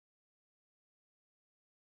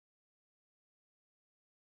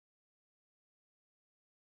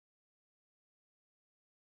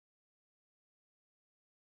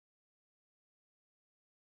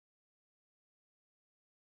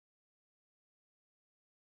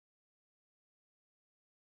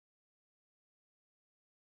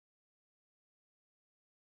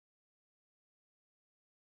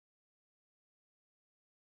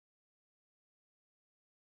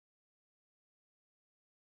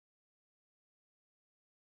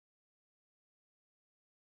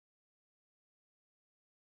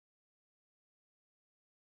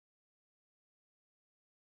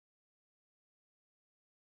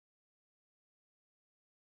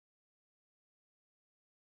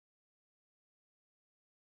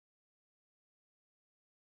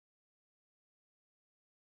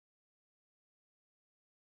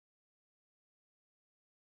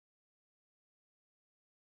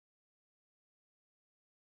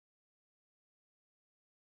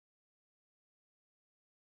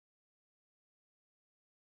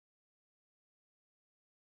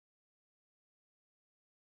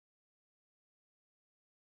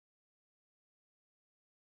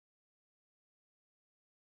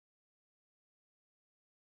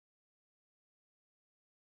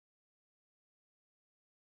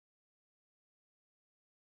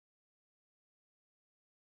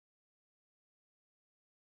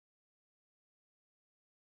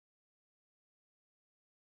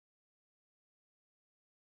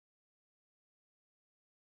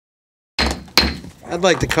I'd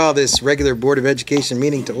like to call this regular Board of Education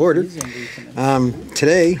meeting to order.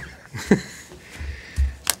 Today,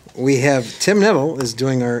 we have Tim Neville is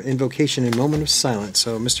doing our invocation and moment of silence.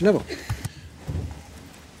 So, Mr. Neville.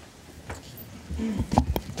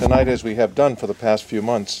 Tonight, as we have done for the past few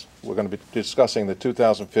months, we're going to be discussing the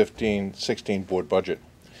 2015-16 board budget.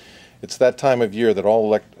 It's that time of year that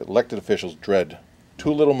all elected officials dread.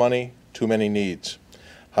 Too little money, too many needs.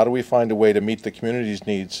 How do we find a way to meet the community's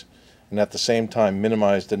needs and at the same time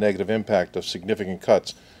minimize the negative impact of significant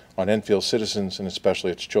cuts on Enfield citizens and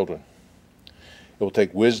especially its children? It will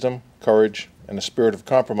take wisdom, courage, and a spirit of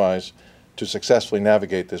compromise to successfully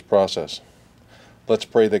navigate this process. Let's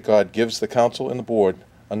pray that God gives the council and the board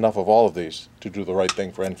enough of all of these to do the right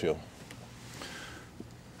thing for Enfield.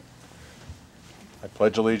 I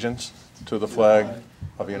pledge allegiance to the flag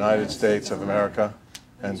of the United States of America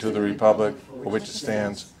and to the republic for which it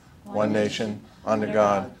stands, one nation, under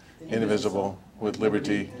God, indivisible, with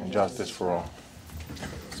liberty and justice for all.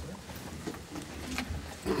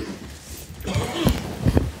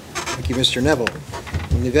 Thank you, Mr. Neville.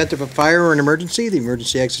 In the event of a fire or an emergency, the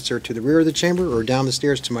emergency exits are to the rear of the chamber or down the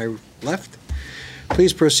stairs to my left.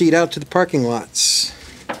 Please proceed out to the parking lots.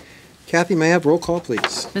 Kathy, may I have roll call,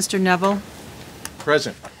 please? Mr. Neville.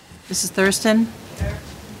 Present. Mrs. Thurston. Here.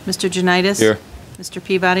 Mr. Janitis. Here. Mr.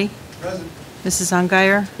 Peabody. Present. Mrs.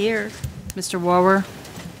 Ungeyer. Here. Mr. Warwer.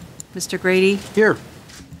 Mr. Grady. Here.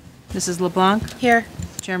 Mrs. LeBlanc. Here.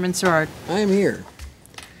 Chairman Serrard. I am here.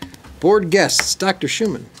 Board guests, Dr.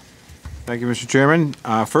 Schumann. Thank you, Mr. Chairman.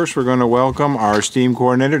 First, we're going to welcome our STEAM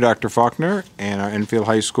coordinator, Dr. Faulkner, and our Enfield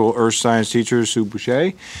High School Earth Science teacher, Sue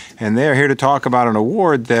Boucher. And they are here to talk about an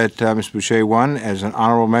award that Ms. Boucher won as an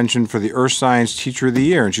honorable mention for the Earth Science Teacher of the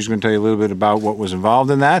Year. And she's going to tell you a little bit about what was involved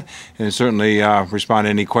in that, and certainly respond to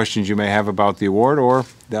any questions you may have about the award or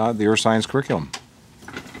the Earth Science curriculum.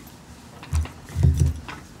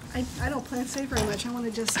 I don't plan to say very much. I want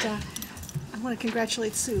to just I want to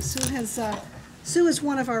congratulate Sue. Sue is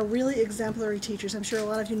one of our really exemplary teachers. I'm sure a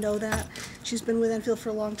lot of you know that. She's been with Enfield for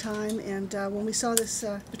a long time, and when we saw this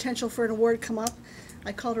potential for an award come up,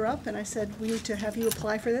 I called her up and I said, we need to have you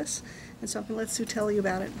apply for this, and so I'm going to let Sue tell you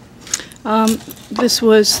about it. This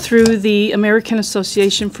was through the American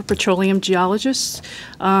Association for Petroleum Geologists,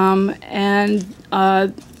 and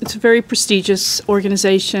it's a very prestigious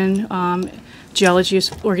organization. Geology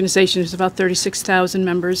organization is about 36,000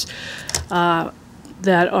 members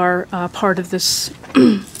that are part of this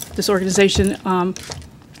this organization,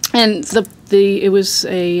 and it was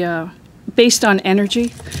based on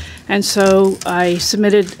energy, and so I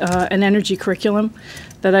submitted an energy curriculum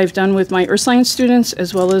that I've done with my earth science students,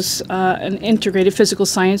 as well as an integrated physical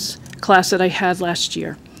science class that I had last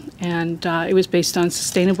year, and it was based on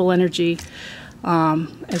sustainable energy,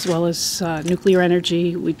 as well as nuclear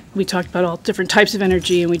energy. We talked about all different types of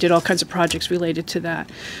energy, and we did all kinds of projects related to that.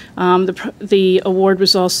 The award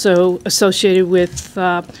was also associated with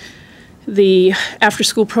the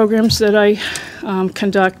after-school programs that I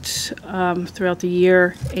conduct throughout the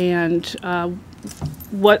year, and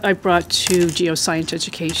what I brought to geoscience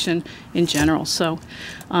education in general. So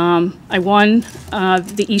I won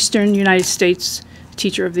the Eastern United States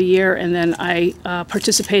Teacher of the Year, and then I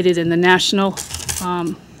participated in the national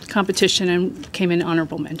competition and came in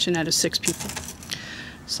honorable mention out of 6 people.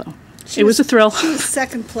 So it was a thrill. She was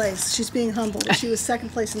second place. She's being humble. She was second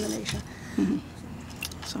place in the nation. Mm-hmm.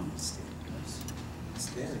 So,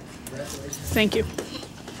 thank you.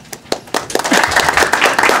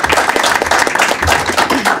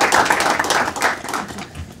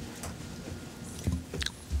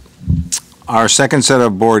 Our second set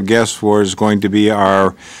of board guests was going to be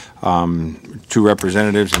our 2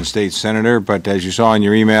 representatives and state senator, but as you saw in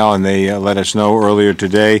your email, and they let us know earlier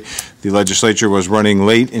today, the legislature was running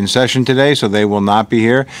late in session today, so they will not be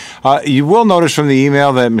here. You will notice from the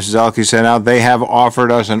email that Mrs. Elke sent out, they have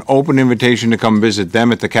offered us an open invitation to come visit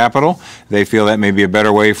them at the Capitol. They feel that may be a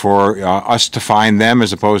better way for us to find them,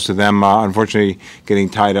 as opposed to them, unfortunately, getting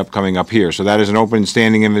tied up coming up here. So that is an open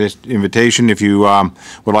standing invitation. If you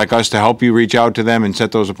would like us to help you reach out to them and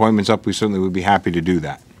set those appointments up, we certainly would be happy to do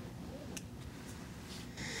that.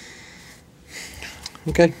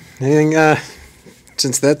 Okay. Anything,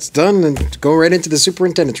 since that's done, then go right into the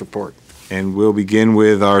superintendent's report. And we'll begin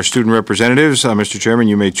with our student representatives. Mr. Chairman,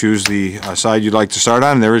 you may choose the side you'd like to start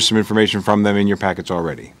on. There is some information from them in your packets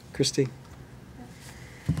already. Christy?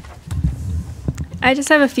 I just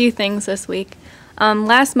have a few things this week.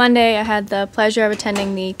 Last Monday, I had the pleasure of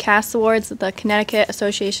attending the CAST Awards at the Connecticut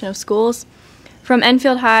Association of Schools. From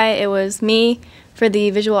Enfield High, it was me for the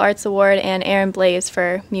Visual Arts Award and Aaron Blaze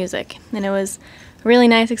for music. And it was a really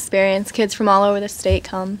nice experience. Kids from all over the state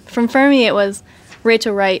come. From Fermi, it was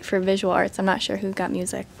Rachel Wright for visual arts. I'm not sure who got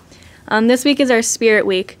music. This week is our Spirit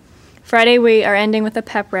Week. Friday we are ending with a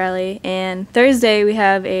pep rally, and Thursday we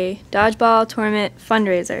have a dodgeball tournament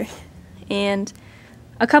fundraiser. And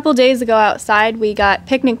a couple days ago outside we got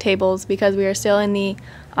picnic tables because we are still in the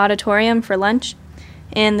auditorium for lunch,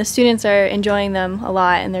 and the students are enjoying them a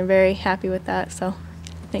lot and they're very happy with that, so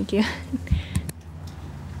thank you.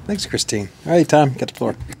 Thanks, Christine. All right, Tom, get the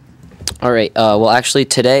floor. All right. Well, actually,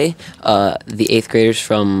 today, the 8th graders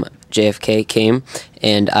from JFK came,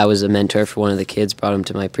 and I was a mentor for one of the kids, brought him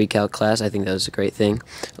to my pre-calc class. I think that was a great thing.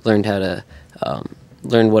 Learned how to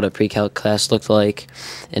learn what a pre-calc class looked like,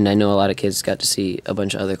 and I know a lot of kids got to see a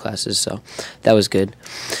bunch of other classes, so that was good.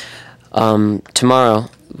 Tomorrow,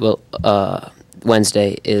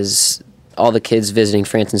 Wednesday, is all the kids visiting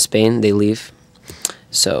France and Spain. They leave.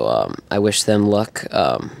 So I wish them luck.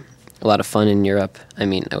 A lot of fun in Europe. I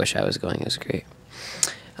mean, I wish I was going. It was great.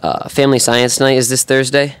 Family Science Night is this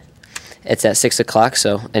Thursday. It's at 6 o'clock,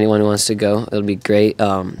 so anyone who wants to go, it'll be great.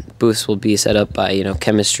 Booths will be set up by,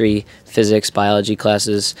 chemistry, physics, biology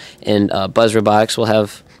classes, and Buzz Robotics will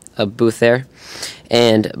have a booth there.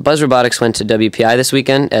 And Buzz Robotics went to WPI this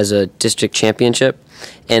weekend as a district championship,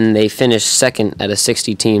 and they finished second out of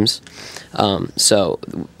 60 teams. So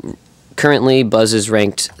currently, Buzz is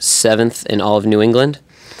ranked 7th in all of New England,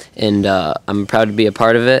 and I'm proud to be a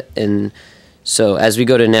part of it. And so as we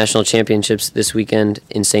go to national championships this weekend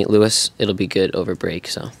in St. Louis, it'll be good over break,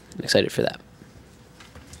 so I'm excited for that.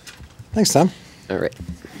 Thanks, Tom. All right.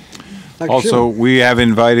 Dr. Also, Schumann. we have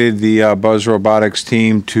invited the Buzz Robotics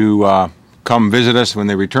team to come visit us when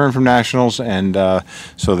they return from nationals, and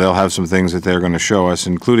so they'll have some things that they're going to show us,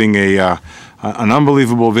 including an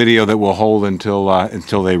unbelievable video that we'll hold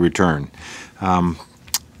until they return.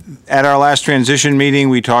 At our last transition meeting,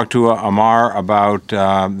 we talked to Amar about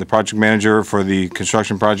the project manager for the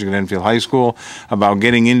construction project at Enfield High School, about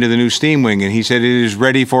getting into the new steam wing, and he said it is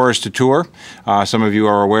ready for us to tour. Some of you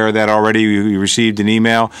are aware of that already. We received an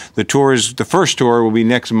email. The first tour will be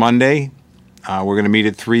next Monday. We're going to meet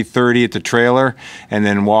at 3:30 at the trailer and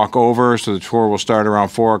then walk over, so the tour will start around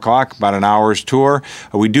 4 o'clock, about an hour's tour.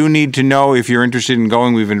 We do need to know if you're interested in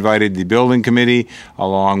going. We've invited the building committee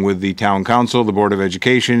along with the town council, the Board of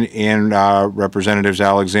Education, and Representatives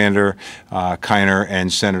Alexander, Kiner,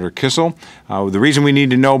 and Senator Kissel. The reason we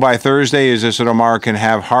need to know by Thursday is this, that Omar can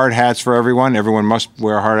have hard hats for everyone. Everyone must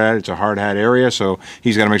wear a hard hat. It's a hard hat area, so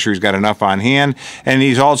he's got to make sure he's got enough on hand. And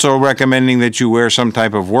he's also recommending that you wear some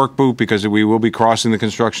type of work boot because we will be crossing the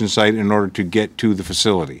construction site in order to get to the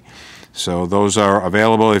facility. So those are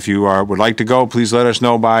available. If you would like to go, please let us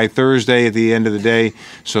know by Thursday at the end of the day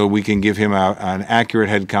so we can give him an accurate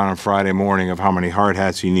head count on Friday morning of how many hard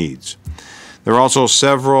hats he needs. There are also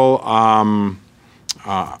several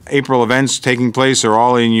April events taking place. They're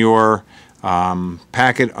all in your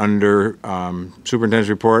packet under Superintendent's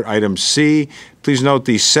Report, Item C. Please note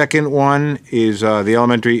the second one is the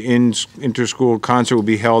elementary inter-school concert will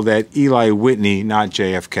be held at Eli Whitney, not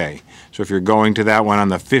JFK. So if you're going to that one on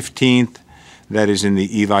the 15th, that is in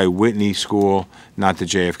the Eli Whitney School, not the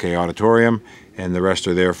JFK Auditorium, and the rest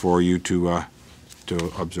are there for you to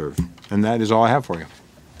observe. And that is all I have for you.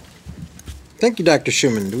 Thank you, Dr.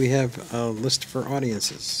 Schumann. Do we have a list for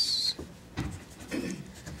audiences?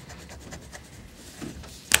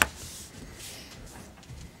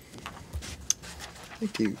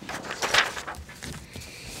 Thank you.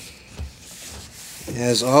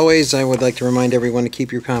 As always, I would like to remind everyone to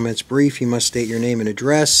keep your comments brief. You must state your name and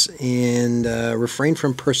address, and refrain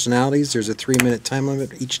from personalities. There's a 3-minute time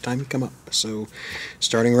limit each time you come up. So,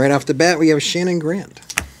 starting right off the bat, we have Shannon Grant.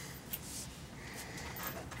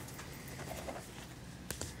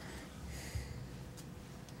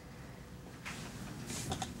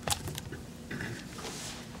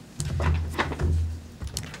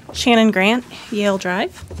 Shannon Grant, Yale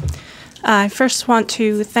Drive. I first want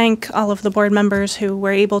to thank all of the board members who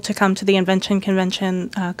were able to come to the Invention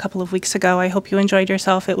Convention a couple of weeks ago. I hope you enjoyed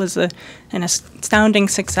yourself. It was an astounding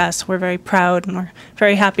success. We're very proud and we're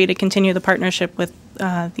very happy to continue the partnership with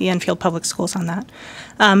the Enfield Public Schools on that.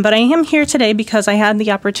 But I am here today because I had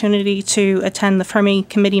the opportunity to attend the Fermi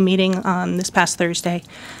Committee meeting on this past Thursday.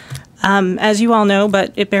 As you all know,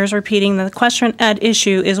 but it bears repeating, the question at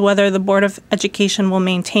issue is whether the Board of Education will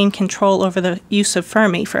maintain control over the use of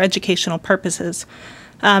Fermi for educational purposes,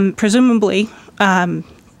 presumably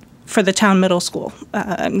for the town middle school.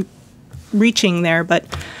 Reaching there, but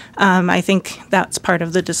I think that's part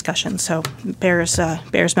of the discussion, so bears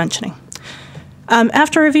mentioning.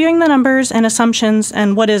 After reviewing the numbers and assumptions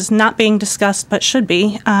and what is not being discussed but should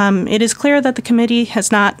be, it is clear that the committee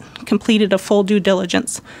has not completed a full due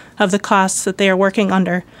diligence of the costs that they are working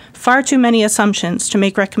under, far too many assumptions to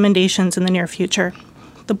make recommendations in the near future.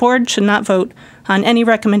 The board should not vote on any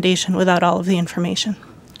recommendation without all of the information.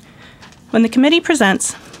 When the committee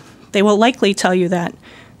presents, they will likely tell you that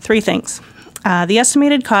three things. The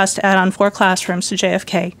estimated cost to add on 4 classrooms to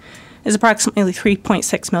JFK is approximately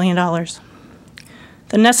 $3.6 million.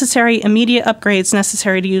 The necessary immediate upgrades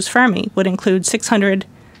necessary to use Fermi would include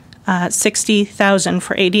 $660,000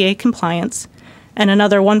 for ADA compliance and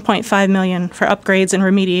another $1.5 million for upgrades and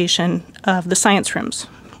remediation of the science rooms,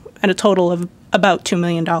 at a total of about $2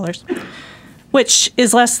 million, which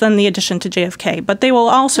is less than the addition to JFK. But they will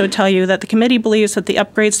also tell you that the committee believes that the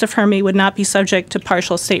upgrades to Fermi would not be subject to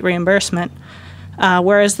partial state reimbursement,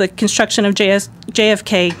 whereas the construction of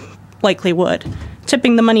JFK likely would,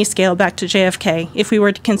 tipping the money scale back to JFK if we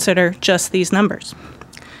were to consider just these numbers.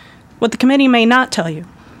 What the committee may not tell you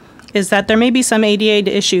is that there may be some ADA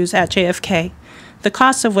issues at JFK, the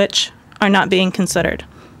costs of which are not being considered.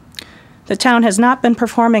 The town has not been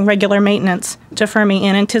performing regular maintenance to Fermi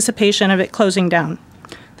in anticipation of it closing down.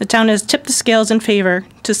 The town has tipped the scales in favor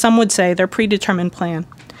to, some would say, their predetermined plan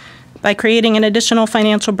by creating an additional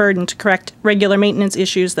financial burden to correct regular maintenance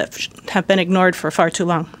issues that have been ignored for far too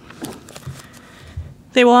long.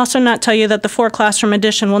 They will also not tell you that the 4 classroom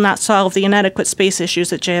addition will not solve the inadequate space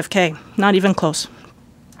issues at JFK, not even close.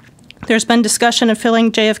 There's been discussion of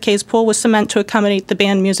filling JFK's pool with cement to accommodate the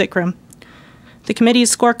band music room. The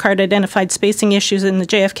committee's scorecard identified spacing issues in the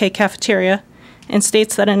JFK cafeteria and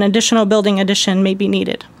states that an additional building addition may be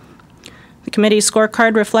needed. The committee's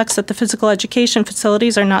scorecard reflects that the physical education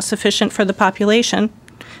facilities are not sufficient for the population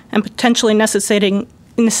and potentially necessitating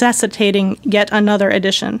yet another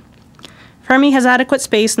addition. Fermi has adequate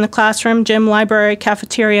space in the classroom, gym, library,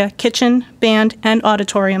 cafeteria, kitchen, band, and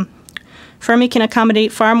auditorium. Fermi can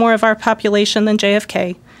accommodate far more of our population than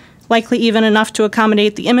JFK, likely even enough to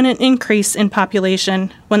accommodate the imminent increase in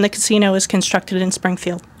population when the casino is constructed in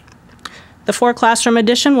Springfield. The 4 classroom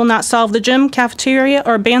addition will not solve the gym, cafeteria,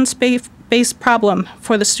 or band space problem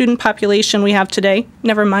for the student population we have today,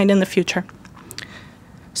 never mind in the future.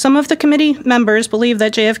 Some of the committee members believe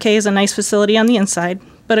that JFK is a nice facility on the inside,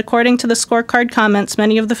 but according to the scorecard comments,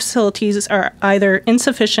 many of the facilities are either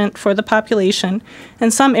insufficient for the population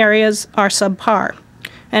and some areas are subpar.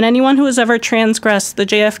 And anyone who has ever transgressed the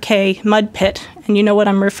JFK mud pit, and you know what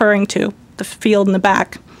I'm referring to, the field in the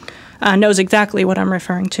back, knows exactly what I'm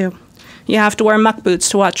referring to. You have to wear muck boots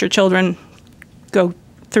to watch your children go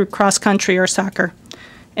through cross-country or soccer.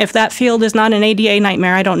 If that field is not an ADA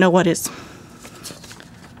nightmare, I don't know what is.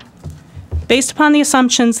 Based upon the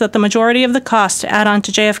assumptions that the majority of the cost to add on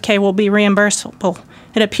to JFK will be reimbursable,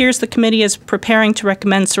 it appears the committee is preparing to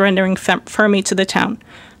recommend surrendering Fermi to the town.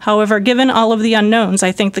 However, given all of the unknowns,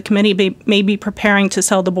 I think the committee may be preparing to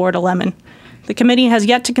sell the board a lemon. The committee has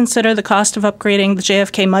yet to consider the cost of upgrading the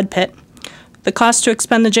JFK mud pit, the cost to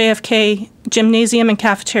expand the JFK gymnasium and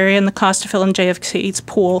cafeteria, and the cost to fill in JFK's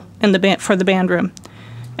pool for the band room,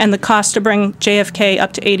 and the cost to bring JFK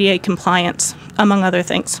up to ADA compliance, among other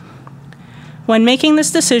things. When making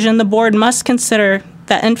this decision, the board must consider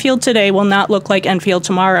that Enfield today will not look like Enfield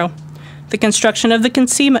tomorrow. The construction of the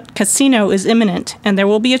casino is imminent, and there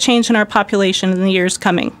will be a change in our population in the years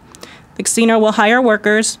coming. The casino will hire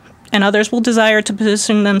workers, and others will desire to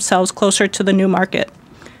position themselves closer to the new market.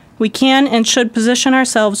 We can and should position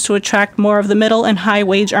ourselves to attract more of the middle and high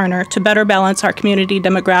wage earner to better balance our community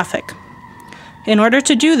demographic. In order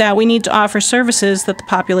to do that, we need to offer services that the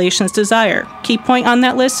populations desire. Key point on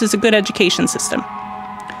that list is a good education system.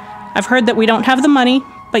 I've heard that we don't have the money,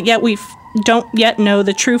 but yet we don't yet know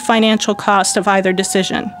the true financial cost of either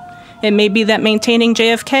decision. It may be that maintaining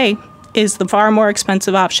JFK is the far more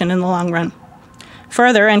expensive option in the long run.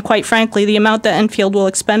 Further, and quite frankly, the amount that Enfield will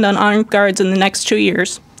expend on armed guards in the next 2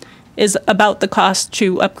 years is about the cost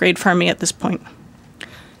to upgrade Fermi at this point.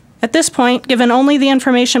 At this point, given only the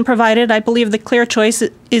information provided, I believe the clear choice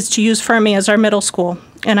is to use Fermi as our middle school,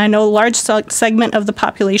 and I know a large segment of the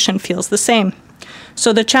population feels the same.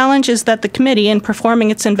 So the challenge is that the committee, in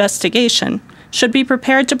performing its investigation, should be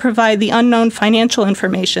prepared to provide the unknown financial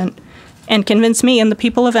information and convince me and the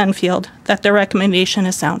people of Enfield that their recommendation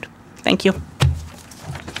is sound. Thank you.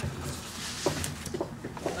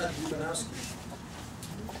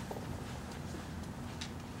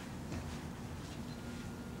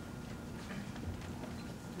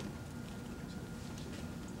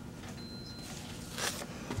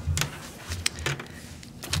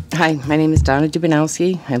 Hi, my name is Donna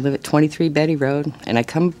Dubanowski. I live at 23 Betty Road, and I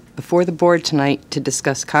come before the board tonight to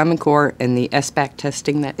discuss Common Core and the SBAC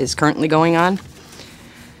testing that is currently going on.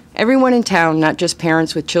 Everyone in town, not just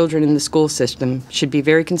parents with children in the school system, should be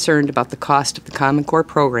very concerned about the cost of the Common Core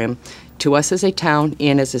program to us as a town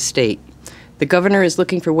and as a state. The governor is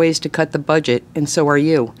looking for ways to cut the budget, and so are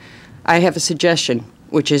you. I have a suggestion,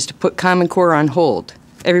 which is to put Common Core on hold.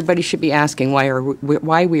 Everybody should be asking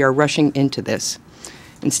why we are rushing into this.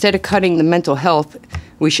 Instead of cutting the mental health,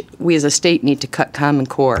 we as a state need to cut Common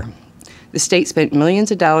Core. The state spent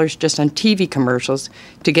millions of dollars just on TV commercials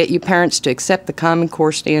to get you parents to accept the Common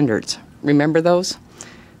Core standards. Remember those?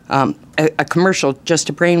 A commercial just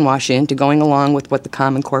to brainwash you into going along with what the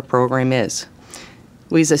Common Core program is.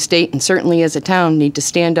 We as a state and certainly as a town need to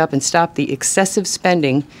stand up and stop the excessive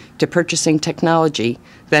spending to purchasing technology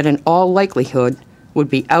that in all likelihood would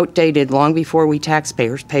be outdated long before we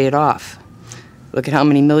taxpayers pay it off. Look at how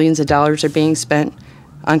many millions of dollars are being spent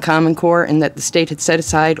on Common Core, and that the state had set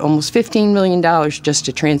aside almost $15 million just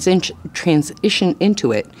to transition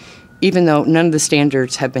into it, even though none of the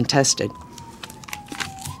standards have been tested.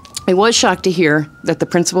 I was shocked to hear that the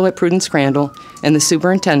principal at Prudence Crandall and the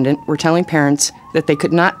superintendent were telling parents that they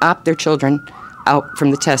could not opt their children out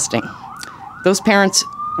from the testing. Those parents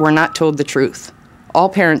were not told the truth. All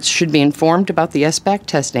parents should be informed about the SBAC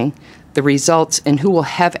testing, the results, and who will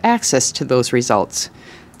have access to those results.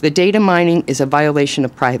 The data mining is a violation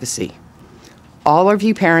of privacy. All of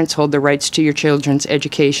you parents hold the rights to your children's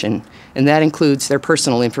education, and that includes their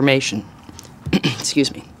personal information.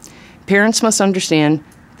 Excuse me. Parents must understand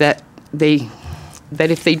that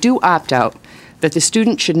if they do opt out, that the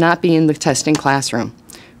student should not be in the testing classroom.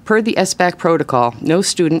 Per the SBAC protocol, no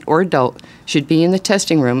student or adult should be in the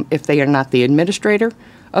testing room if they are not the administrator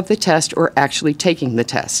of the test or actually taking the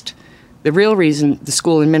test. The real reason the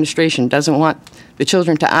school administration doesn't want the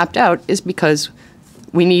children to opt out is because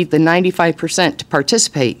we need the 95% to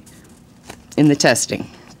participate in the testing.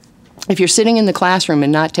 If you're sitting in the classroom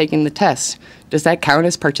and not taking the test, does that count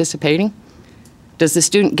as participating? Does the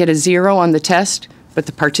student get a 0 on the test, but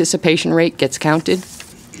the participation rate gets counted?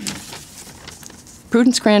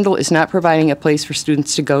 Prudence Crandall is not providing a place for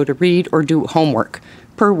students to go to read or do homework,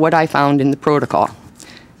 per what I found in the protocol.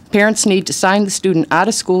 Parents need to sign the student out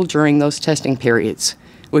of school during those testing periods,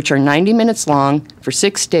 which are 90 minutes long for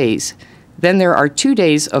 6 days. Then there are 2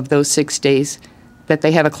 days of those 6 days that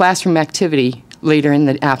they have a classroom activity later in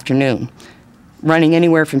the afternoon, running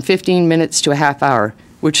anywhere from 15 minutes to a half hour,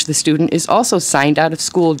 which the student is also signed out of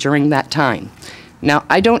school during that time. Now,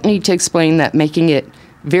 I don't need to explain that making it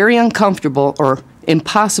very uncomfortable or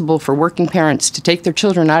impossible for working parents to take their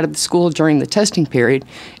children out of the school during the testing period,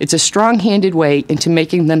 it's a strong-handed way into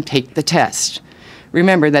making them take the test.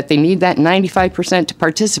 Remember that they need that 95% to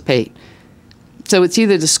participate. So it's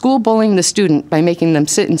either the school bullying the student by making them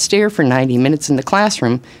sit and stare for 90 minutes in the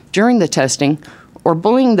classroom during the testing, or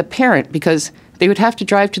bullying the parent because they would have to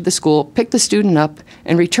drive to the school, pick the student up,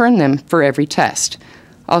 and return them for every test.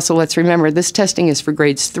 Also, let's remember this testing is for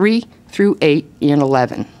grades 3 through 8 and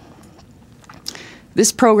 11.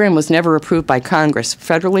 This program was never approved by Congress,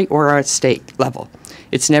 federally or at state level.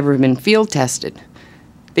 It's never been field tested.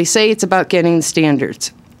 They say it's about getting the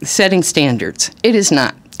standards, setting standards. It is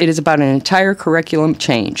not. It is about an entire curriculum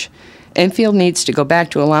change. Enfield needs to go back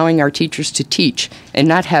to allowing our teachers to teach and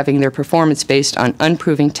not having their performance based on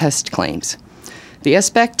unproven test claims. The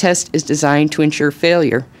SBAC test is designed to ensure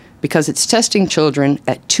failure because it's testing children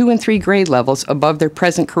at 2 and 3 grade levels above their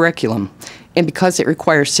present curriculum, and because it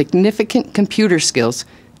requires significant computer skills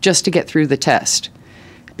just to get through the test.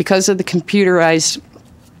 Because of the computerized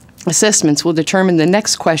assessments will determine the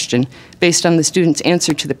next question based on the student's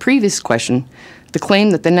answer to the previous question, the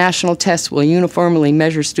claim that the national test will uniformly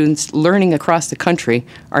measure students' learning across the country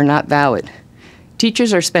are not valid.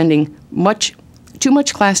 Teachers are spending too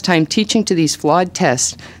much class time teaching to these flawed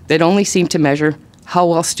tests that only seem to measure how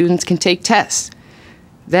well students can take tests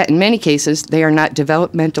that in many cases they are not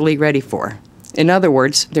developmentally ready for. In other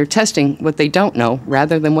words, they're testing what they don't know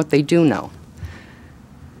rather than what they do know.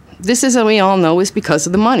 This, as we all know, is because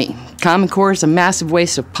of the money. Common Core is a massive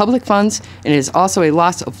waste of public funds, and it is also a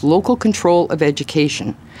loss of local control of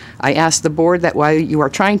education. I ask the board that while you are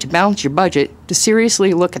trying to balance your budget, to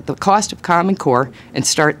seriously look at the cost of Common Core and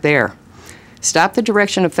start there. Stop the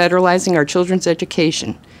direction of federalizing our children's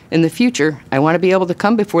education. In the future, I want to be able to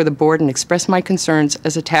come before the board and express my concerns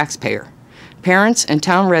as a taxpayer. Parents and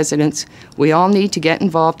town residents, we all need to get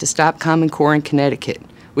involved to stop Common Core in Connecticut.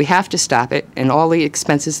 We have to stop it and all the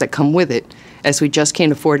expenses that come with it, as we just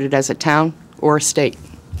can't afford it as a town or a state.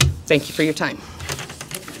 Thank you for your time.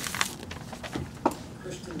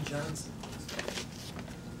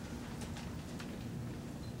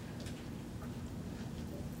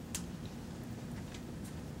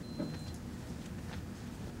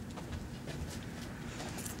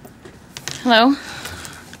 Hello.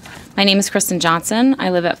 My name is Kristen Johnson. I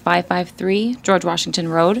live at 553 George Washington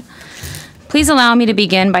Road. Please allow me to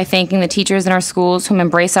begin by thanking the teachers in our schools whom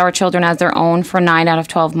embrace our children as their own for 9 out of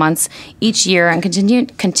 12 months each year and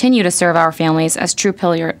continue to serve our families as true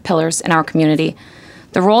pillars in our community.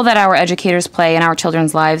 The role that our educators play in our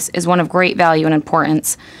children's lives is one of great value and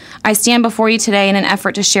importance. I stand before you today in an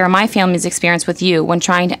effort to share my family's experience with you when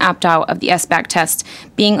trying to opt out of the SBAC test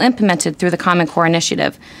being implemented through the Common Core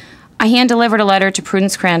initiative. I hand-delivered a letter to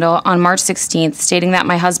Prudence Crandall on March 16th stating that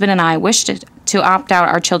my husband and I wished to opt out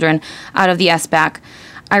our children out of the SBAC.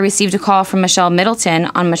 I received a call from Michelle Middleton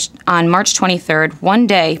on March 23rd, one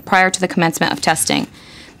day prior to the commencement of testing.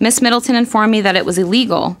 Ms. Middleton informed me that it was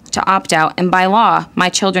illegal to opt out, and by law, my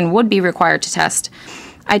children would be required to test.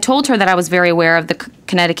 I told her that I was very aware of the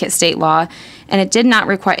Connecticut state law, and it did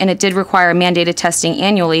require mandated testing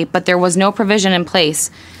annually, but there was no provision in place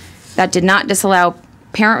that did not disallow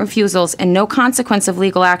parent refusals and no consequence of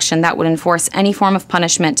legal action that would enforce any form of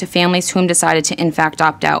punishment to families whom decided to in fact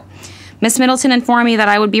opt out. Ms. Middleton informed me that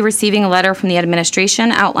I would be receiving a letter from the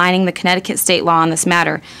administration outlining the Connecticut state law on this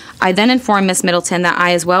matter. I then informed Ms. Middleton that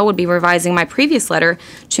I as well would be revising my previous letter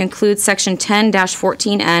to include Section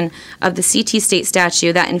 10-14N of the CT state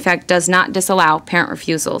statute that in fact does not disallow parent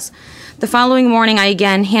refusals. The following morning, I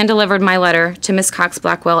again hand-delivered my letter to Ms.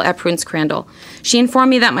 Cox-Blackwell at Prudence Crandall. She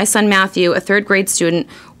informed me that my son Matthew, a third-grade student,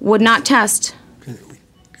 would not test. You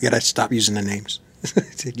gotta stop using the names.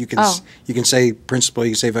 You can say principal,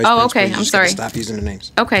 you can say vice principal. Oh, okay, you I'm just gotta sorry. Stop using the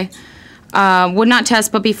names. Okay. Would not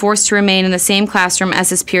test but be forced to remain in the same classroom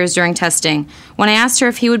as his peers during testing. When I asked her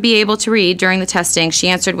if he would be able to read during the testing, she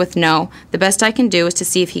answered with no. The best I can do is to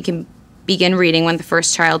see if he can begin reading when the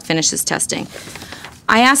first child finishes testing.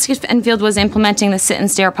 I asked if Enfield was implementing the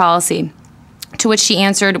sit-and-stare policy, to which she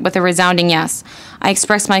answered with a resounding yes. I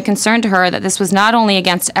expressed my concern to her that this was not only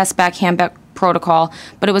against SBAC handbook protocol,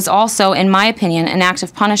 but it was also, in my opinion, an act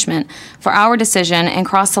of punishment for our decision and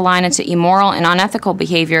crossed the line into immoral and unethical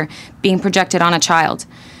behavior being projected on a child.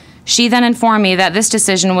 She then informed me that this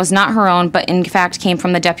decision was not her own, but in fact came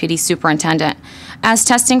from the deputy superintendent. As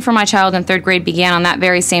testing for my child in third grade began on that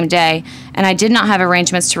very same day, and I did not have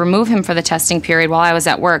arrangements to remove him for the testing period while I was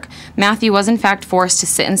at work, Matthew was in fact forced to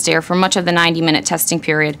sit and stare for much of the 90-minute testing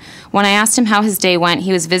period. When I asked him how his day went,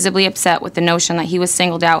 he was visibly upset with the notion that he was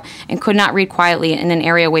singled out and could not read quietly in an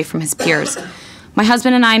area away from his peers. My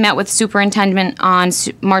husband and I met with superintendent on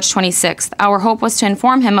March 26th. Our hope was to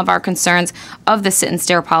inform him of our concerns of the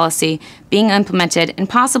sit-and-stare policy being implemented and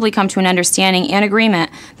possibly come to an understanding and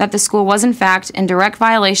agreement that the school was in fact in direct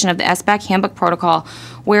violation of the SBAC handbook protocol,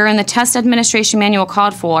 wherein the test administration manual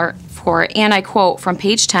called for, and I quote from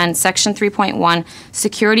page 10, section 3.1,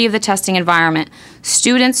 security of the testing environment.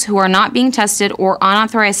 Students who are not being tested or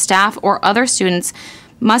unauthorized staff or other students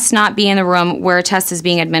must not be in the room where a test is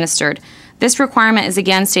being administered. This requirement is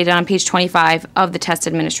again stated on page 25 of the test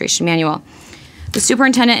administration manual. The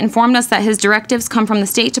superintendent informed us that his directives come from the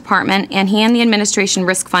State Department and he and the administration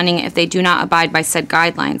risk funding if they do not abide by said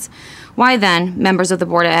guidelines. Why then, members of the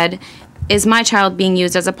Board of Ed, is my child being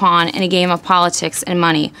used as a pawn in a game of politics and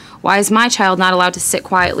money? Why is my child not allowed to sit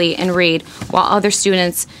quietly and read while other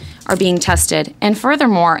students are being tested? And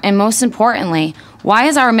furthermore, and most importantly, why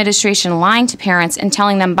is our administration lying to parents and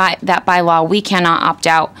telling them that by law we cannot opt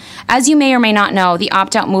out? As you may or may not know, the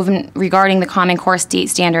opt-out movement regarding the Common Core state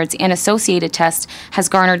standards and associated tests has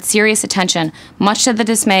garnered serious attention, much to the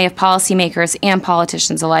dismay of policymakers and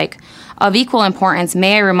politicians alike. Of equal importance,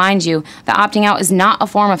 may I remind you that opting out is not a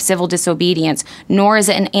form of civil disobedience, nor is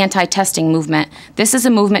it an anti-testing movement. This is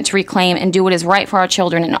a movement to reclaim and do what is right for our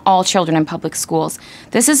children and all children in public schools.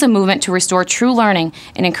 This is a movement to restore true learning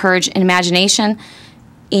and encourage imagination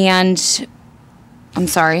and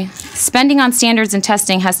spending on standards and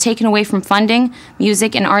testing has taken away from funding,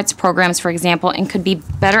 music, and arts programs, for example, and could be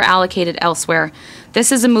better allocated elsewhere.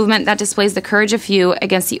 This is a movement that displays the courage of few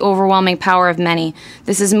against the overwhelming power of many.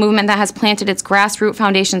 This is a movement that has planted its grassroots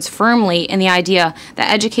foundations firmly in the idea that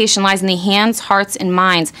education lies in the hands, hearts, and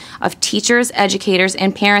minds of teachers, educators,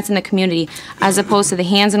 and parents in the community, as opposed to the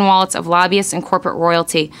hands and wallets of lobbyists and corporate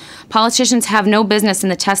royalty. Politicians have no business in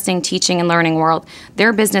the testing, teaching, and learning world.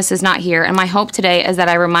 Their business is not here, and my hope today is that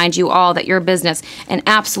I remind you all that your business and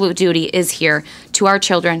absolute duty is here, to our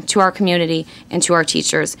children, to our community, and to our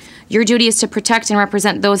teachers. Your duty is to protect and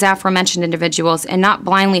represent those aforementioned individuals and not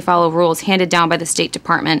blindly follow rules handed down by the State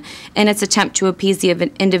Department in its attempt to appease the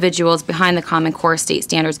individuals behind the Common Core state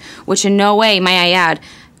standards, which in no way, may I add,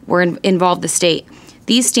 involve the state.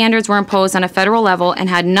 These standards were imposed on a federal level and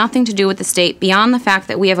had nothing to do with the state beyond the fact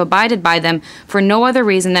that we have abided by them for no other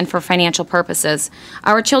reason than for financial purposes.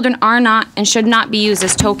 Our children are not and should not be used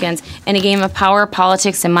as tokens in a game of power,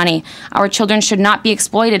 politics, and money. Our children should not be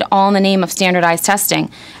exploited all in the name of standardized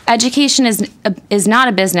testing. Education is not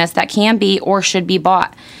a business that can be or should be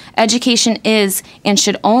bought. Education is and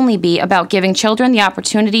should only be about giving children the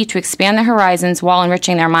opportunity to expand their horizons while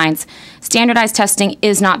enriching their minds. Standardized testing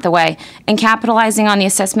is not the way, and capitalizing on the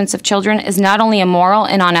assessments of children is not only immoral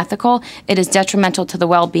and unethical, it is detrimental to the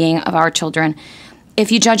well-being of our children.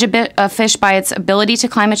 If you judge a fish by its ability to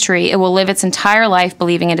climb a tree, it will live its entire life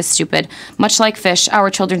believing it is stupid. Much like fish, our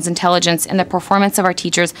children's intelligence and the performance of our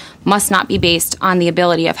teachers must not be based on the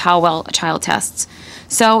ability of how well a child tests.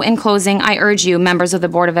 So, in closing, I urge you, members of the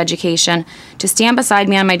Board of Education, to stand beside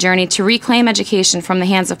me on my journey to reclaim education from the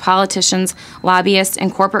hands of politicians, lobbyists,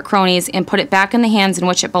 and corporate cronies and put it back in the hands in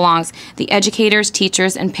which it belongs, the educators,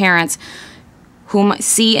 teachers, and parents whom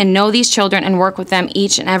see and know these children and work with them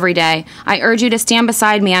each and every day. I urge you to stand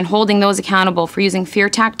beside me on holding those accountable for using fear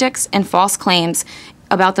tactics and false claims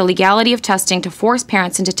about the legality of testing to force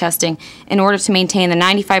parents into testing in order to maintain the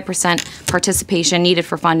 95% participation needed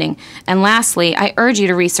for funding. And lastly, I urge you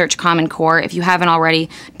to research Common Core if you haven't already.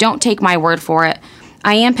 Don't take my word for it.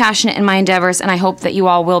 I am passionate in my endeavors, and I hope that you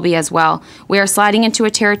all will be as well. We are sliding into a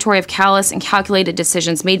territory of callous and calculated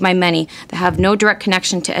decisions made by many that have no direct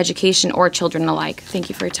connection to education or children alike. Thank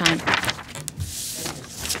you for your time.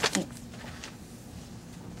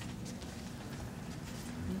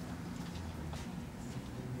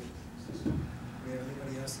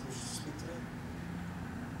 Anybody else that wishes to speak today?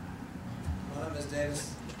 Come on, Ms. Davis.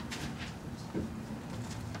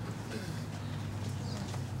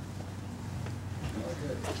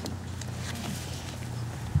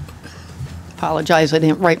 Apologize, I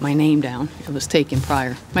didn't write my name down. It was taken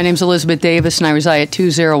prior. My name's Elizabeth Davis, and I reside at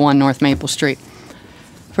 201 North Maple Street.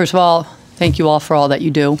 First of all, thank you all for all that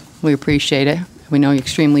you do. We appreciate it. We know you're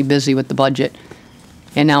extremely busy with the budget,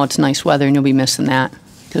 and now it's nice weather, and you'll be missing that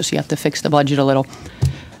because you have to fix the budget a little.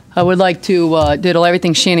 I would like to diddle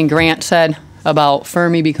everything Shannon Grant said about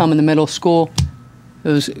Fermi becoming the middle school. It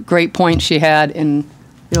was a great point she had, and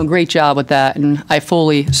great job with that, and I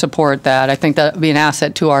fully support that. I think that would be an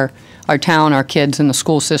asset to our town, our kids, and the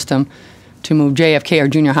school system to move JFK, our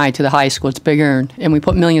junior high, to the high school. It's bigger, and we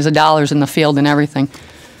put millions of dollars in the field and everything,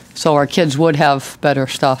 so our kids would have better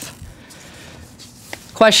stuff.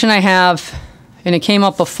 Question I have, and it came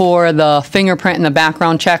up before, the fingerprint and the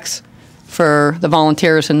background checks for the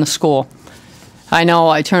volunteers in the school. I know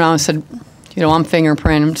I turned on and said, I'm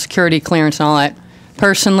fingerprint, security clearance and all that.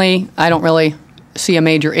 Personally, I don't really see a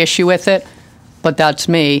major issue with it, but that's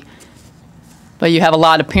me. But you have a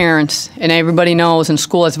lot of parents, and everybody knows in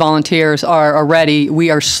school as volunteers we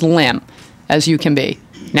are slim, as you can be.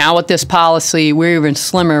 Now with this policy, we're even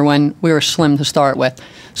slimmer when we were slim to start with.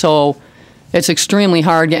 So it's extremely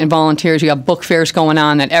hard getting volunteers. You have book fairs going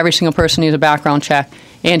on that every single person needs a background check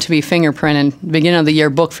and to be fingerprinted. Beginning of the year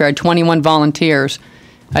book fair, 21 volunteers.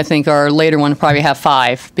 I think our later one probably have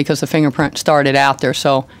 5 because the fingerprint started after.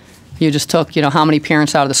 So you just took, how many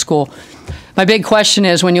parents out of the school. My big question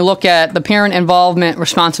is when you look at the parent involvement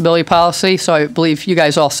responsibility policy, so I believe you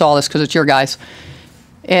guys all saw this because it's your guys,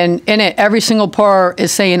 and in it, every single part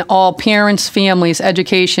is saying all parents, families,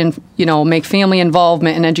 education, make family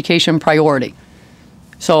involvement and education priority.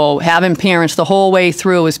 So having parents the whole way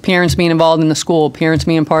through is parents being involved in the school, parents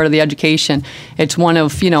being part of the education. It's one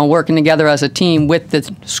of, working together as a team with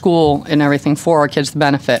the school and everything for our kids to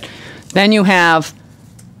benefit. Then you have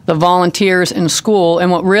the volunteers in school, and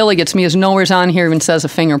what really gets me is nowhere's on here even says a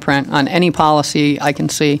fingerprint on any policy I can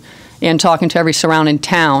see. And talking to every surrounding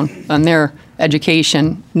town on their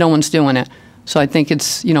education, no one's doing it. So I think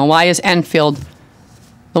it's, why is Enfield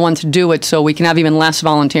the one to do it so we can have even less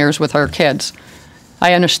volunteers with our kids?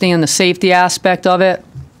 I understand the safety aspect of it,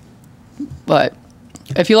 but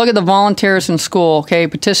if you look at the volunteers in school,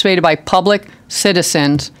 participated by public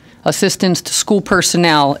citizens, assistance to school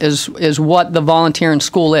personnel is what the volunteer in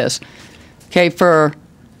school is.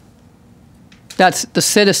 That's the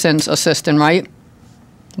citizens assistant, right?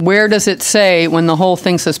 Where does it say when the whole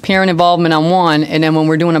thing says parent involvement on one, and then when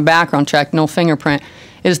we're doing a background check, no fingerprint,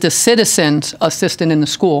 is the citizens assistant in the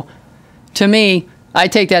school? To me, I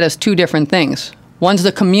take that as 2 different things. One's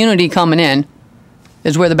the community coming in,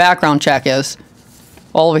 is where the background check is.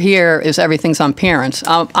 Over here is everything's on parents.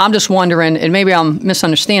 I'm just wondering, and maybe I'm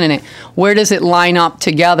misunderstanding it, where does it line up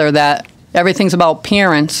together that everything's about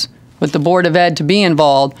parents with the Board of Ed to be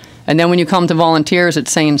involved, and then when you come to volunteers,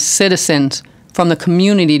 it's saying citizens from the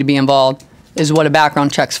community to be involved is what a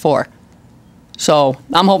background check's for. So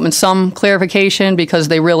I'm hoping some clarification, because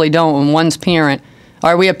they really don't. When one's parent,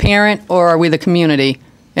 are we a parent or are we the community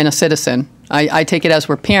and a citizen? I take it as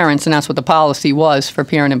we're parents, and that's what the policy was for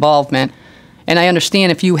parent involvement. And I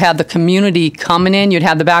understand if you have the community coming in, you'd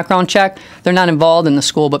have the background check. They're not involved in the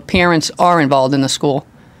school, but parents are involved in the school.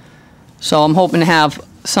 So I'm hoping to have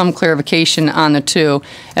some clarification on the two.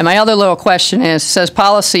 And my other little question is, it says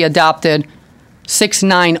policy adopted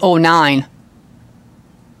 6909,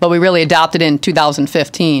 but we really adopted it in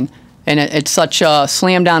 2015. And it's such a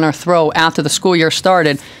slam down our throat after the school year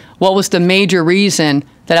started. What was the major reason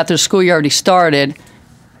that after the school year already started,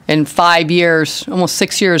 in 5 years, almost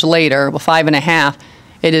 6 years later, well, 5.5,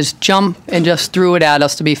 it has jumped and just threw it at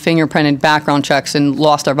us to be fingerprinted background checks and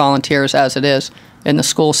lost our volunteers as it is in the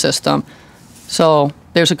school system. So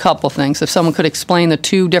there's a couple things. If someone could explain the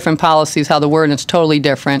two different policies, how the wording is totally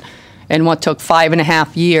different, and what took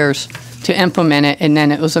 5.5 years to implement it, and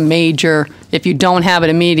then it was a major, if you don't have it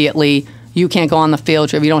immediately, you can't go on the field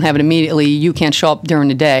trip. If you don't have it immediately, you can't show up during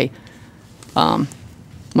the day.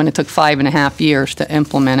 When it took 5.5 years to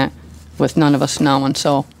implement it with none of us knowing.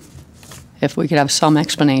 So if we could have some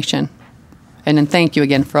explanation. And then thank you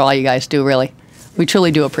again for all you guys do, really. We truly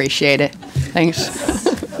do appreciate it. Thanks.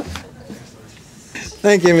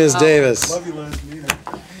 Thank you, Ms. Davis. Love you, Liz.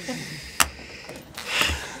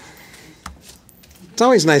 It's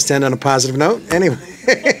always nice to end on a positive note. Anyway.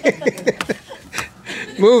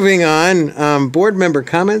 Moving on, board member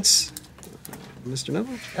comments. Mr.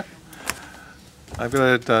 Neville? Yep. I've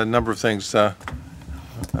got a number of things to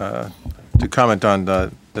comment on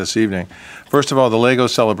this evening. First of all, the Lego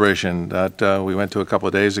celebration that we went to a couple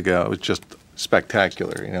of days ago, it was just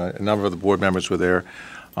spectacular. You know, a number of the board members were there.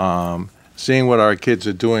 Seeing what our kids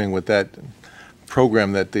are doing with that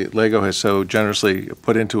program that the Lego has so generously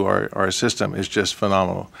put into our system is just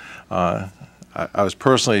phenomenal. I was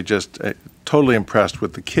personally just totally impressed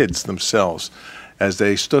with the kids themselves, as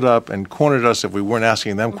they stood up and cornered us if we weren't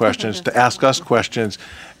asking them questions, to ask us questions,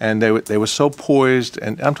 and they were so poised,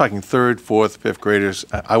 and I'm talking 3rd, 4th, 5th graders.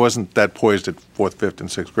 I wasn't that poised at 4th, 5th, and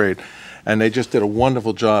 6th grade, and they just did a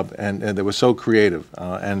wonderful job, and they were so creative.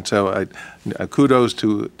 And so kudos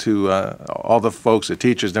to all the folks, the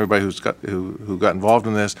teachers, and everybody who got involved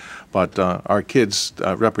in this, but our kids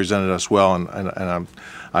represented us well, and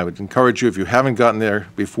I would encourage you, if you haven't gotten there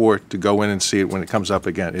before, to go in and see it when it comes up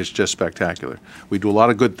again. It's just spectacular. We do a lot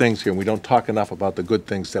of good things here, and we don't talk enough about the good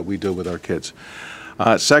things that we do with our kids.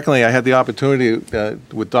 Secondly, I had the opportunity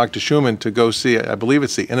with Dr. Schumann to go see, I believe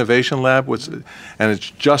it's the Innovation Lab, and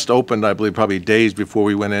it's just opened, I believe, probably days before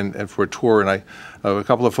we went in for a tour, and a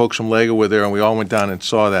couple of folks from Lego were there, and we all went down and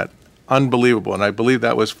saw that. Unbelievable, and I believe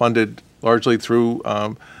that was funded largely through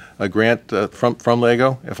a grant from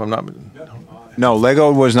Lego, if I'm not... No,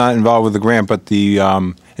 Lego was not involved with the grant, but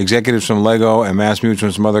the executives from Lego and Mass Mutual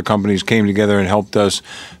and some other companies came together and helped us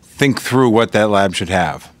think through what that lab should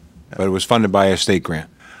have. But it was funded by a state grant.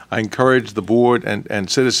 I encourage the board and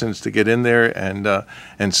citizens to get in there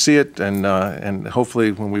and see it, and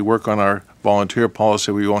hopefully when we work on our volunteer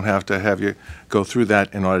policy, we won't have to have you go through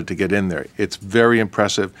that in order to get in there. It's very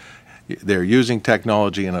impressive. They're using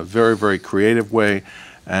technology in a very, very creative way,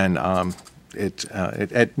 and it's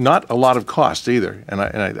at not a lot of cost either, and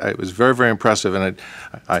it was very, very impressive, and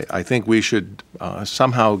I think we should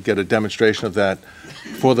somehow get a demonstration of that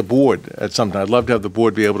for the board at some time. I'd love to have the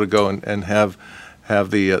board be able to go and have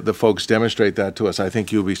the folks demonstrate that to us. I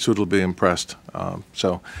think you'll be suitably impressed.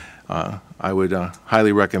 So I would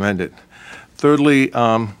highly recommend it. Thirdly,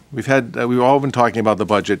 we've all been talking about the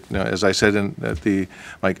budget, as I said in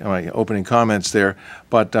my opening comments there,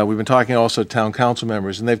 but we've been talking also to town council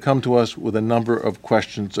members, and they've come to us with a number of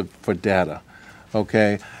questions for data.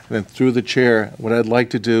 Okay, and then through the chair, what I'd like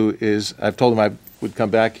to do is, I've told them I would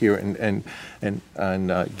come back here and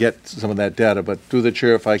get some of that data, but through the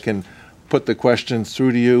chair, if I can put the questions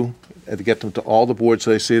through to you and to get them to all the boards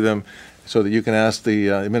so they see them, so that you can ask the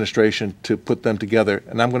administration to put them together.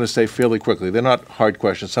 And I'm going to say fairly quickly, they're not hard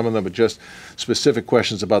questions. Some of them are just specific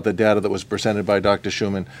questions about the data that was presented by Dr.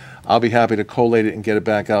 Schumann. I'll be happy to collate it and get it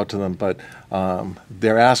back out to them, but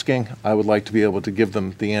they're asking. I would like to be able to give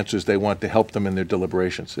them the answers they want to help them in their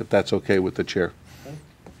deliberations, if that's okay with the chair.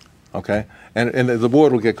 Okay? And the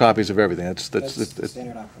board will get copies of everything. That's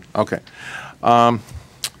standard outcome. Okay.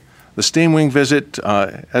 The steam wing visit,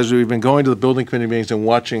 as we've been going to the building committee meetings and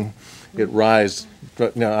watching it rise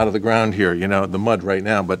out of the ground here, the mud right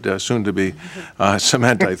now, but soon to be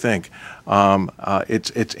cement, I think.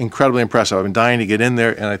 It's incredibly impressive. I've been dying to get in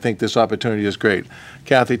there, and I think this opportunity is great.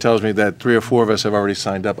 Kathy tells me that 3 or 4 of us have already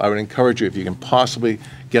signed up. I would encourage you, if you can possibly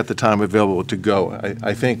get the time available, to go.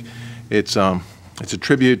 I think it's It's a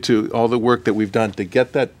tribute to all the work that we've done to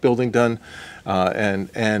get that building done,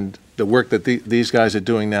 and the work that these guys are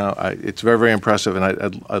doing now. It's very, very impressive, and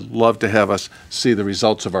I'd love to have us see the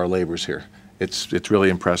results of our labors here. It's really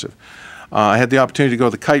impressive. I had the opportunity to go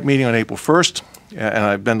to the kite meeting on April 1st, and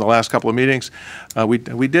I've been to the last couple of meetings. We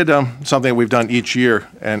did something we've done each year,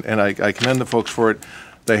 and I commend the folks for it.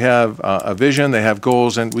 They have a vision, they have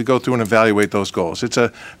goals, and we go through and evaluate those goals. It's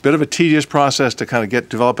a bit of a tedious process to kind of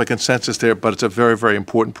develop a consensus there, but it's a very, very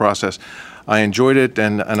important process. I enjoyed it,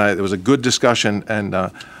 and it was a good discussion, and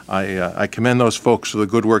I commend those folks for the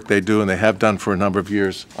good work they do, and they have done for a number of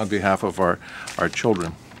years on behalf of our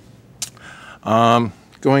children.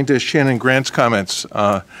 Going to Shannon Grant's comments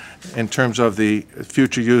in terms of the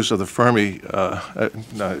future use of the Fermi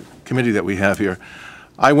committee that we have here.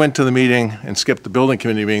 I went to the meeting and skipped the building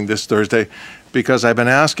committee meeting this Thursday because I've been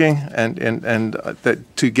asking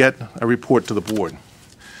to get a report to the board.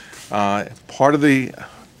 Part of the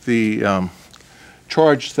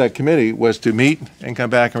charge to that committee was to meet and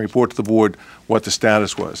come back and report to the board what the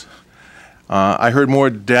status was. I heard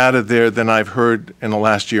more data there than I've heard in the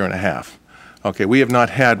last year and a half. Okay, we have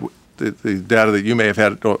not had the data that you may have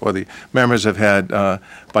had or the members have had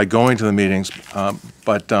by going to the meetings,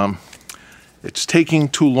 but it's taking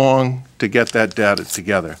too long to get that data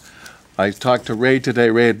together. I talked to Ray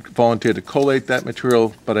today. Ray had volunteered to collate that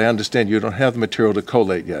material, but I understand you don't have the material to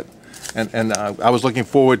collate yet. And I was looking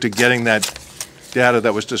forward to getting that data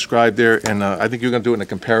that was described there, and I think you're going to do it in a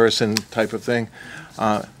comparison type of thing.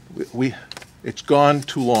 It's gone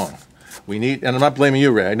too long. We need, and I'm not blaming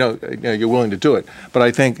you, Ray. I know you're willing to do it, but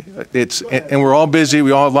I think and we're all busy.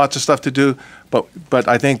 We all have lots of stuff to do, but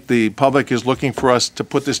I think the public is looking for us to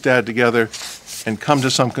put this data together and come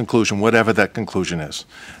to some conclusion, whatever that conclusion is.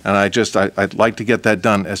 And I'd like to get that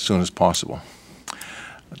done as soon as possible.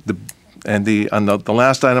 The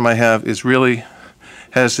last item I have is really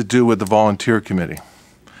has to do with the volunteer committee.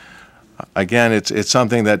 Again, it's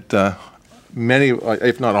something that many,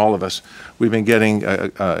 if not all of us, we've been getting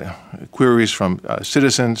queries from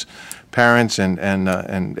citizens, parents,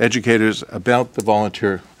 and educators about the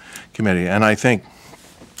volunteer committee. And I think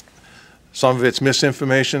some of it's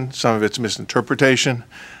misinformation, some of it's misinterpretation.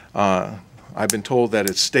 I've been told that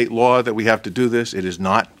it's state law that we have to do this. It is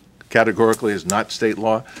not. Categorically, it's not state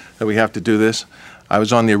law that we have to do this. I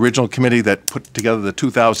was on the original committee that put together the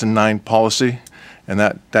 2009 policy, and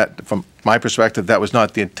that from my perspective, that was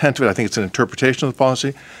not the intent of it. I think it's an interpretation of the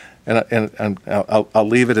policy, and I'll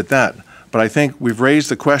leave it at that. But I think we've raised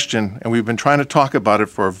the question, and we've been trying to talk about it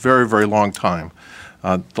for a very, very long time.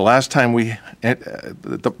 The last time the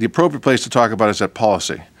appropriate place to talk about it is at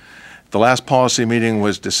policy. The last policy meeting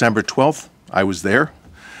was December 12th. I was there.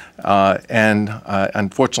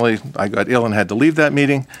 Unfortunately, I got ill and had to leave that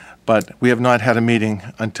meeting, but we have not had a meeting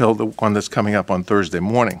until the one that's coming up on Thursday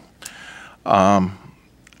morning.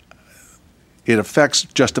 It affects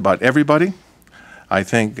just about everybody. I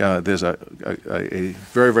think there's a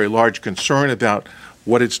very, very large concern about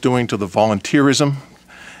what it's doing to the volunteerism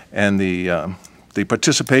and the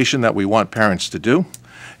participation that we want parents to do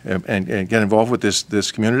and get involved with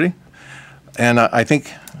this community. And I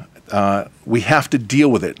think we have to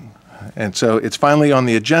deal with it. And so it's finally on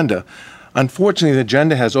the agenda. Unfortunately, the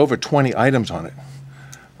agenda has over 20 items on it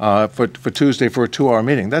for Tuesday for a 2-hour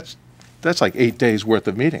meeting. That's like 8 days worth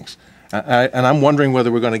of meetings. And I'm wondering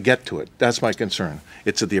whether we're going to get to it. That's my concern.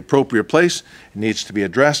 It's at the appropriate place. It needs to be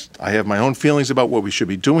addressed. I have my own feelings about what we should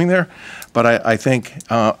be doing there, but I think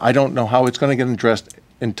I don't know how it's going to get addressed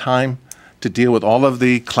in time to deal with all of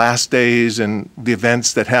the class days and the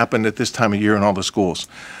events that happen at this time of year in all the schools.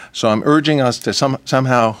 So I'm urging us to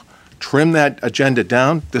somehow trim that agenda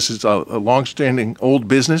down. This is a long-standing old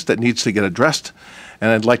business that needs to get addressed,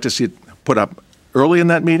 and I'd like to see it put up early in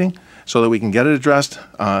that meeting so that we can get it addressed.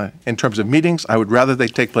 In terms of meetings, I would rather they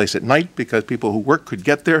take place at night because people who work could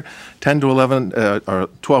get there. 10 to 11 or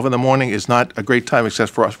 12 in the morning is not a great time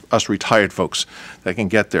except for us retired folks that can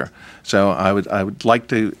get there. So I would like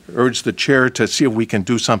to urge the chair to see if we can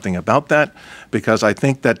do something about that, because I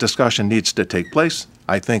think that discussion needs to take place.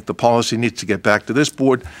 I think the policy needs to get back to this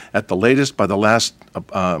board at the latest by the last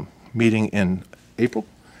meeting in April,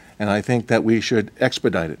 and I think that we should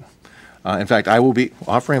expedite it. In fact, I will be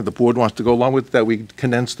offering, if the board wants to go along with that, we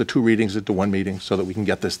condense the 2 readings into 1 meeting so that we can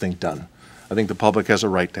get this thing done. I think the public has a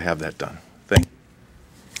right to have that done. Thank you.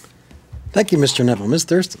 Thank you, Mr. Neville. Ms.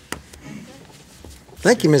 Thurston.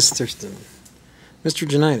 Thank you, Ms. Thurston. Mr.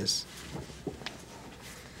 Janitis.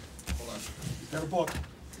 Hold on. Have a book.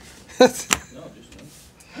 No, just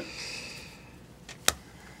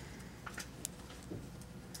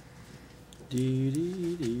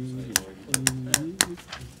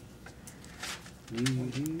one.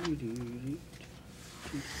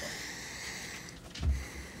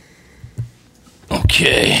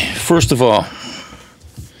 Okay, first of all,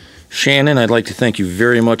 Shannon, I'd like to thank you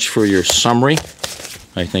very much for your summary.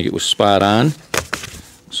 I think it was spot on.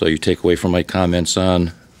 So you take away from my comments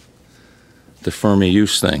on the Fermi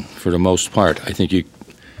use thing for the most part. I think you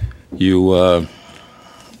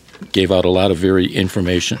gave out a lot of very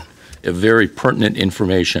pertinent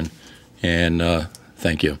information, and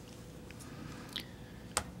thank you.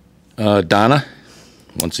 Donna,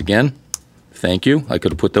 once again, thank you. I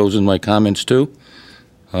could have put those in my comments too.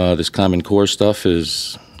 This Common Core stuff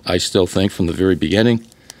is, I still think from the very beginning,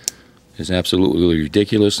 is absolutely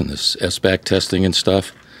ridiculous, and this SBAC testing and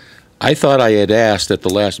stuff. I thought I had asked at the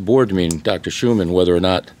last board meeting, Dr. Schumann, whether or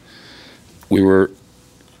not we were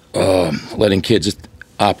letting kids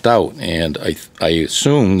opt out, and I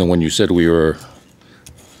assumed that when you said we were,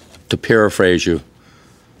 to paraphrase you,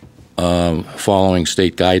 following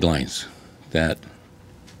state guidelines, that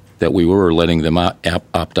we were letting them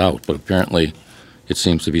opt out, but apparently it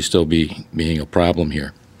seems to be still being a problem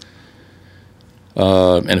here.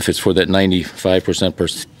 And if it's for that 95%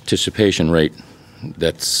 participation rate,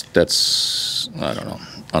 that's I don't know,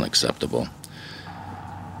 unacceptable.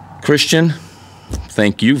 Christian,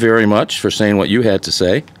 thank you very much for saying what you had to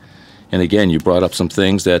say. And again, you brought up some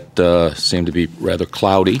things that seem to be rather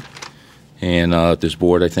cloudy. And this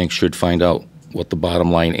board, I think, should find out what the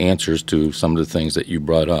bottom line answers to some of the things that you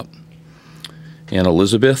brought up. And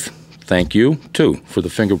Elizabeth, thank you, too, for the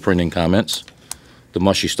fingerprinting comments. The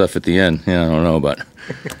mushy stuff at the end, yeah, I don't know, but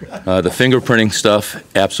the fingerprinting stuff,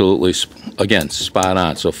 absolutely, again, spot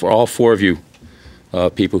on. So for all four of you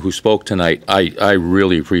people who spoke tonight, I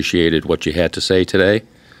really appreciated what you had to say today.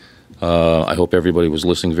 I hope everybody was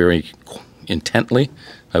listening very intently.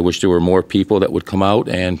 I wish there were more people that would come out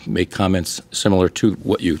and make comments similar to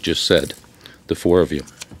what you just said, the four of you.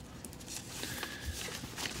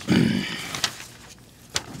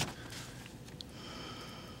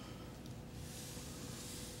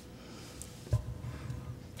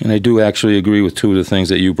 And I do actually agree with two of the things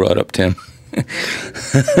that you brought up, Tim. Write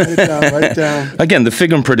it down. Again, the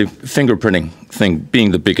fingerprinting thing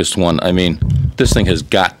being the biggest one. I mean, this thing has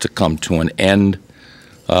got to come to an end.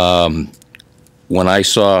 When I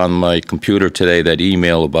saw on my computer today that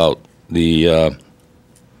email about the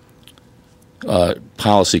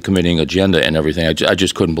policy committee agenda and everything, I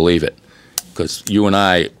just couldn't believe it. Because you and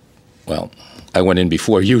I, well, I went in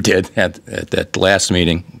before you did at that last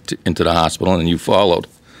meeting into the hospital, and you followed.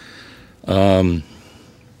 And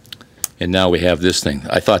now we have this thing.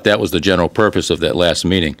 I thought that was the general purpose of that last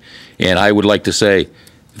meeting. And I would like to say,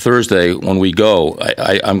 Thursday, when we go,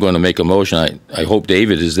 I'm going to make a motion. I hope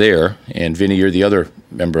David is there, and Vinny, you're the other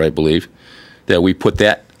member, I believe, that we put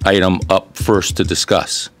that item up first to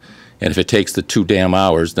discuss. And if it takes the 2 damn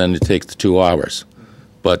hours, then it takes the 2 hours.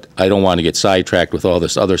 But I don't want to get sidetracked with all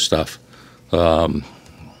this other stuff that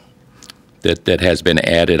has been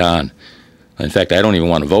added on. In fact, I don't even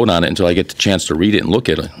want to vote on it until I get the chance to read it and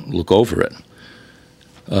look over it.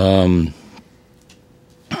 And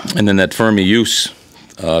then that Fermi use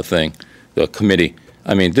thing, the committee.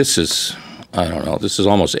 I mean, this is, I don't know, this is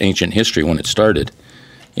almost ancient history when it started.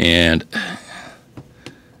 And,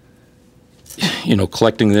 you know,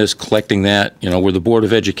 collecting this, collecting that, you know, we're the Board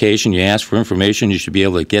of Education. You ask for information, you should be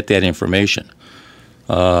able to get that information.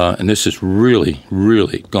 And this has really,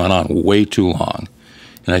 really gone on way too long.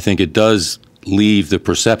 And I think it does leave the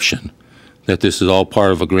perception that this is all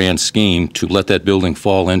part of a grand scheme to let that building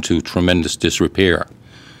fall into tremendous disrepair.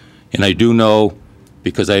 And I do know,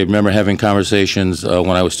 because I remember having conversations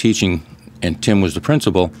when I was teaching and Tim was the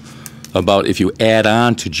principal, about if you add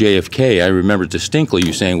on to JFK, I remember distinctly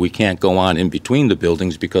you saying we can't go on in between the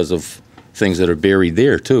buildings because of things that are buried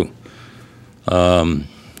there too.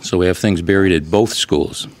 So we have things buried at both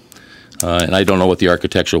schools. And I don't know what the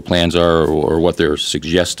architectural plans are or what they're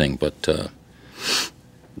suggesting, but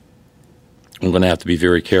I'm going to have to be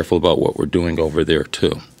very careful about what we're doing over there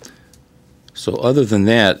too. So other than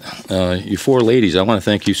that, you four ladies, I want to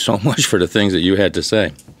thank you so much for the things that you had to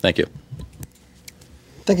say. Thank you.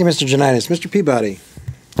 Thank you, Mr. Janitis. Mr. Peabody.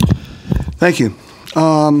 Thank you.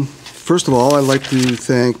 First of all, I'd like to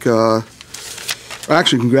thank,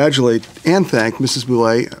 actually congratulate and thank Mrs.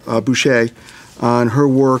 Boucher on her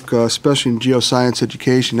work, especially in geoscience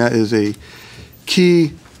education. That is a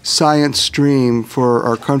key science stream for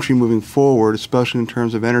our country moving forward, especially in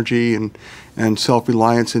terms of energy and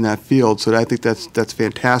self-reliance in that field. So I think that's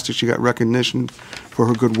fantastic. She got recognition for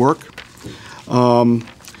her good work.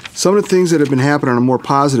 Some of the things that have been happening on a more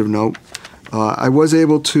positive note, I was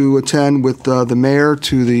able to attend with the mayor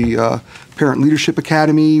to the Parent Leadership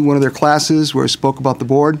Academy, one of their classes, where I spoke about the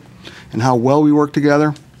board and how well we work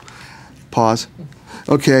together. Pause.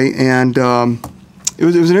 Okay, and it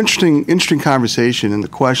was an interesting conversation, and the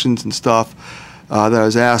questions and stuff that I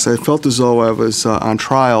was asked, I felt as though I was on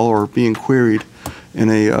trial or being queried in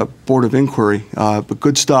a board of inquiry. But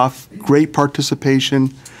good stuff, great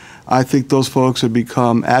participation. I think those folks have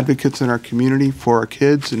become advocates in our community for our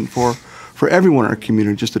kids and for everyone in our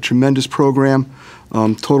community. Just a tremendous program.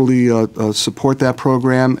 Totally support that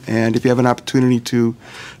program. And if you have an opportunity to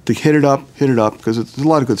hit it up, because there's a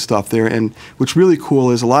lot of good stuff there. And what's really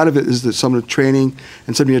cool is a lot of it is that some of the training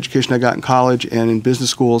and some of the education I got in college and in business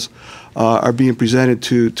schools are being presented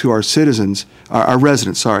to our citizens, our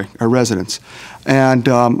residents. And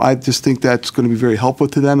I just think that's going to be very helpful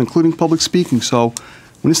to them, including public speaking. So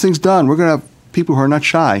when this thing's done, we're going to have people who are not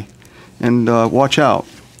shy. And watch out.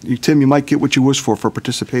 Tim, you might get what you wish for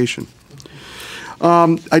participation.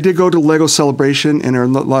 I did go to Lego Celebration, and there are a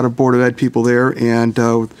lot of Board of Ed people there. And,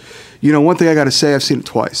 one thing I got to say, I've seen it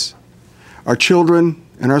twice. Our children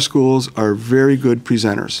in our schools are very good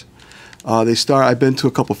presenters. I've been to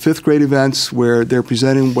a couple fifth grade events where they're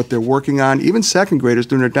presenting what they're working on. Even second graders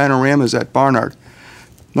doing their dinoramas at Barnard.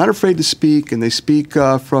 Not afraid to speak, and they speak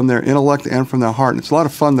from their intellect and from their heart. And it's a lot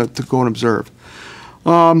of fun to go and observe.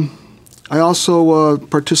 I also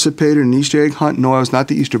participated in an Easter egg hunt. No, I was not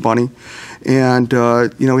the Easter Bunny. And,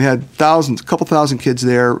 we had a couple thousand kids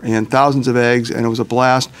there and thousands of eggs, and it was a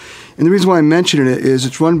blast. And the reason why I'm mentioning it is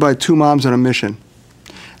it's run by two moms on a mission.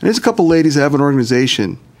 And there's a couple ladies that have an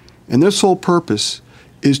organization, and their sole purpose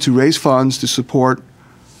is to raise funds to support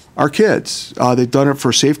our kids. They've done it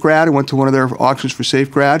for Safe Grad. I went to one of their auctions for Safe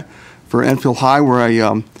Grad for Enfield High, where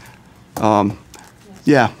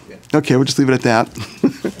okay, we'll just leave it at that.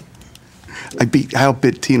 I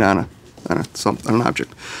outbid Tina on an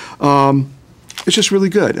object. It's just really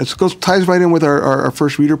good. It ties right in with our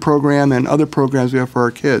first reader program and other programs we have for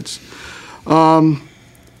our kids.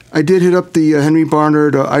 I did hit up the Henry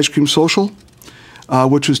Barnard Ice Cream Social,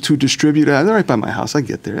 which was to distribute. They're right by my house. I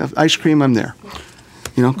get there. Ice cream, I'm there.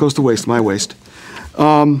 Goes to waste, my waste.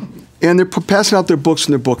 And they're passing out their books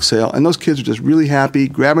in their book sale, and those kids are just really happy,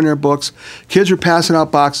 grabbing their books. Kids are passing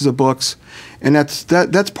out boxes of books, and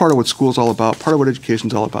that's part of what school's all about, part of what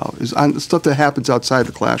education's all about, is on stuff that happens outside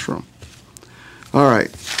the classroom. All right,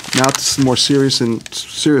 now to some more serious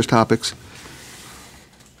topics.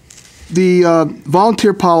 The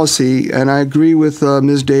volunteer policy, and I agree with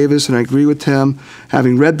Ms. Davis, and I agree with Tim,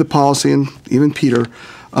 having read the policy, and even Peter,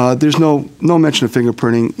 there's no mention of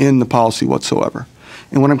fingerprinting in the policy whatsoever.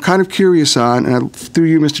 And what I'm kind of curious on, and through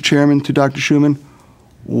you, Mr. Chairman, to Dr. Schuman,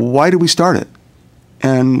 why did we start it?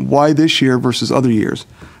 And why this year versus other years?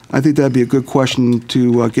 I think that'd be a good question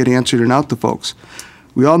to get answered and out to folks.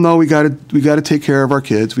 We all know we got to take care of our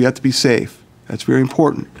kids. We have to be safe. That's very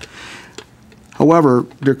important. However,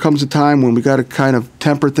 there comes a time when we got to kind of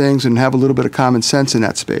temper things and have a little bit of common sense in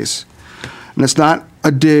that space. And it's not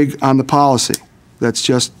a dig on the policy. That's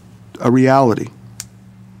just a reality.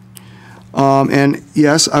 And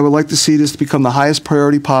yes, I would like to see this become the highest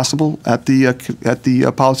priority possible at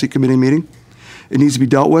the policy committee meeting. It needs to be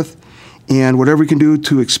dealt with, and whatever we can do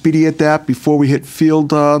to expedite that before we hit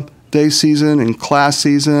field day season and class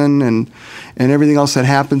season and everything else that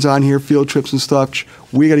happens on here, field trips and stuff,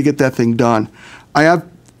 we got to get that thing done. I have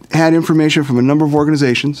had information from a number of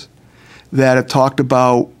organizations that have talked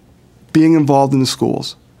about being involved in the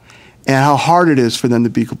schools and how hard it is for them to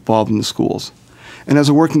be involved in the schools. And as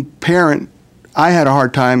a working parent, I had a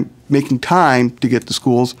hard time making time to get to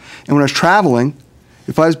schools. And when I was traveling,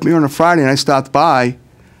 if I was here on a Friday and I stopped by,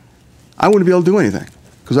 I wouldn't be able to do anything.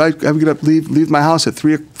 Because I would get up, leave my house at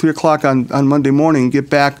 3 o'clock on Monday morning and get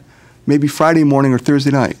back maybe Friday morning or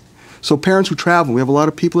Thursday night. So parents who travel, we have a lot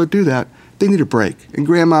of people that do that, they need a break. And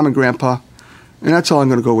grandmom and grandpa, and that's all I'm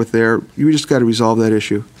going to go with there. You just got to resolve that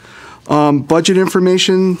issue. Budget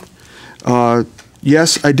information,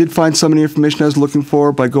 yes, I did find some of the information I was looking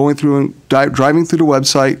for by going through and driving through the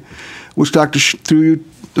website, which through you,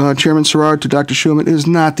 Chairman Serrard, to Dr. Schuman, is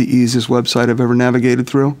not the easiest website I've ever navigated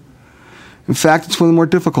through. In fact, it's one of the more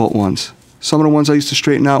difficult ones. Some of the ones I used to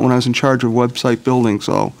straighten out when I was in charge of website building.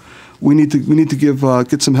 So we need to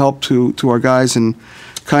get some help to our guys and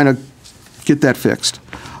kind of get that fixed.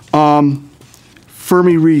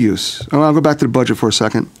 Fermi reuse. I'll go back to the budget for a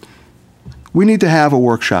second. We need to have a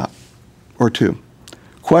workshop or two.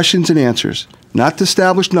 Questions and answers. not to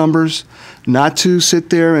establish numbers, not to sit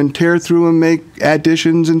there and tear through and make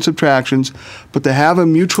additions and subtractions, but to have a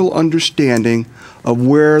mutual understanding of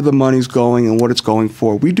where the money's going and what it's going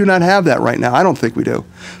for. We do not have that right now. I don't think we do.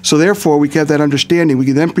 So therefore, we have that understanding. We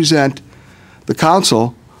can then present the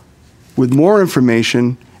council with more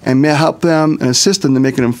information and help them and assist them to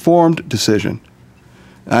make an informed decision.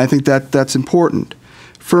 And I think that's important.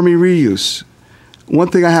 Fermi reuse. One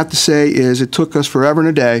thing I have to say is it took us forever and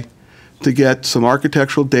a day to get some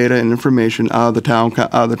architectural data and information out of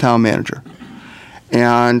the town manager.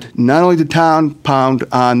 And not only did town pound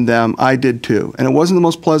on them, I did too. And it wasn't the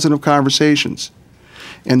most pleasant of conversations.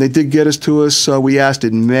 And they did get us to us. We asked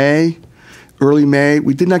in May, early May.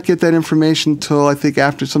 We did not get that information until I think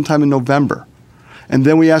after sometime in November. And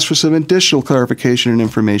then we asked for some additional clarification and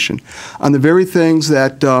information on the very things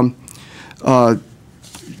that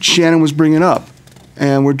Shannon was bringing up.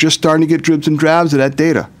 And we're just starting to get dribs and drabs of that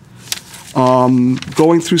data.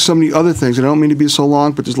 Going through some of the other things, and I don't mean to be so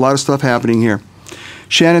long, but there's a lot of stuff happening here.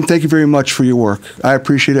 Shannon, thank you very much for your work. I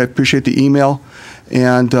appreciate it. I appreciate the email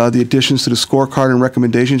and the additions to the scorecard and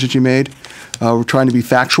recommendations that you made. We're trying to be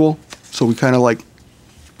factual, so we kind of like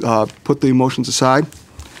put the emotions aside.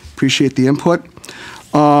 Appreciate the input.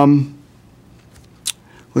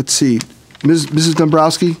 Let's see. Mrs.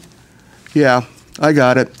 Dombrowski? Yeah, I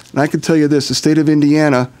got it. And I can tell you this, the state of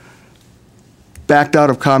Indiana backed out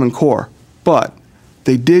of Common Core, but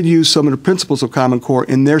they did use some of the principles of Common Core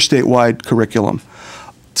in their statewide curriculum.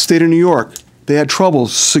 The state of New York, they had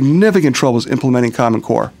troubles, significant troubles implementing Common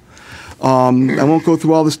Core. I won't go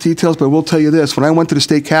through all these details, but I will tell you this. When I went to the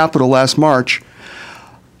state capitol last March,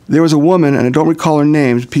 there was a woman, and I don't recall her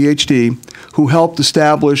name, PhD, who helped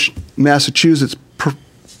establish Massachusetts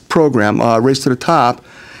program, Race to the Top.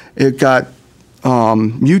 It got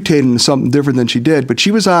mutated into something different than she did, but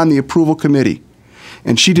she was on the approval committee,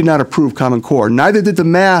 and she did not approve Common Core. Neither did the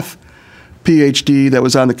math PhD that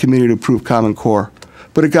was on the committee to approve Common Core.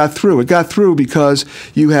 But it got through. It got through because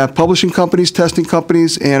you have publishing companies, testing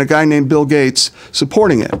companies, and a guy named Bill Gates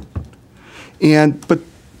supporting it. But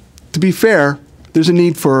to be fair, there's a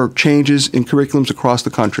need for changes in curriculums across the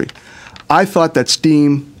country. I thought that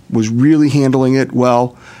STEAM was really handling it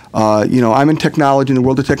well. I'm in technology, in the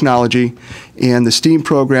world of technology, and the STEAM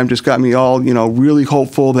program just got me all, really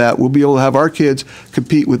hopeful that we'll be able to have our kids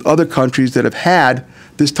compete with other countries that have had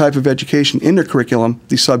this type of education in their curriculum,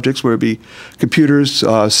 these subjects, whether it be computers,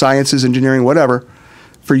 sciences, engineering, whatever,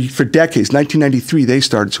 for decades. 1993 they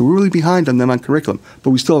started, so we're really behind on them on curriculum.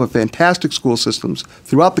 But we still have a fantastic school systems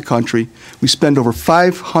throughout the country. We spend over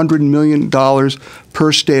 $500 million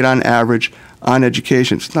per state on average on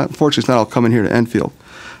education. Unfortunately, it's not all coming here to Enfield.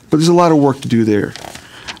 But there's a lot of work to do there.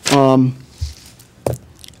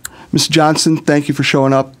 Ms. Johnson, thank you for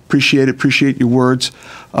showing up. Appreciate it. Appreciate your words.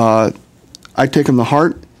 I take them to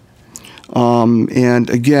heart. And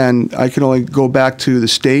again, I can only go back to the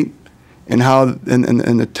state and how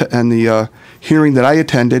the hearing that I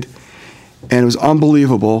attended, and it was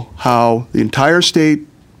unbelievable how the entire state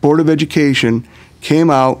Board of Education came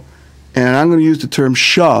out, and I'm going to use the term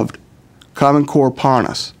shoved Common Core upon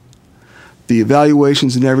us. The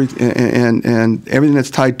evaluations and everything that's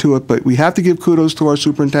tied to it, but we have to give kudos to our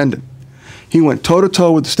superintendent. He went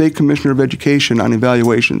toe-to-toe with the State Commissioner of Education on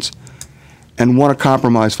evaluations and won a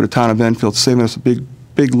compromise for the town of Enfield, saving us a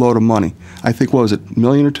big load of money. I think, what was it, $1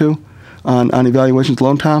 million or $2 million on evaluations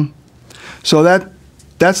alone, Tom? So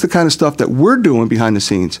that's the kind of stuff that we're doing behind the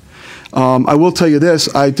scenes. I will tell you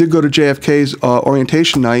this, I did go to JFK's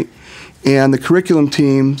orientation night, and the curriculum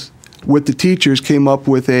teams with the teachers came up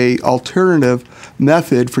with a alternative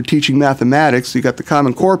method for teaching mathematics. You got the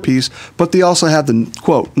Common Core piece, but they also have the,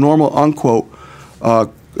 quote, normal, unquote,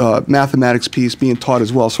 mathematics piece being taught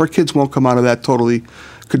as well. So our kids won't come out of that totally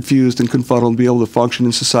confused and confuddled and be able to function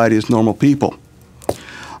in society as normal people.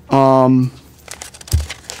 I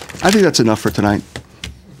think that's enough for tonight.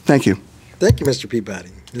 Thank you. Thank you, Mr. Peabody.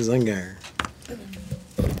 Ms. Ungar.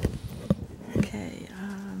 Okay.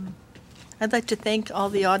 I'd like to thank all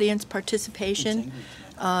the audience participation.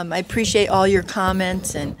 I appreciate all your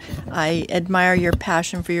comments, and I admire your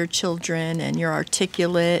passion for your children, and you're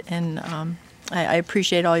articulate, and I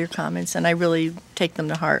appreciate all your comments, and I really take them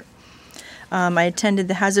to heart. I attended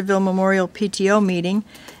the Hazardville Memorial PTO meeting,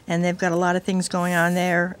 and they've got a lot of things going on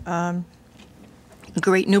there. A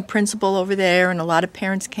great new principal over there, and a lot of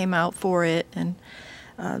parents came out for it, and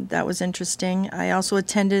that was interesting. I also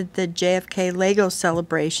attended the JFK Lego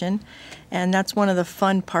celebration, and that's one of the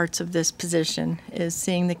fun parts of this position, is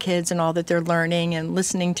seeing the kids and all that they're learning and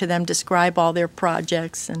listening to them describe all their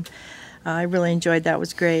projects, and I really enjoyed that. It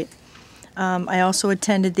was great. I also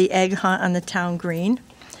attended the egg hunt on the town green,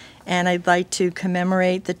 and I'd like to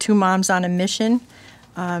commemorate the Two Moms on a Mission.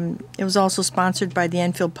 It was also sponsored by the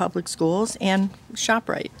Enfield Public Schools, and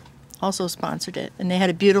ShopRite also sponsored it. And they had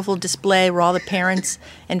a beautiful display where all the parents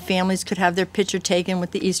and families could have their picture taken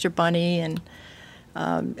with the Easter Bunny, and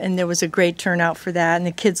there was a great turnout for that, and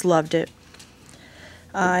the kids loved it.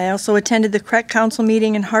 I also attended the CREC Council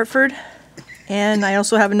meeting in Hartford, and I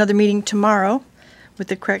also have another meeting tomorrow with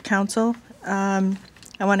the CREC Council. I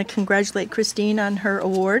want to congratulate Christine on her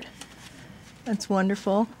award. That's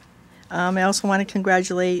wonderful. I also want to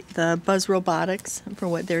congratulate the Buzz Robotics for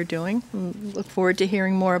what they're doing. Look forward to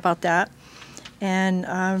hearing more about that.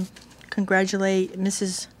 And congratulate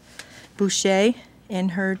Mrs. Boucher in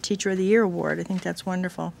her Teacher of the Year award. I think that's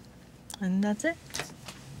wonderful. And that's it.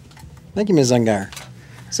 Thank you, Ms. Ungar.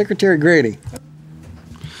 Secretary Grady.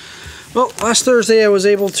 Well, last Thursday I was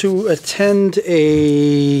able to attend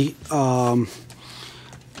a, I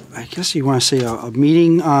guess you want to say a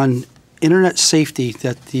meeting on internet safety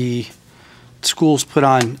that the schools put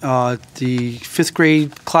on. The 5th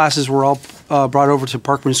grade classes were all brought over to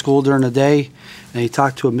Parkman School during the day, and he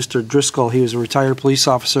talked to a Mr. Driscoll. He was a retired police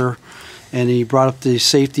officer, and he brought up the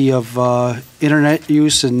safety of internet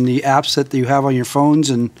use and the apps that you have on your phones.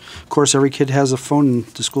 And of course, every kid has a phone in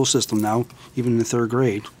the school system now, even in the 3rd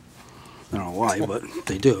grade. I don't know why, but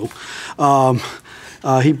they do.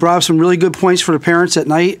 He brought up some really good points for the parents at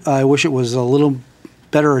night. I wish it was a little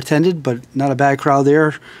better attended, but not a bad crowd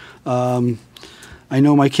there. I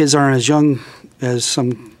know my kids aren't as young as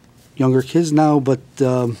some younger kids now, but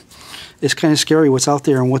it's kind of scary what's out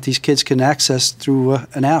there and what these kids can access through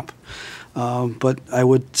an app. But I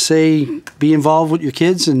would say be involved with your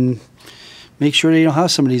kids and make sure they don't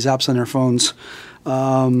have some of these apps on their phones.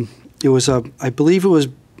 It was I believe it was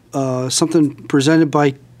something presented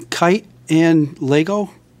by Kite and Lego.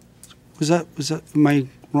 Was that? Am I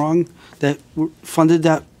wrong? That funded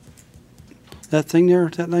that thing there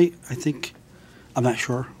that night? I think. I'm not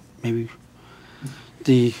sure. Maybe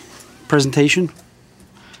the presentation.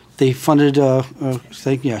 They funded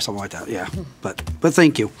thing, yeah, something like that. Yeah, but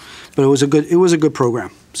thank you. But it was a good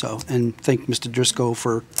program. So, and thank Mr. Driscoll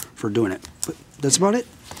for doing it. But that's about it.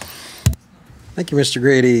 Thank you, Mr.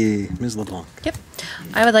 Grady. Ms. LeBlanc. Yep.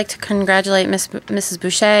 I would like to congratulate Mrs.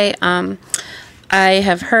 Boucher. I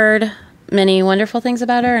have heard many wonderful things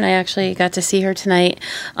about her, and I actually got to see her tonight.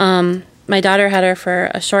 My daughter had her for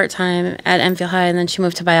a short time at Enfield High, and then she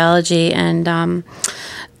moved to biology, and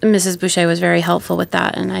Mrs. Boucher was very helpful with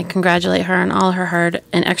that, and I congratulate her on all her hard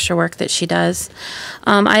and extra work that she does.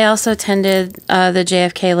 I also attended the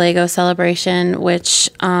JFK Lego celebration, which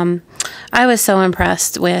I was so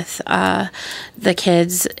impressed with the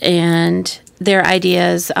kids and their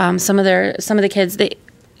ideas. Some of the kids,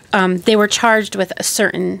 they were charged with a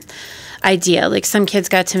certain idea. Like some kids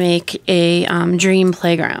got to make a dream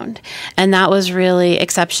playground, and that was really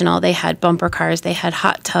exceptional. They had bumper cars, they had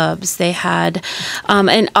hot tubs, they had,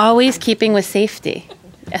 and always keeping with safety.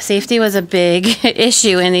 Safety was a big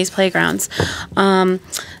issue in these playgrounds.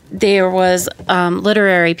 There was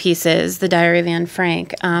literary pieces, The Diary of Anne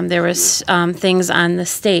Frank. There was things on the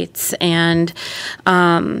states and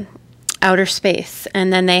outer space.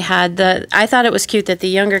 And then they had I thought it was cute that the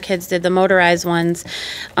younger kids did the motorized ones,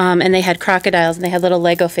 and they had crocodiles, and they had little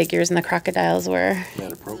Lego figures, and the crocodiles were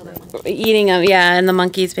eating them, yeah, and the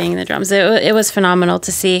monkeys banging the drums. It was phenomenal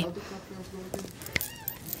to see.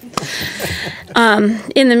 And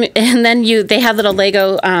then they had little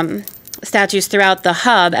Lego statues throughout the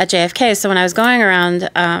hub at JFK. So when I was going around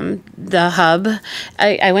the hub,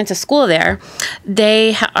 I went to school there.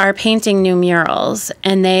 They are painting new murals,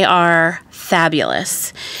 and they are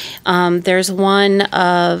fabulous. There's one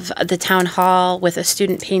of the town hall with a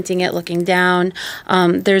student painting it looking down.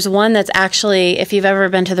 There's one that's actually, if you've ever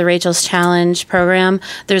been to the Rachel's Challenge program,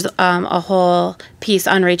 there's a whole piece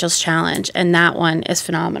on Rachel's Challenge, and that one is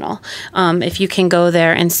phenomenal. If you can go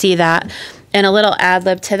there and see that. And a little ad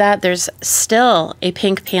lib to that, there's still a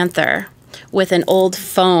Pink Panther with an old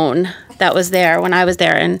phone that was there when I was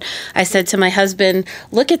there. And I said to my husband,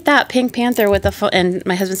 look at that Pink Panther with the phone. And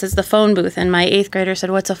my husband says, the phone booth. And my 8th grader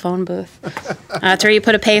said, what's a phone booth? That's where you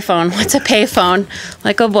put a payphone. What's a payphone?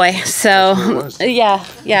 Like, oh boy. So, yeah,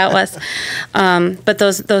 it was. But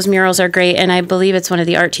those murals are great. And I believe it's one of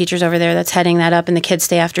the art teachers over there that's heading that up. And the kids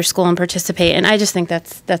stay after school and participate. And I just think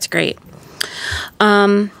that's great.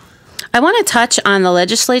 I want to touch on the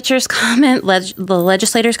legislators' comments.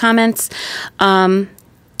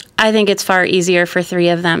 I think it's far easier for 3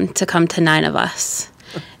 of them to come to 9 of us.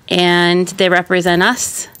 And they represent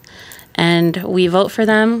us, and we vote for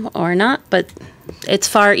them or not, but it's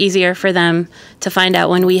far easier for them to find out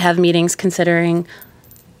when we have meetings, considering,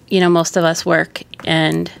 most of us work,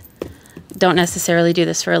 and don't necessarily do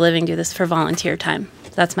this for a living, do this for volunteer time.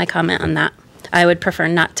 That's my comment on that. I would prefer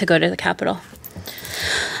not to go to the Capitol.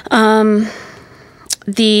 As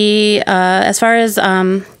far as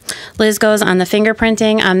Liz goes on the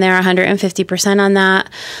fingerprinting, I'm there 150% on that.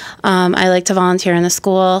 I like to volunteer in the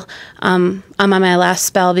school. I'm on my last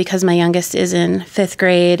spell because my youngest is in 5th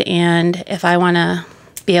grade, and if I want to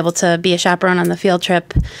be able to be a chaperone on the field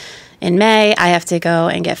trip in May, I have to go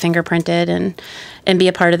and get fingerprinted and be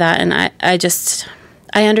a part of that. And I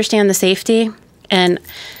understand the safety, and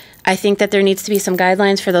I think that there needs to be some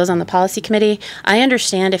guidelines for those on the policy committee. I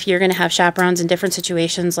understand if you're going to have chaperones in different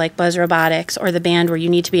situations like Buzz Robotics or the band where you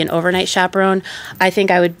need to be an overnight chaperone. I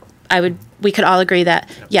think we could all agree that,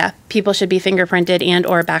 yeah, people should be fingerprinted and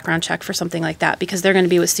or background check for something like that because they're going to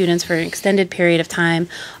be with students for an extended period of time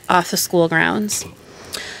off the school grounds.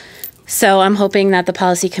 So I'm hoping that the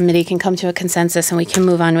policy committee can come to a consensus and we can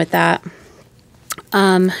move on with that.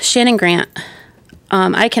 Shannon Grant,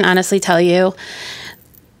 I can honestly tell you,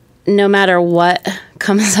 no matter what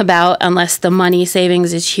comes about, unless the money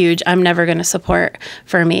savings is huge, I'm never going to support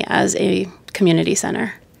Fermi as a community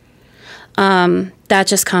center. That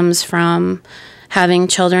just comes from having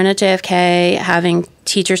children at JFK, having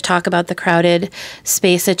teachers talk about the crowded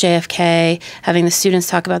space at JFK, having the students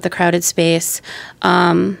talk about the crowded space.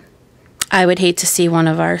 I would hate to see one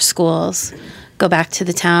of our schools go back to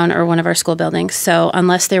the town or one of our school buildings. So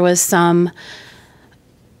unless there was some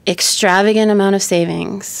extravagant amount of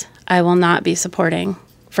savings, I will not be supporting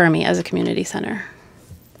Fermi as a community center.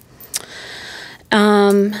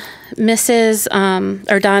 Mrs.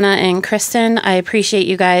 Donna and Kristen, I appreciate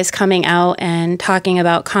you guys coming out and talking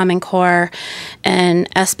about Common Core and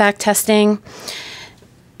SBAC testing.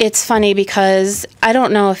 It's funny because I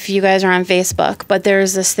don't know if you guys are on Facebook, but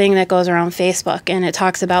there's this thing that goes around Facebook and it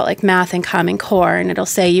talks about like math and Common Core, and it'll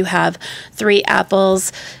say you have 3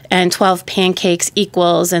 apples and 12 pancakes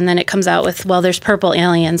equals, and then it comes out with, well, there's purple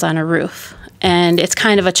aliens on a roof. And it's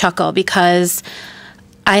kind of a chuckle because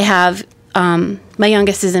I have, my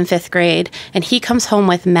youngest is in 5th grade and he comes home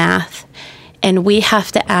with math and we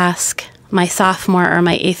have to ask my sophomore or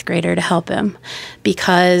my 8th grader to help him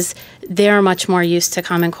because they're much more used to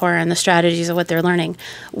Common Core and the strategies of what they're learning.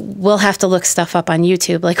 We'll have to look stuff up on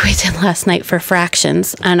YouTube like we did last night for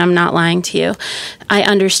fractions, and I'm not lying to you. I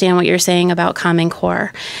understand what you're saying about Common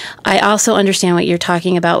Core. I also understand what you're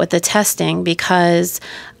talking about with the testing because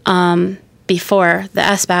before the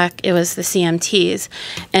SBAC, it was the CMTs.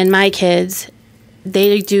 And my kids,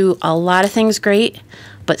 they do a lot of things great,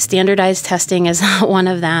 but standardized testing is not one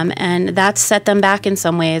of them, and that's set them back in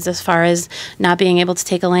some ways as far as not being able to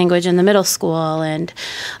take a language in the middle school. And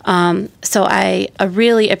so I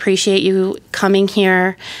really appreciate you coming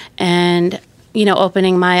here and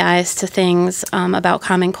opening my eyes to things about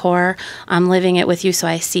Common Core. I'm living it with you, so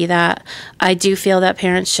I see that. I do feel that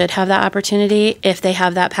parents should have that opportunity if they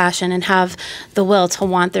have that passion and have the will to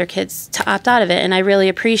want their kids to opt out of it. And I really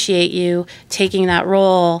appreciate you taking that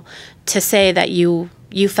role to say that you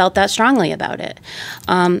felt that strongly about it.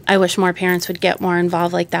 I wish more parents would get more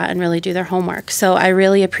involved like that and really do their homework. So I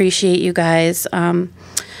really appreciate you guys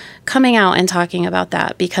coming out and talking about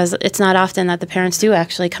that because it's not often that the parents do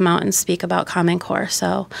actually come out and speak about Common Core.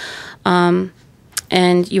 So, and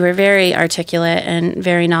you were very articulate and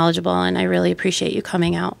very knowledgeable, and I really appreciate you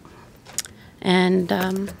coming out. And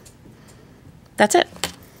that's it.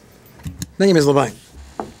 Thank you, Ms. Levine.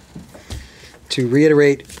 To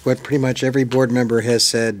reiterate what pretty much every board member has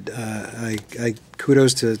said, I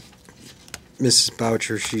kudos to Mrs.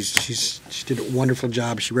 Boucher. She did a wonderful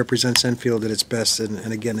job. She represents Enfield at its best,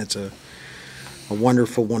 and again, it's a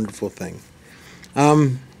wonderful, wonderful thing.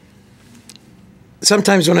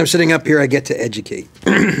 Sometimes when I'm sitting up here, I get to educate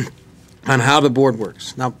on how the board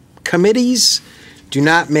works. Now, committees do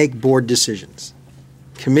not make board decisions.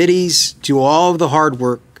 Committees do all of the hard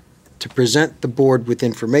work to present the board with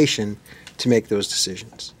information to make those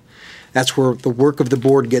decisions. That's where the work of the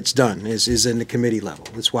board gets done, is in the committee level.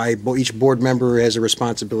 That's why each board member has a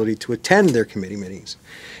responsibility to attend their committee meetings.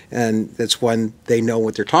 And that's when they know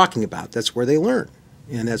what they're talking about. That's where they learn.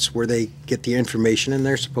 And that's where they get the information, and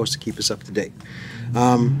they're supposed to keep us up to date.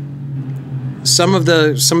 Some of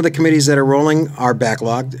the committees that are rolling are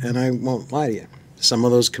backlogged, and I won't lie to you. Some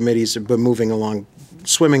of those committees have been moving along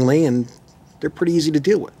swimmingly, and they're pretty easy to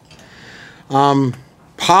deal with.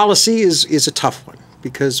 Policy is a tough one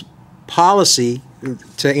because policy,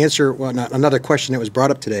 to answer another question that was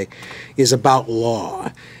brought up today, is about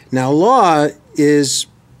law. Now, law is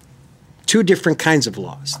 2 different kinds of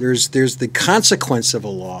laws. There's the consequence of a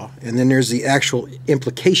law, and then there's the actual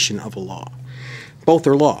implication of a law. Both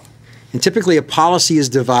are law. And typically a policy is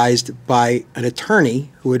devised by an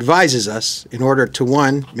attorney who advises us in order to,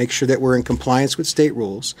 one, make sure that we're in compliance with state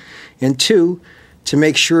rules, and two, to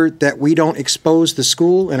make sure that we don't expose the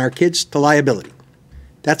school and our kids to liability.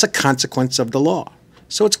 That's a consequence of the law.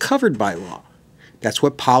 So it's covered by law. That's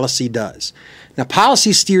what policy does. Now,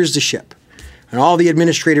 policy steers the ship, and all the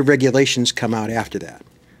administrative regulations come out after that.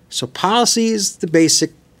 So policy is the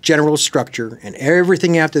basic general structure, and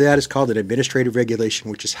everything after that is called an administrative regulation,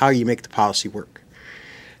 which is how you make the policy work.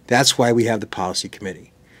 That's why we have the policy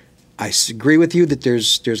committee. I agree with you that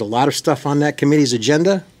there's a lot of stuff on that committee's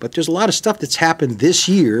agenda, but there's a lot of stuff that's happened this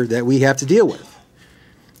year that we have to deal with.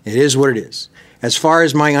 It is what it is. As far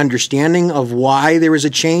as my understanding of why there was a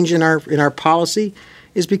change in our policy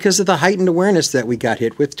is because of the heightened awareness that we got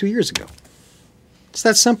hit with 2 years ago. It's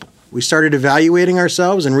that simple. We started evaluating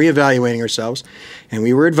ourselves and reevaluating ourselves, and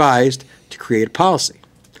we were advised to create a policy.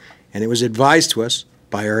 And it was advised to us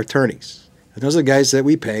by our attorneys. And those are the guys that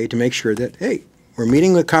we pay to make sure that, hey, we're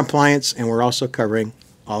meeting with compliance and we're also covering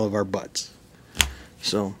all of our butts.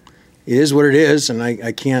 So it is what it is, and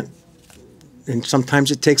I can't, and sometimes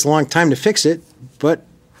it takes a long time to fix it, but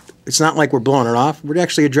it's not like we're blowing it off. We're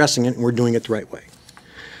actually addressing it, and we're doing it the right way.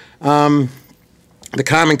 The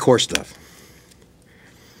Common Core stuff.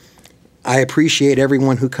 I appreciate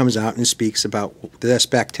everyone who comes out and speaks about the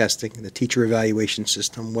SBAC testing, the teacher evaluation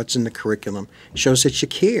system, what's in the curriculum. It shows that you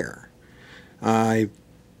care. I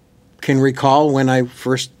can recall when I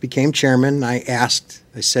first became chairman, I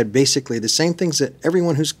said basically the same things that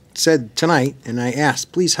everyone who's said tonight, and I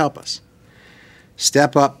asked, please help us.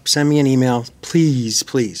 Step up, send me an email, please,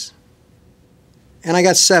 please. And I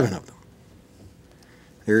got 7 of them.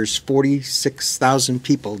 There's 46,000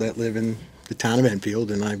 people that live in the town of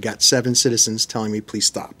Enfield, and I've got 7 citizens telling me, please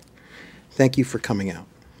stop. Thank you for coming out.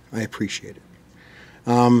 I appreciate it.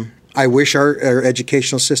 I wish our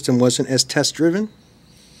educational system wasn't as test-driven,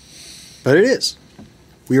 but it is.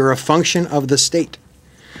 We are a function of the state.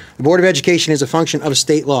 The Board of Education is a function of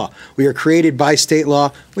state law. We are created by state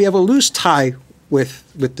law. We have a loose tie with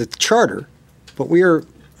the charter, but we are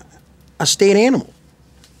a state animal.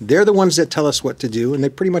 They're the ones that tell us what to do, and they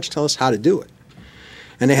pretty much tell us how to do it.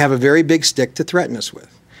 And they have a very big stick to threaten us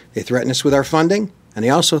with. They threaten us with our funding, and they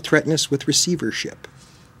also threaten us with receivership.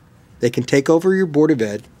 They can take over your Board of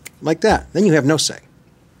Ed like that. Then you have no say.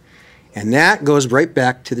 And that goes right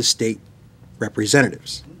back to the state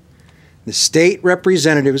representatives. The state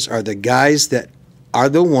representatives are the guys that are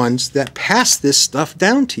the ones that pass this stuff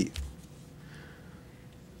down to you.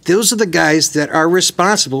 Those are the guys that are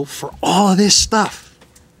responsible for all of this stuff.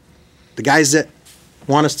 The guys that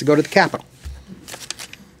want us to go to the Capitol.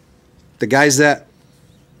 The guys that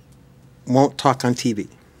won't talk on TV.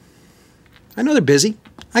 I know they're busy.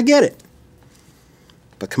 I get it.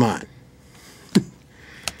 But come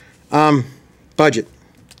on. Budget.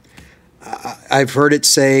 I've heard it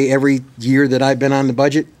say every year that I've been on the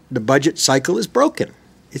budget cycle is broken.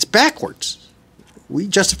 It's backwards. We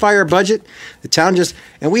justify our budget, the town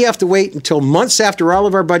and we have to wait until months after all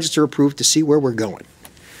of our budgets are approved to see where we're going.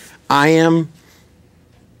 I am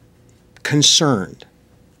concerned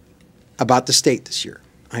about the state this year.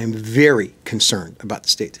 I am very concerned about the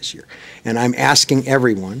state this year. And I'm asking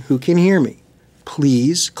everyone who can hear me,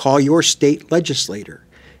 please call your state legislator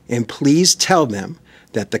and please tell them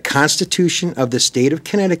that the Constitution of the state of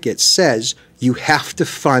Connecticut says you have to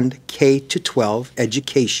fund K-12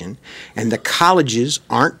 education, and the colleges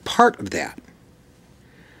aren't part of that.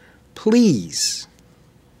 Please.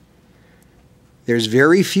 There's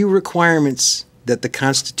very few requirements that the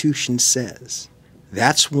Constitution says.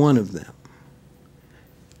 That's one of them.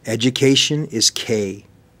 Education is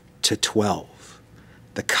K-12.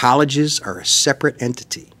 The colleges are a separate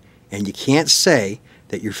entity, and you can't say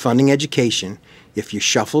that you're funding education if you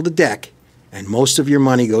shuffle the deck and most of your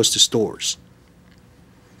money goes to stores.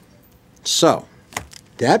 So,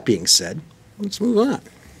 that being said, let's move on.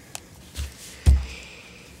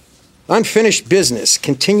 Unfinished business,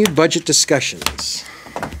 continued budget discussions.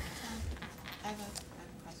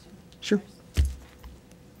 Sure.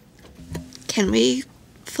 Can we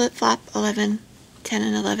flip-flop 11, 10,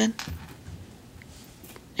 and 11?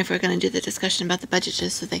 If we're going to do the discussion about the budget,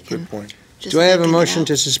 just so they can... Good point. Do I have a motion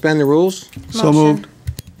to suspend the rules? So moved.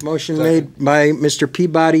 Motion made by Mr.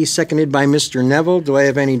 Peabody, seconded by Mr. Neville. Do I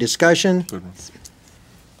have any discussion?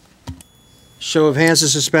 Show of hands to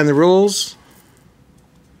suspend the rules.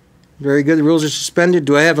 Very good. The rules are suspended.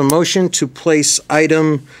 Do I have a motion to place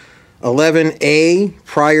item 11A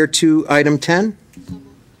prior to item 10?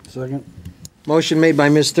 Second. Motion made by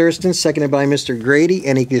Ms. Thurston, seconded by Mr. Grady.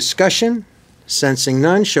 Any discussion? Sensing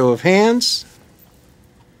none. Show of hands.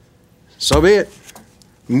 So be it.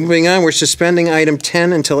 Moving on, we're suspending item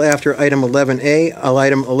 10 until after item 11A.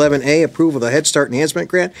 Item 11A, approval of the Head Start Enhancement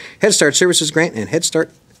Grant, Head Start Services Grant, and Head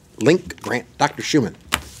Start Link Grant. Dr. Schuman.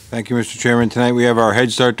 Thank you, Mr. Chairman. Tonight we have our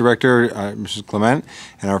Head Start Director, Mrs. Clement,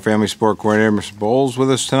 and our Family Support Coordinator, Mr. Bowles,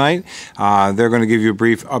 with us tonight. They're going to give you a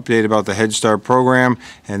brief update about the Head Start program,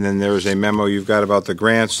 and then there is a memo you've got about the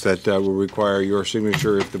grants that will require your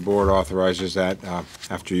signature if the board authorizes that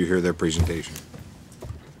after you hear their presentation.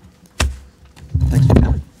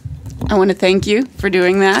 I want to thank you for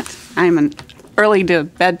doing that. I'm an early to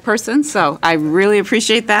bed person, so I really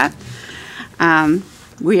appreciate that.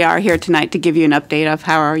 We are here tonight to give you an update of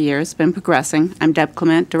how our year has been progressing. I'm Deb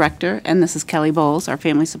Clement, Director, and this is Kelly Bowles, our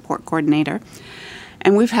Family Support Coordinator.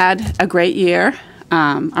 And we've had a great year.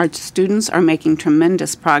 Our students are making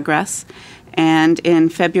tremendous progress. And in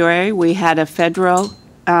February, we had a federal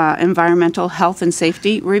environmental health and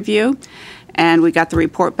safety review. And we got the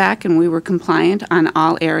report back, and we were compliant on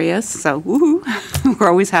all areas. So, woohoo! We're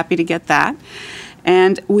always happy to get that.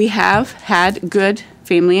 And we have had good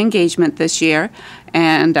family engagement this year.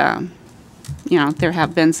 And, there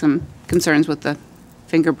have been some concerns with the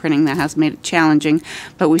fingerprinting that has made it challenging.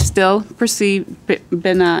 But we've still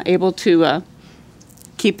been able to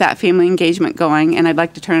keep that family engagement going. And I'd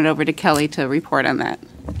like to turn it over to Kelly to report on that.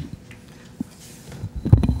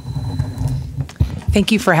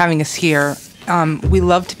 Thank you for having us here. We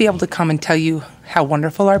love to be able to come and tell you how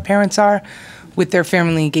wonderful our parents are with their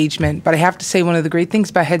family engagement. But I have to say one of the great things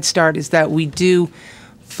about Head Start is that we do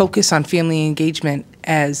focus on family engagement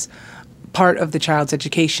as part of the child's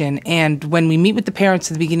education. And when we meet with the parents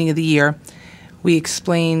at the beginning of the year, we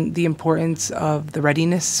explain the importance of the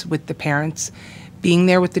readiness with the parents, being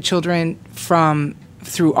there with the children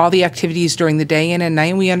through all the activities during the day and at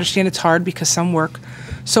night. We understand it's hard because some work.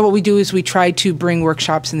 So what we do is we try to bring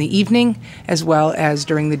workshops in the evening as well as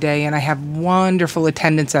during the day, and I have wonderful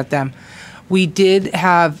attendance at them. We did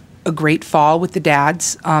have a great fall with the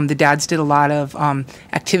dads. The dads did a lot of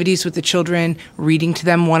activities with the children, reading to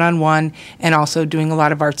them one-on-one, and also doing a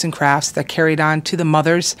lot of arts and crafts that carried on to the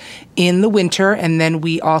mothers in the winter. And then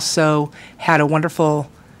we also had a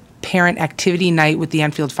wonderful parent activity night with the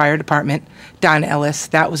Enfield Fire Department, Don Ellis.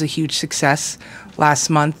 That was a huge success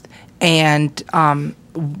last month. And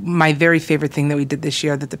my very favorite thing that we did this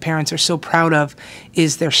year that the parents are so proud of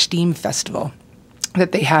is their STEAM festival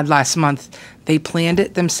that they had last month. They planned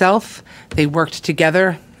it themselves. They worked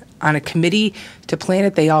together on a committee to plan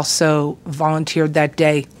it. They also volunteered that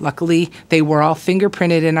day. Luckily, they were all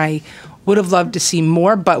fingerprinted, and I would have loved to see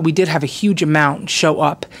more, but we did have a huge amount show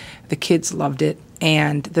up. The kids loved it,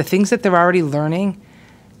 and the things that they're already learning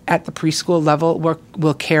at the preschool level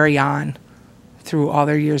will carry on through all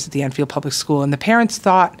their years at the Enfield Public School. And the parents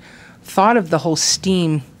thought of the whole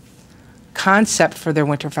STEAM concept for their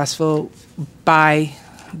winter festival by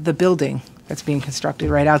the building that's being constructed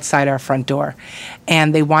right outside our front door.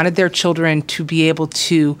 And they wanted their children to be able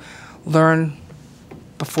to learn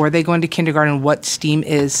before they go into kindergarten what STEAM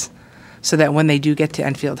is, so that when they do get to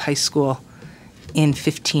Enfield High School in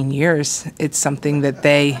 15 years, it's something that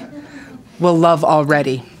they will love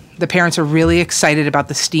already. The parents are really excited about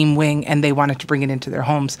the STEAM wing, and they wanted to bring it into their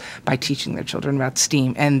homes by teaching their children about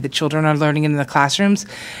STEAM. And the children are learning it in the classrooms,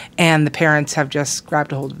 and the parents have just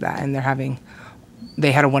grabbed a hold of that, and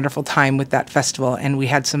they had a wonderful time with that festival, and we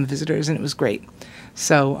had some visitors, and it was great.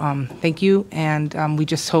 So thank you, and we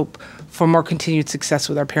just hope for more continued success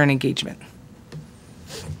with our parent engagement.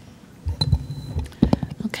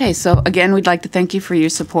 Okay, so again, we'd like to thank you for your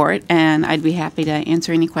support, and I'd be happy to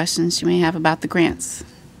answer any questions you may have about the grants.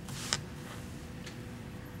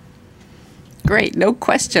 Great, no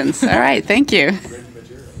questions. All right, thank you.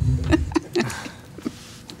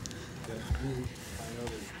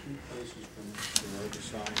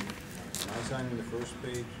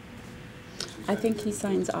 I think he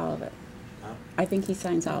signs all of it. I think he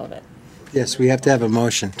signs all of it. Yes, we have to have a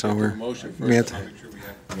motion, so we have to.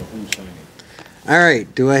 All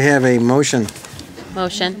right, do I have a motion?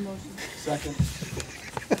 Motion. Second.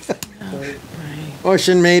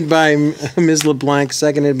 Motion made by Ms. LeBlanc,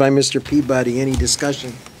 seconded by Mr. Peabody. Any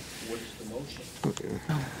discussion?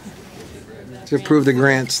 To approve the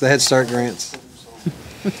grants, the Head Start grants.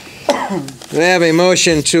 We have a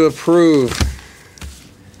motion to approve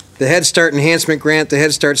the Head Start Enhancement Grant, the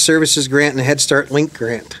Head Start Services Grant, and the Head Start Link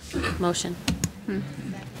Grant. Motion.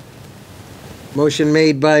 Motion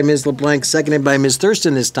made by Ms. LeBlanc, seconded by Ms.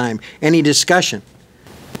 Thurston this time. Any discussion?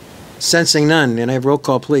 Sensing none, and I have roll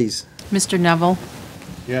call, please. Mr. Neville?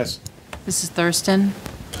 Yes. Mrs. Thurston?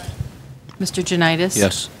 Mr. Janitis?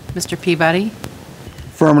 Yes. Mr. Peabody?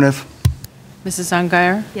 Affirmative. Mrs.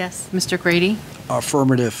 Ungary? Yes. Mr. Grady?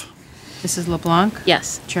 Affirmative. Mrs. LeBlanc?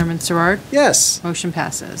 Yes. Chairman Serrard? Yes. Motion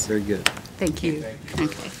passes. Very good. Thank you.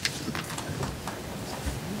 Okay.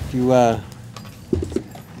 You,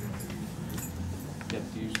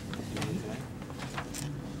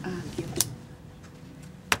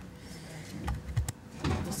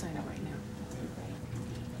 We'll sign it right now.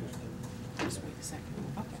 Just wait a second.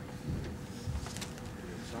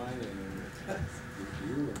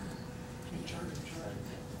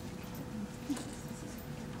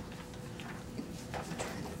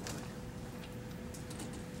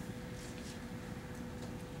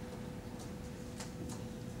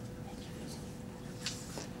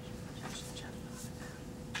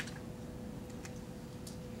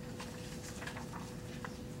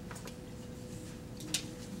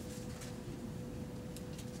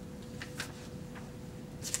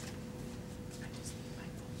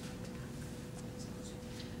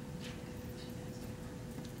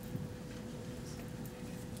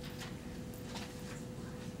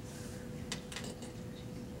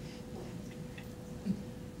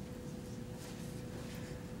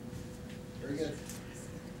 Very good.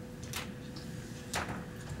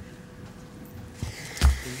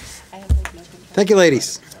 Thank you,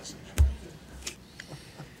 ladies.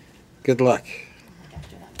 Good luck.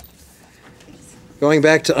 Going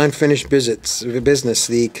back to unfinished business,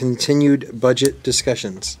 the continued budget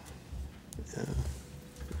discussions.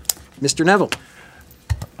 Mr. Neville.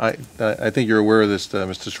 I think you're aware of this,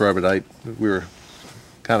 Mr. Schreiber, but we were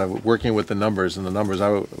kind of working with the numbers, and the numbers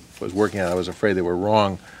I was working at, I was afraid they were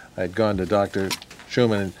wrong. I had gone to Dr.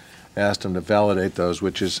 Schumann and asked him to validate those,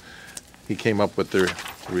 which is, he came up with the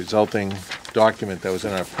resulting document that was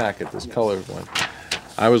in our packet, this colored one.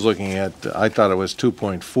 I was looking at, I thought it was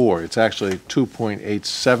 2.4. It's actually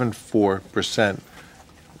 2.874%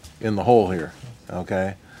 in the hole here,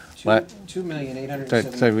 okay?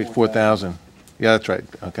 2,874,000. Yeah, that's right,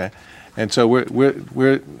 okay. And so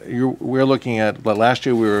we're looking at, but last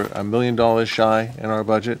year we were $1 million shy in our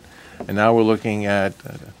budget, and now we're looking at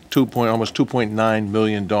almost $2.9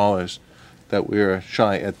 million that we're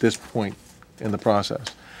shy at this point in the process.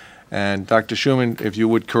 And Dr. Schumann, if you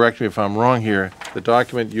would correct me if I'm wrong here, the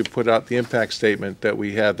document you put out, the impact statement that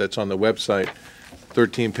we have that's on the website,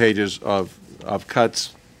 13 pages of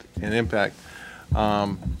cuts and impact,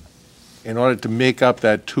 in order to make up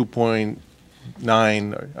that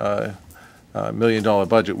 $2.9 million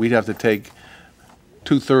budget, we'd have to take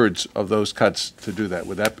 2/3 of those cuts to do that.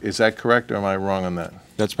 Is that correct, or am I wrong on that?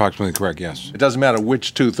 That's approximately correct, yes. It doesn't matter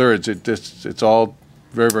which 2/3, it's all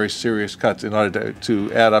very, very serious cuts in order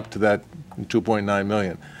to add up to that 2.9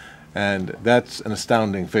 million. And that's an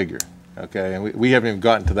astounding figure, okay? And we haven't even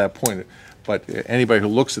gotten to that point, but anybody who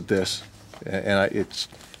looks at this, and it's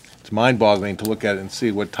mind-boggling to look at it and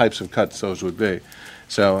see what types of cuts those would be.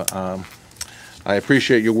 So I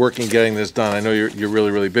appreciate your working getting this done. I know you're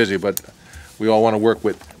really, really busy, but we all want to work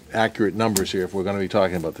with accurate numbers here if we're going to be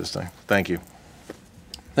talking about this thing. Thank you.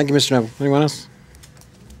 Thank you, Mr. Neville. Anyone else?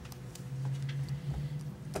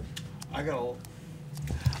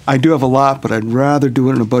 I do have a lot, but I'd rather do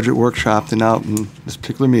it in a budget workshop than out in this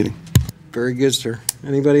particular meeting. Very good, sir.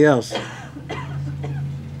 Anybody else?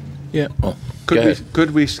 Yeah. Oh,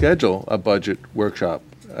 Could we schedule a budget workshop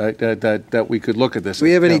that we could look at this? Do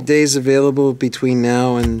we have any days available between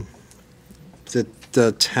now and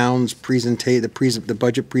the town's the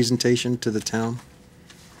budget presentation to the town?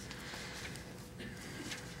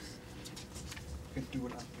 Could do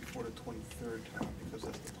it before the 23rd, because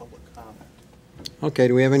that's the public comment. Okay,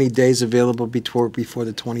 do we have any days available before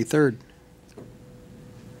the 23rd?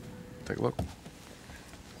 Take a look.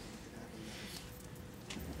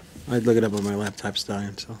 I'd look it up on my laptop's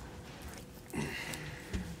dying, so. Okay,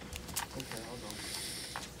 I'll go.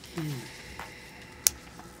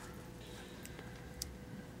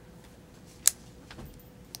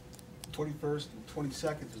 21st and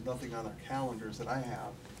 22nd, there's nothing on our calendars that I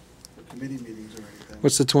have for committee meetings or anything.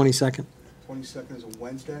 What's the 22nd? 22nd is a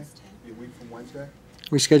Wednesday, be a week from Wednesday.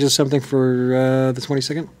 We schedule something for the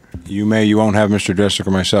 22nd? You won't have Mr. Dressick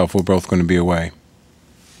or myself. We're both going to be away.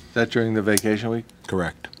 Is that during the vacation week?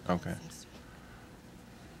 Correct. Okay.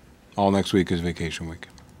 All next week is vacation week.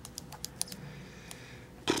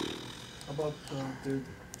 How about,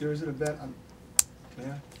 there is an event on,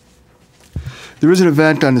 yeah? There is an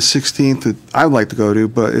event on the 16th that I'd like to go to,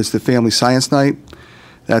 but it's the Family Science Night.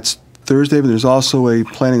 That's Thursday, but there's also a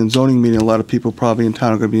planning and zoning meeting a lot of people probably in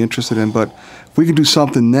town are going to be interested in. But if we could do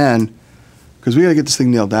something then, because we got to get this thing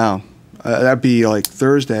nailed down. That'd be like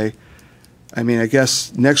Thursday. I mean, I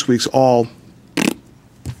guess next week's all.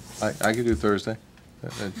 I could do Thursday.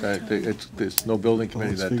 There's no building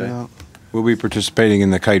committee that day. We'll be participating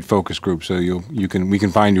in the kite focus group, so we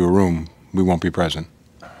can find you a room. We won't be present.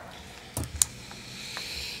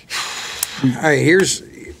 All right, here's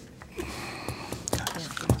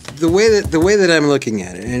the way that I'm looking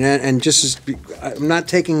at it, and just as, I'm not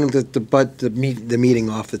taking the meeting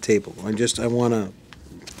off the table. I want to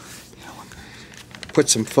put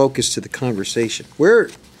some focus to the conversation. We're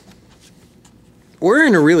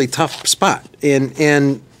in a really tough spot,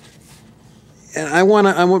 and I want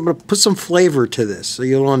to put some flavor to this so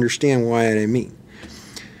you'll understand why I mean.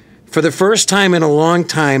 For the first time in a long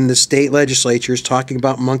time, the state legislature is talking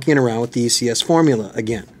about monkeying around with the ECS formula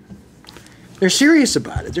again. They're serious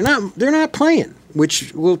about it. They're not playing,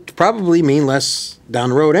 which will probably mean less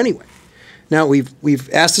down the road anyway. Now, we've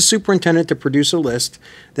asked the superintendent to produce a list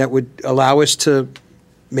that would allow us to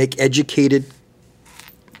make educated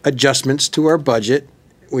adjustments to our budget,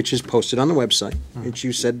 which is posted on the website, which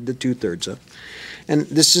you said the 2/3 of. And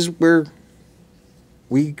this is where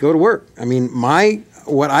we go to work. I mean,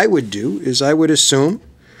 what I would do is I would assume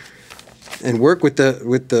and work with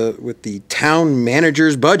the town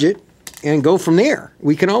manager's budget and go from there.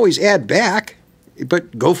 We can always add back,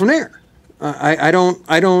 but go from there. I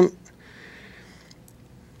don't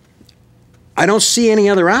see any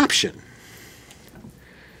other option.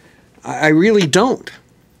 I really don't.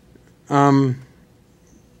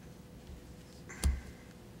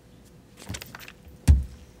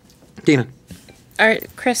 Dina.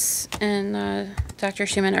 Chris and Dr.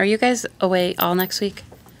 Schumann, are you guys away all next week?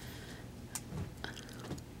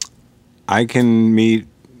 I can meet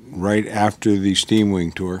right after the Steam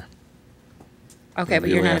Wing tour. Okay, but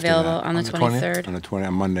you're not available on the 23rd? On the 20th,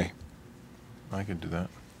 on Monday. I could do that.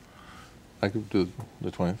 I could do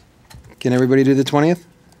the 20th. Can everybody do the 20th?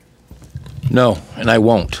 No, and I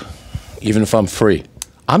won't, even if I'm free.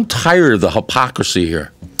 I'm tired of the hypocrisy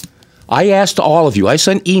here. I asked all of you, I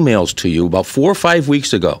sent emails to you about 4 or 5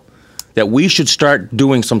 weeks ago that we should start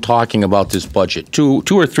doing some talking about this budget. Two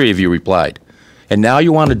or three of you replied. And now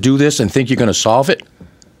you want to do this and think you're going to solve it?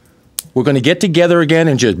 We're going to get together again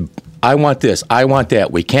and just, I want this, I want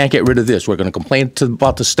that. We can't get rid of this. We're going to complain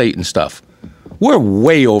about the state and stuff. We're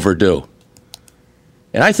way overdue.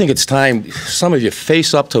 And I think it's time some of you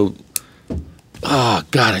face up to, oh,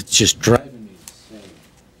 God, it's just driving me insane.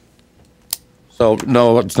 So,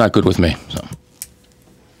 no, it's not good with me. So.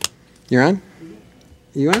 You're on?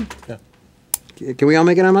 You on? Yeah. Can we all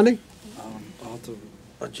make it on Monday? I'll have to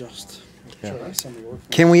adjust. Yeah.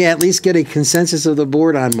 Can we at least get a consensus of the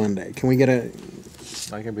board on Monday? Can we get a...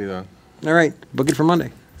 I can be there. All right, book it for Monday.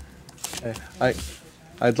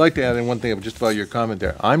 I'd like to add in one thing just about your comment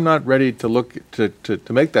there. I'm not ready to look to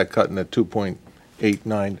make that cut in that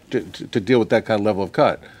 2.89 to deal with that kind of level of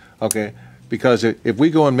cut, okay? Because if we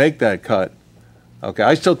go and make that cut, okay,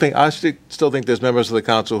 I still think there's members of the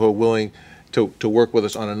council who are willing to work with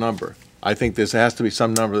us on a number. I think there has to be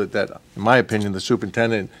some number that, in my opinion, the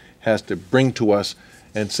superintendent has to bring to us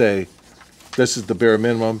and say, this is the bare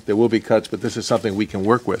minimum. There will be cuts, but this is something we can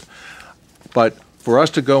work with. But for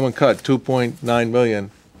us to go and cut $2.9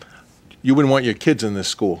 million, you wouldn't want your kids in this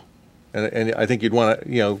school, and I think you'd want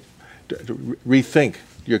to, to rethink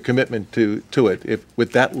your commitment to it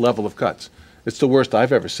with that level of cuts. It's the worst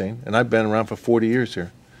I've ever seen, and I've been around for 40 years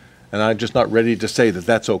here, and I'm just not ready to say that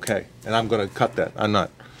that's okay, and I'm going to cut that. I'm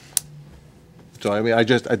not. So I mean,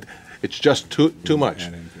 it's just too much.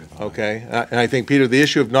 Okay, and I think, Peter, the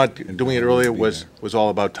issue of not doing it earlier was all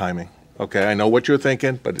about timing. Okay, I know what you're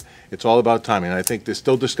thinking, but it's all about timing. I think there's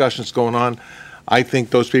still discussions going on. I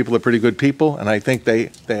think those people are pretty good people, and I think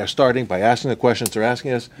they are starting, by asking the questions they're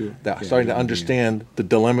asking us, they're starting to understand the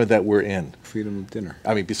dilemma that we're in. Freedom of dinner.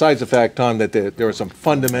 I mean, besides the fact, Tom, that there are some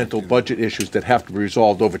fundamental budget issues that have to be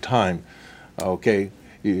resolved over time. Okay,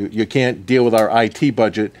 you can't deal with our IT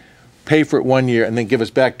budget, pay for it 1 year, and then give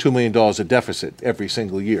us back $2 million of deficit every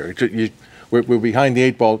single year. We're behind the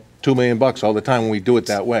 8 ball $2 million all the time when we do it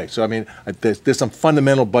that way. So I mean, there's some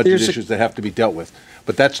fundamental budget issues that have to be dealt with,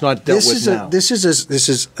 but that's not dealt with now. This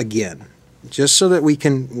is again, just so that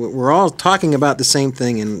we're all talking about the same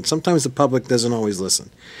thing, and sometimes the public doesn't always listen.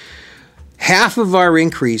 Half of our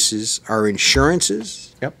increases are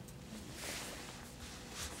insurances. Yep.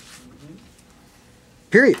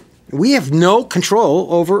 Period. We have no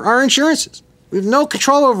control over our insurances. We have no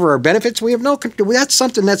control over our benefits. We have no. That's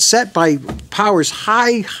something that's set by powers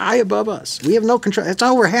high above us. We have no control. That's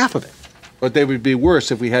over half of it. But they would be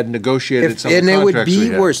worse if we had negotiated some and contracts. And it would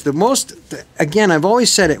be worse. Again, I've always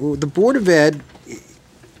said it. The Board of Ed,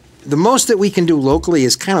 the most that we can do locally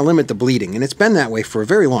is kind of limit the bleeding, and it's been that way for a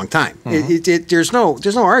very long time. Mm-hmm. There's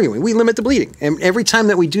no arguing. We limit the bleeding, and every time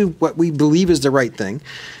that we do what we believe is the right thing,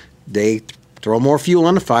 they throw more fuel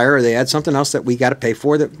on the fire, or they add something else that we got to pay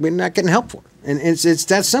for that we're not getting help for. And it's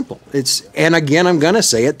that simple. And again, I'm going to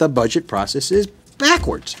say it, the budget process is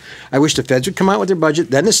backwards. I wish the feds would come out with their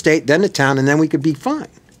budget, then the state, then the town, and then we could be fine.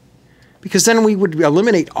 Because then we would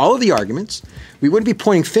eliminate all of the arguments, we wouldn't be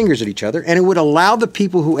pointing fingers at each other, and it would allow the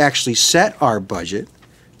people who actually set our budget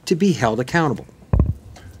to be held accountable.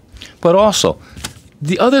 But also,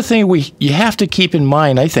 the other thing you have to keep in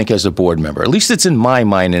mind, I think, as a board member, at least it's in my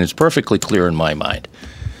mind and it's perfectly clear in my mind,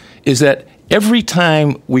 is that every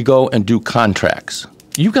time we go and do contracts,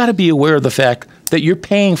 you got to be aware of the fact that you're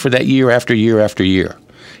paying for that year after year after year.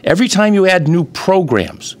 Every time you add new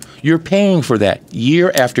programs, you're paying for that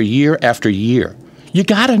year after year after year. You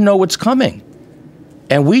got to know what's coming.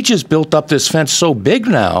 And we just built up this fence so big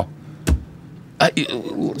now.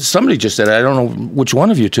 Somebody just said, I don't know which one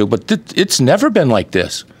of you two, but it's never been like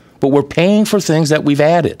this. But we're paying for things that we've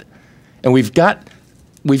added. And we've got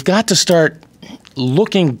to start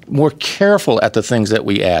looking more careful at the things that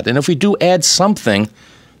we add. And if we do add something,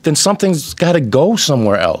 then something's got to go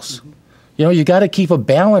somewhere else. You know, you got to keep a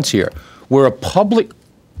balance here. We're a public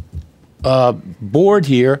board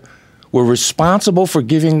here. We're responsible for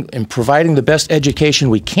giving and providing the best education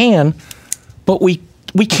we can, but we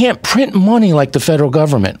can't print money like the federal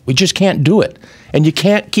government. We just can't do it. And you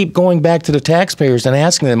can't keep going back to the taxpayers and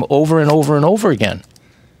asking them over and over and over again.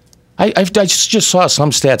 I just saw some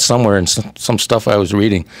stats somewhere in some stuff I was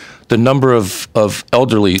reading, the number of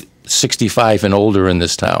elderly 65 and older in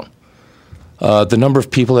this town, the number of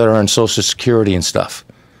people that are on Social Security and stuff.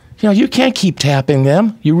 You know, you can't keep tapping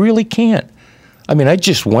them. You really can't. I mean, I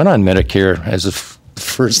just went on Medicare as of the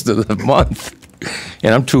first of the month,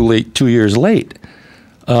 and I'm 2 years late.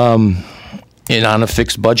 And on a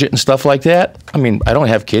fixed budget and stuff like that. I mean, I don't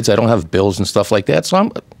have kids. I don't have bills and stuff like that.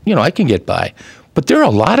 So I can get by. But there are a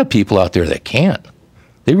lot of people out there that can't.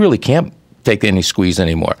 They really can't take any squeeze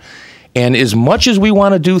anymore. And as much as we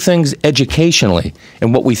want to do things educationally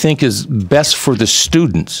and what we think is best for the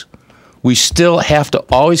students, we still have to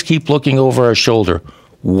always keep looking over our shoulder.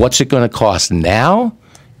 What's it going to cost now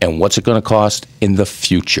and what's it going to cost in the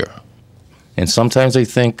future? And sometimes I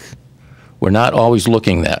think we're not always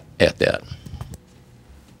looking at that.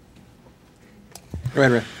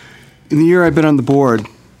 Right. In the year I've been on the board,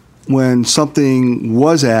 when something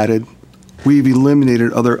was added, we've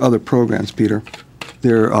eliminated other programs, Peter.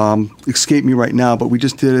 They're escape me right now, but we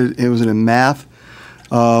just did it. It was in math,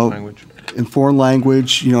 Language. in foreign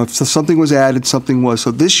language. You know, if something was added, something was.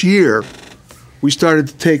 So this year, we started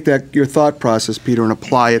to take your thought process, Peter, and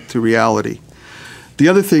apply it to reality. The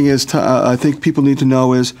other thing is, I think people need to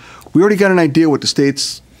know is, we already got an idea what the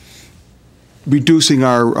state's reducing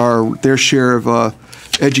their share of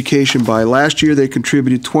education by. Last year, they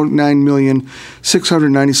contributed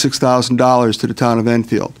 $29,696,000 to the town of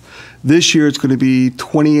Enfield. This year, it's going to be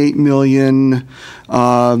 $28 million,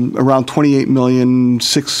 around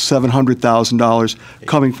 $28,700,000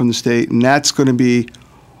 coming from the state, and that's going to be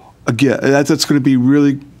that's going to be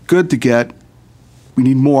really good to get. We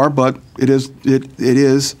need more, but it is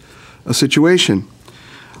a situation.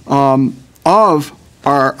 Of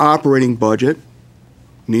our operating budget,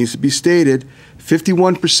 needs to be stated,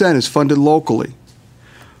 51% is funded locally.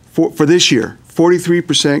 For this year,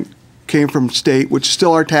 43% came from state, which is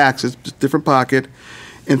still our taxes, different pocket,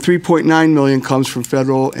 and $3.9 million comes from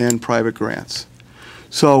federal and private grants.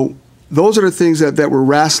 So those are the things that we're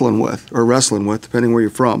wrestling with, depending where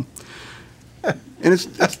you're from. And it's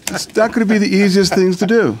not going to be the easiest things to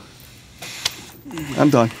do.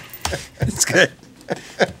 I'm done. It's good.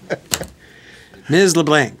 Ms.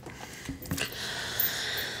 LeBlanc.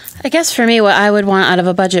 I guess for me, what I would want out of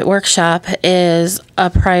a budget workshop is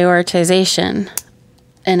a prioritization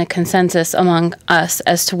and a consensus among us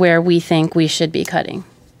as to where we think we should be cutting.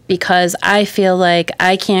 Because I feel like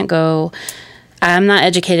I'm not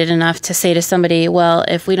educated enough to say to somebody, well,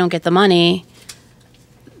 if we don't get the money,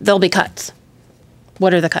 there'll be cuts.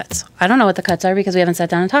 What are the cuts? I don't know what the cuts are because we haven't sat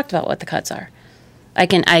down and talked about what the cuts are. I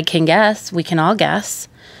can guess. We can all guess.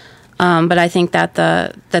 But I think that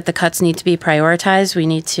the cuts need to be prioritized. We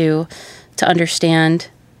need to understand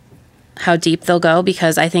how deep they'll go,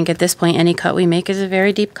 because I think at this point any cut we make is a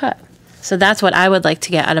very deep cut. So that's what I would like to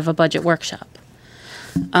get out of a budget workshop.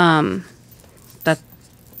 That's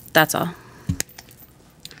all.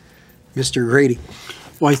 Mr. Grady.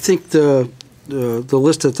 Well, I think the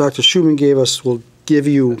list that Dr. Schumann gave us will give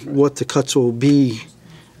you what the cuts will be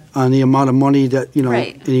on the amount of money that,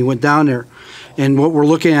 Right. And he went down there. And what we're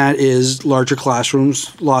looking at is larger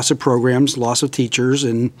classrooms, loss of programs, loss of teachers,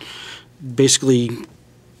 and basically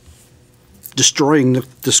destroying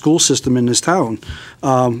the school system in this town.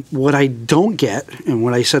 What I don't get, and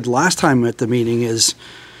what I said last time at the meeting, is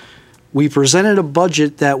we presented a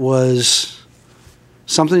budget that was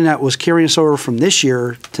something that was carrying us over from this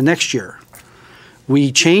year to next year.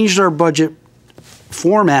 We changed our budget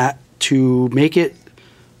format to make it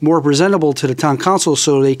more presentable to the town council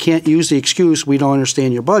so they can't use the excuse, we don't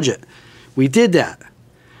understand your budget. We did that.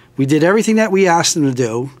 We did everything that we asked them to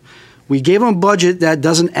do. We gave them a budget that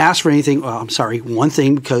doesn't ask for anything. Well, I'm sorry, one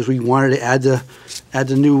thing, because we wanted to add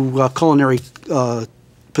the new culinary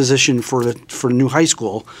position for the new high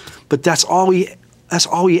school, but that's all we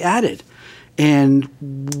added. And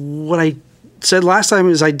what I said last time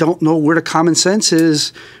is I don't know where the common sense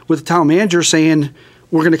is with the town manager saying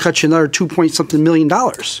we're going to cut you another $2-point-something million.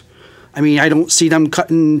 I mean, I don't see them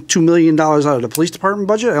cutting $2 million out of the police department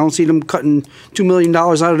budget. I don't see them cutting $2 million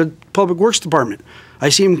out of the public works department. I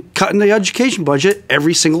see them cutting the education budget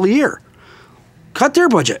every single year. Cut their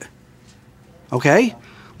budget. Okay?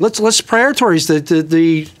 Let's prioritize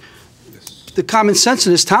the common sense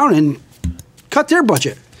in this town and cut their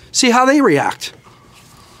budget. See how they react.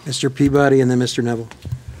 Mr. Peabody and then Mr. Neville.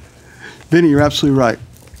 Vinny, you're absolutely right.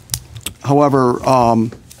 However,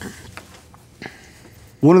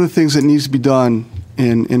 one of the things that needs to be done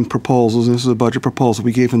in proposals, and this is a budget proposal,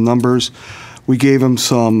 we gave them numbers, we gave them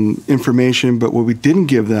some information, but what we didn't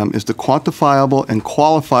give them is the quantifiable and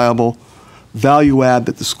qualifiable value add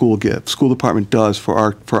that the school department does for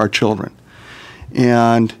our children.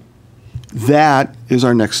 And that is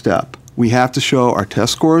our next step. We have to show our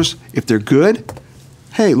test scores. If they're good,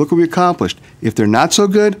 hey, look what we accomplished. If they're not so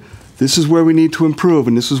good, this is where we need to improve,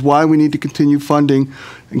 and this is why we need to continue funding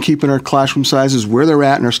and keeping our classroom sizes where they're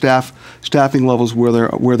at and our staffing levels where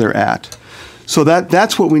they're at. So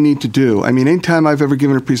that's what we need to do. I mean, anytime I've ever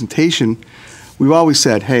given a presentation, we've always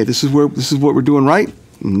said, hey, this is what we're doing right,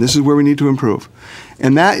 and this is where we need to improve.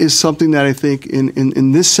 And that is something that I think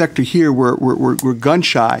in this sector here we're gun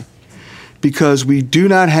shy, because we do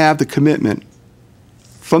not have the commitment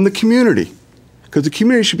from the community, because the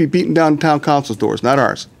community should be beating down town council's doors, not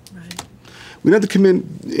ours. Right. We have to commit,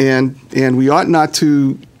 and we ought not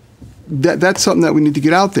to. That's something that we need to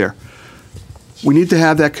get out there. We need to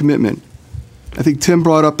have that commitment. I think Tim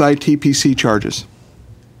brought up the ITPC charges.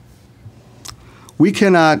 We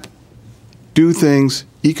cannot do things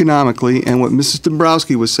economically, and what Mrs.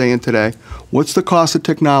 Dombrowski was saying today, what's the cost of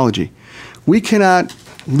technology? We cannot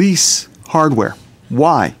lease hardware.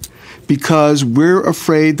 Why? Because we're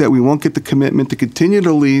afraid that we won't get the commitment to continue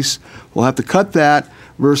to lease. We'll have to cut that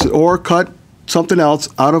or cut something else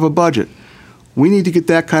out of a budget. We need to get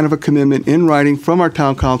that kind of a commitment in writing from our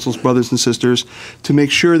town councils, brothers and sisters, to make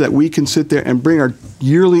sure that we can sit there and bring our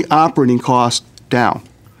yearly operating costs down.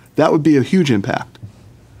 That would be a huge impact.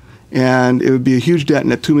 And it would be a huge debt in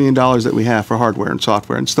that $2 million that we have for hardware and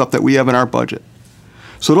software and stuff that we have in our budget.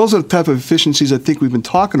 So those are the type of efficiencies I think we've been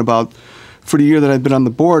talking about for the year that I've been on the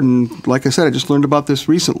board. And like I said, I just learned about this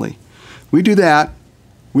recently. We do that,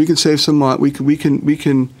 we can save some money. We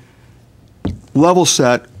can level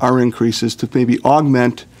set our increases to maybe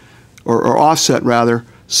augment or offset rather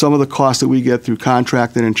some of the costs that we get through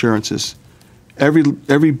contract and insurances.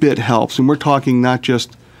 Every bit helps, and we're talking not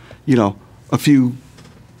just, a few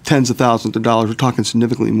tens of thousands of dollars. We're talking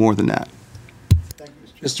significantly more than that.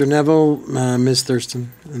 Mr. Neville, Ms.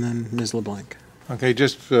 Thurston, and then Ms. LeBlanc. Okay,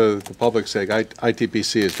 just for the public's sake,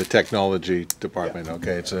 ITPC is the technology department. Yeah.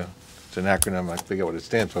 Okay, it's an acronym. I forget what it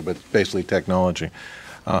stands for, but it's basically technology.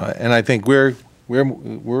 And I think we're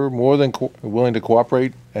more than willing to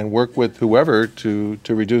cooperate and work with whoever to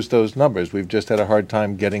reduce those numbers. We've just had a hard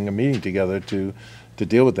time getting a meeting together to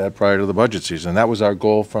deal with that prior to the budget season. That was our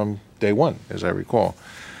goal from day one, as I recall.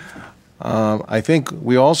 I think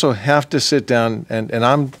we also have to sit down and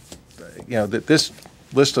I'm, this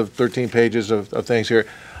list of 13 pages of things here,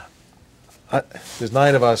 there's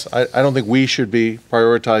 9 of us. I don't think we should be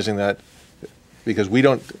prioritizing that because we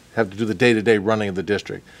don't have to do the day-to-day running of the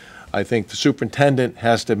district. I think the superintendent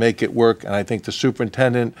has to make it work, and I think the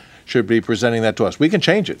superintendent should be presenting that to us. We can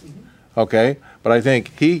change it, okay? But I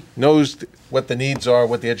think he knows what the needs are,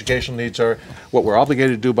 what the educational needs are, what we're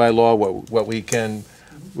obligated to do by law, what we can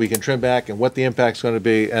trim back, and what the impact's going to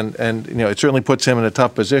be. And it certainly puts him in a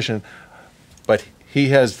tough position, but he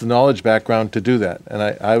has the knowledge background to do that, and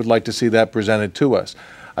I would like to see that presented to us.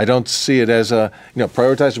 I don't see it as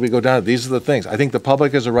prioritize as we go down. These are the things. I think the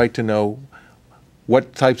public has a right to know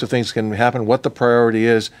what types of things can happen, what the priority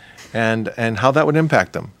is, and how that would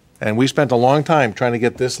impact them. And we spent a long time trying to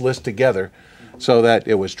get this list together so that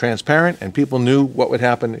it was transparent and people knew what would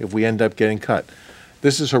happen if we end up getting cut.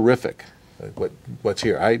 This is horrific, what's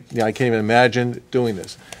here. I can't even imagine doing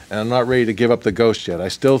this, and I'm not ready to give up the ghost yet. I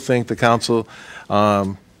still think the council,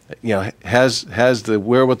 has the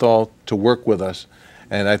wherewithal to work with us,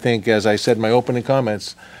 and I think, as I said in my opening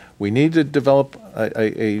comments, we need to develop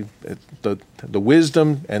the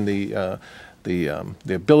wisdom and the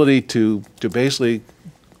ability to basically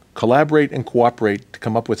collaborate and cooperate to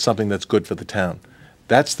come up with something that's good for the town.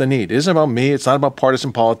 That's the need. It isn't about me. It's not about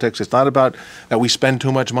partisan politics. It's not about that we spend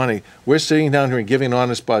too much money. We're sitting down here and giving an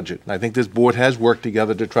honest budget. And I think this board has worked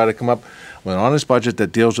together to try to come up with an honest budget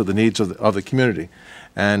that deals with the needs of the community.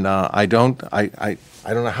 And I don't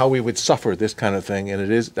know how we would suffer this kind of thing.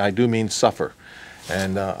 And I do mean suffer.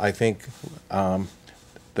 And I think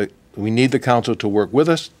that we need the council to work with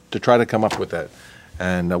us to try to come up with that.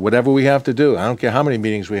 And whatever we have to do, I don't care how many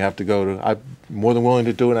meetings we have to go to, I'm more than willing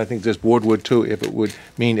to do it, and I think this board would too, if it would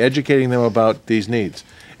mean educating them about these needs.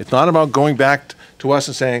 It's not about going back to us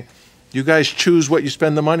and saying, you guys choose what you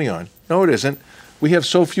spend the money on. No, it isn't. We have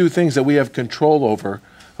so few things that we have control over,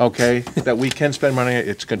 okay, that we can spend money on.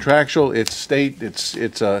 It's contractual, it's state,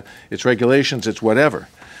 it's regulations, it's whatever.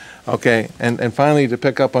 Okay, and finally, to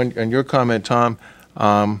pick up on your comment, Tom,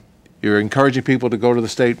 you're encouraging people to go to the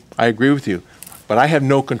state. I agree with you. But I have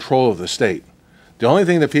no control of the state. The only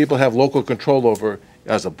thing that people have local control over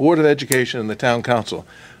as a Board of Education and the Town Council.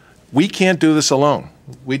 We can't do this alone.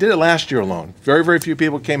 We did it last year alone. Very, very few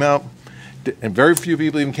people came out, and very few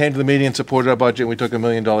people even came to the meeting and supported our budget, and we took $1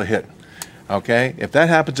 million hit. Okay? If that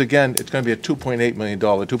happens again, it's going to be a $2.8 million,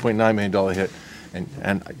 $2.9 million hit,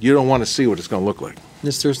 and you don't want to see what it's going to look like.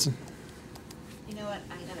 Ms. Thurston? You know what,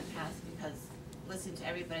 I'm gonna pass because listen to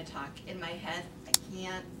everybody talk. In my head,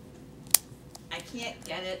 I can't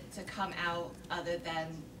get it to come out other than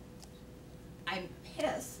I'm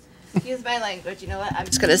pissed. Excuse my language, you know what, I'm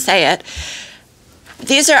just gonna say it.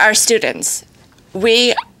 These are our students.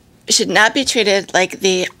 We should not be treated like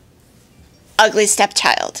the ugly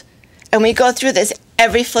stepchild. And we go through this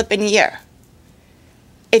every flippin' year.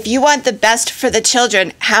 If you want the best for the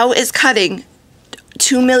children, how is cutting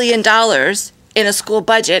 $2 million in a school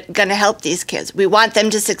budget gonna help these kids? We want them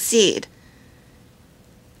to succeed.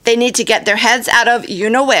 They need to get their heads out of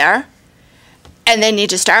you-know-where, and they need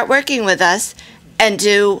to start working with us and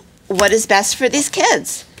do what is best for these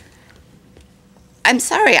kids. I'm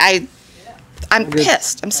sorry, I'm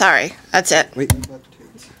pissed. I'm sorry. That's it. Wait.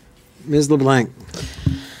 Ms. LeBlanc.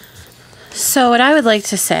 So what I would like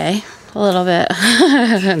to say, a little bit,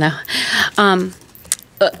 no.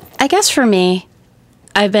 I guess for me,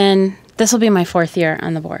 this will be my 4th year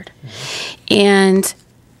on the board. And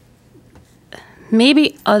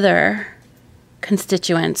maybe other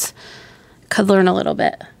constituents could learn a little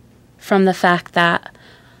bit from the fact that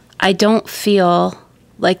I don't feel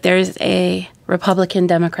like there's a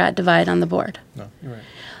Republican-Democrat divide on the board. No, you're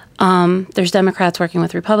right. There's Democrats working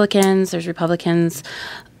with Republicans. There's Republicans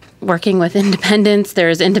working with independents.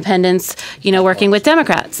 There's independents, working with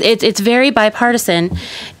Democrats. It's very bipartisan,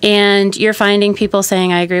 and you're finding people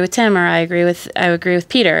saying, "I agree with Tim," or "I agree with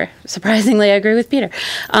Peter." Surprisingly, I agree with Peter.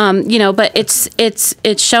 But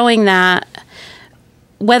it's showing that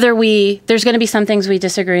there's going to be some things we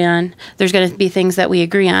disagree on. There's going to be things that we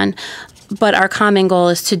agree on, but our common goal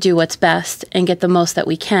is to do what's best and get the most that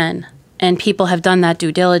we can. And people have done that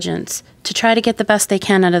due diligence to try to get the best they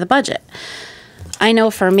can out of the budget. I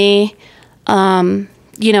know for me, I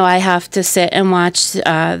have to sit and watch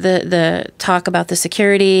the talk about the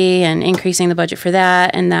security and increasing the budget for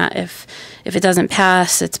that, and that if it doesn't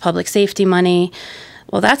pass, it's public safety money.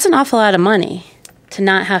 Well, that's an awful lot of money to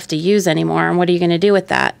not have to use anymore, and what are you going to do with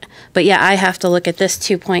that? But yeah, I have to look at this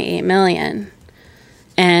 $2.8 million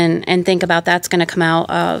and think about that's going to come out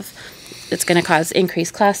of, it's going to cause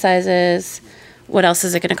increased class sizes. What else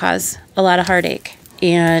is it going to cause? A lot of heartache.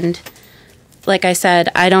 And like I said,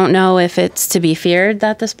 I don't know if it's to be feared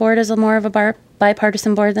that this board is more of a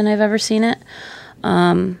bipartisan board than I've ever seen it.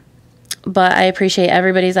 But I appreciate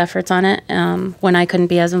everybody's efforts on it when I couldn't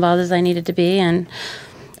be as involved as I needed to be. And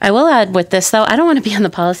I will add with this, though, I don't want to be on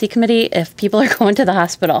the policy committee if people are going to the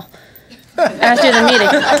hospital after the meeting.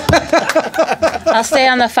 I'll stay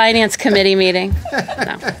on the finance committee meeting.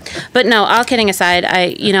 No. But no, all kidding aside,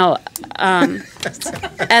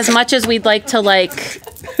 as much as we'd like to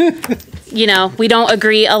we don't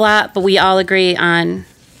agree a lot, but we all agree on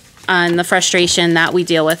the frustration that we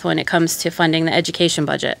deal with when it comes to funding the education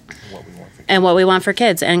budget and what we want for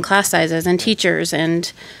kids and class sizes and teachers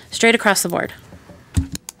and straight across the board.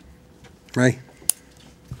 Ray.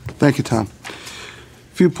 Thank you, Tom.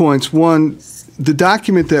 A few points. One, the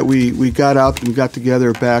document that we got out and got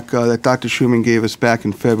together back, that Dr. Schumann gave us back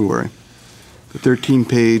in February, the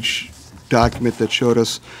 13-page document that showed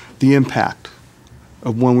us the impact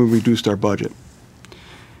of when we reduced our budget.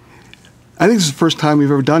 I think this is the first time we've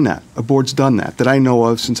ever done that. A board's done that I know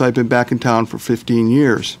of since I've been back in town for 15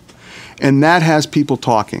 years. And that has people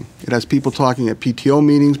talking. It has people talking at PTO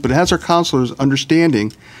meetings, but it has our counselors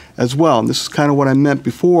understanding as well. And this is kind of what I meant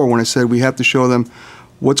before when I said we have to show them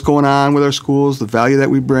what's going on with our schools, the value that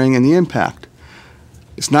we bring, and the impact.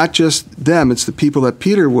 It's not just them, it's the people that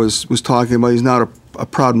Peter was talking about. He's not a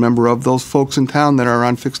proud member of, those folks in town that are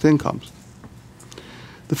on fixed incomes.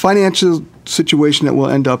 The financial situation that we'll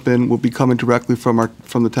end up in will be coming directly from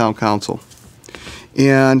the town council.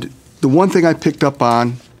 And the one thing I picked up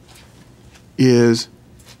on is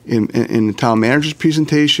in the town manager's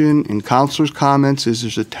presentation, in counselors' comments, is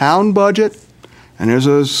there's a town budget and there's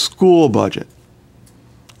a school budget.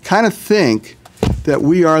 Kind of think that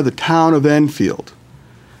we are the town of Enfield.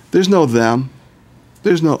 There's no them,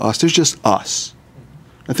 there's no us, there's just us.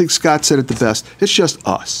 I think Scott said it the best, it's just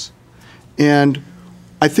us. And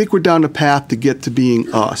I think we're down the path to get to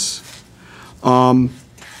being us.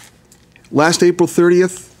 Last April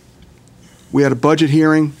 30th, we had a budget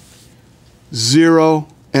hearing. 0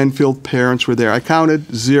 Enfield parents were there. I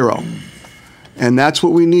counted 0. And that's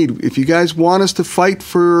what we need. If you guys want us to fight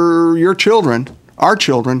for your children, our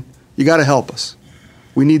children, you got to help us.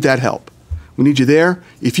 We need that help. We need you there.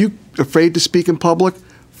 If you're afraid to speak in public,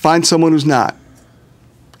 find someone who's not.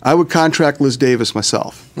 I would contract Liz Davis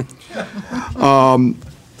myself.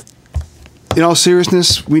 In all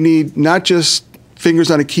seriousness, we need not just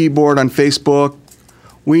fingers on a keyboard on Facebook.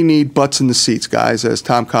 We need butts in the seats, guys, as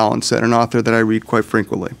Tom Collins said, an author that I read quite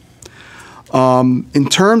frequently. In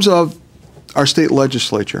terms of our state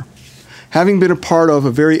legislature, having been a part of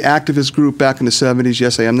a very activist group back in the 70s,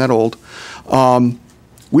 yes, I am that old,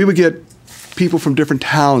 we would get people from different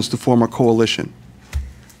towns to form our coalition.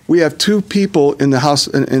 We have 2 people in the House,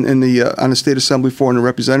 on the State Assembly floor on the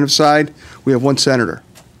representative side. We have 1 senator.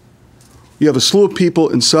 You have a slew of people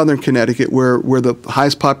in southern Connecticut where the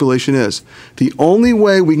highest population is. The only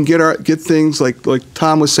way we can get things like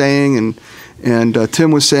Tom was saying and Tim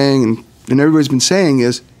was saying and everybody's been saying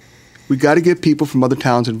is we got to get people from other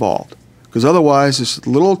towns involved. Because otherwise, this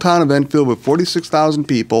little old town of Enfield with 46,000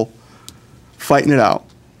 people fighting it out.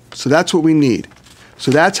 So that's what we need. So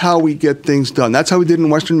that's how we get things done. That's how we did in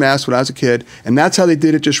Western Mass when I was a kid, and that's how they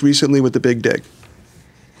did it just recently with the Big Dig.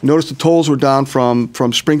 Notice the tolls were down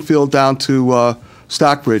from Springfield down to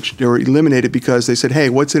Stockbridge. They were eliminated because they said, hey,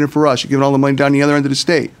 what's in it for us? You're giving all the money down the other end of the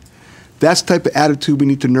state. That's the type of attitude we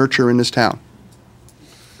need to nurture in this town.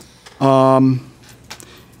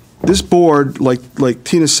 This board, like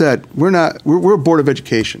Tina said, we're a board of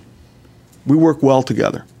education. We work well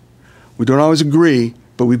together. We don't always agree,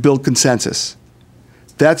 but we build consensus.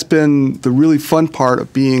 That's been the really fun part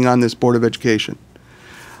of being on this board of education.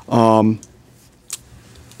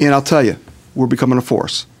 And I'll tell you, we're becoming a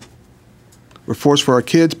force. We're a force for our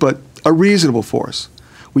kids, but a reasonable force.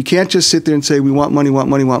 We can't just sit there and say we want money, want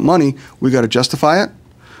money, want money. We got to justify it.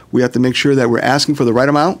 We have to make sure that we're asking for the right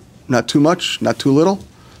amount, not too much, not too little,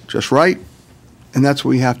 just right. And that's what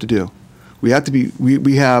we have to do. We have to be.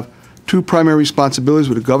 We have 2 primary responsibilities: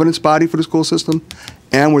 with the governance body for the school system,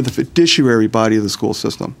 and we're the fiduciary body of the school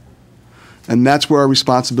system. And that's where our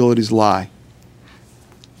responsibilities lie.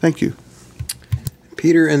 Thank you.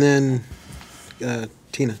 Peter, and then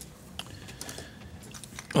Tina.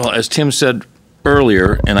 Well, as Tim said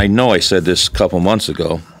earlier, and I know I said this a couple months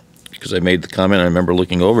ago, because I made the comment, I remember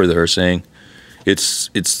looking over there saying, it's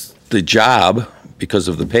the job, because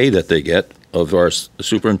of the pay that they get, of our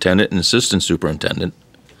superintendent and assistant superintendent,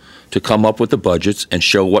 to come up with the budgets and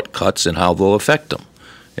show what cuts and how they'll affect them.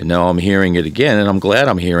 And now I'm hearing it again, and I'm glad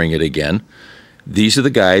I'm hearing it again. These are the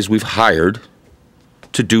guys we've hired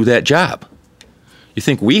to do that job. You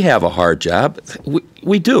think we have a hard job?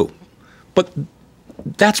 We do. But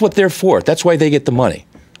that's what they're for. That's why they get the money.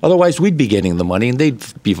 Otherwise, we'd be getting the money, and they'd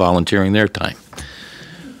be volunteering their time.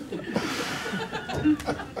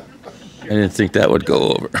 I didn't think that would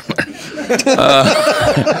go over.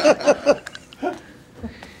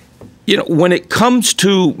 When it comes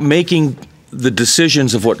to making the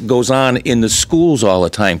decisions of what goes on in the schools all the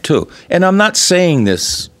time, too, and I'm not saying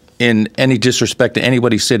this in any disrespect to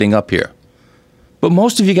anybody sitting up here, but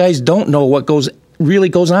most of you guys don't know what really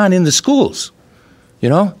goes on in the schools,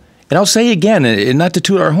 And I'll say again, and not to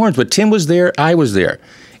toot our horns, but Tim was there, I was there,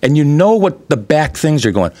 and you know what the back things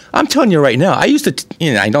are going. I'm telling you right now, I used to,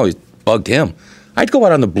 I know it bugged him. I'd go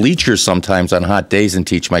out on the bleachers sometimes on hot days and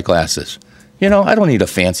teach my classes. I don't need a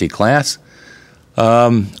fancy class.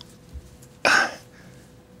 But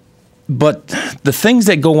the things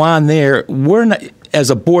that go on there, we're not,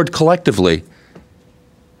 as a board collectively,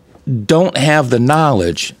 don't have the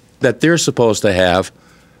knowledge that they're supposed to have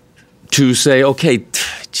to say, okay,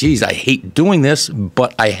 geez, I hate doing this,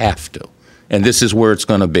 but I have to. And this is where it's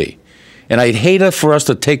going to be. And I'd hate for us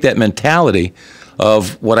to take that mentality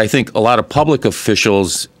of what I think a lot of public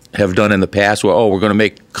officials have done in the past, where, oh, we're going to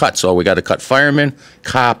make cuts. Oh, we got to cut firemen,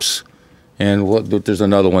 cops, and there's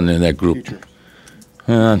another one in that group.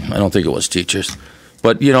 I don't think it was teachers.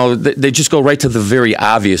 But, you know, they just go right to the very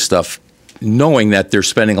obvious stuff, knowing that they're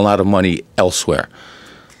spending a lot of money elsewhere.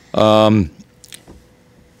 I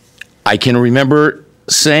can remember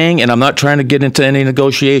saying, and I'm not trying to get into any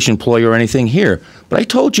negotiation ploy or anything here, but I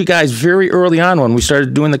told you guys very early on when we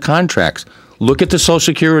started doing the contracts, look at the Social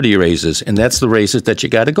Security raises, and that's the raises that you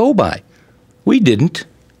got to go by. We didn't.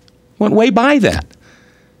 Went way by that.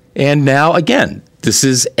 And now, again, this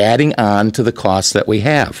is adding on to the costs that we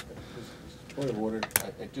have. Point of order.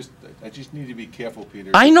 I just need to be careful,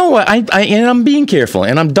 Peter. I know, and I'm being careful,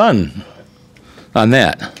 and I'm done on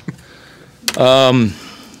that.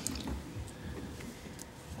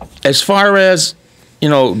 As far as, you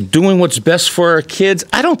know, doing what's best for our kids,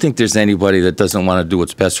 I don't think there's anybody that doesn't want to do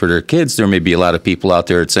what's best for their kids. There may be a lot of people out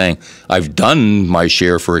there that saying, I've done my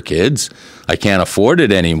share for kids. I can't afford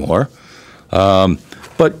it anymore.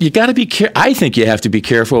 But you got to be I think you have to be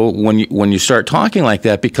careful when you start talking like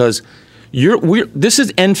that, because this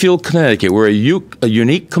is Enfield, Connecticut. We're a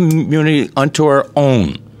unique community unto our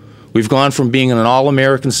own. We've gone from being an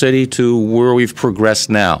all-American city to where we've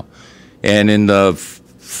progressed now. And in the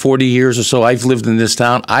 40 years or so I've lived in this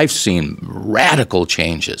town, I've seen radical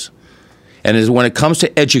changes. And when it comes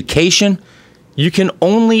to education, you can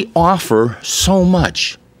only offer so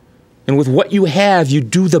much. And with what you have, you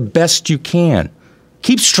do the best you can.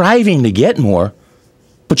 Keep striving to get more,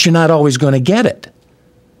 but you're not always going to get it.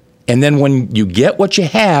 And then when you get what you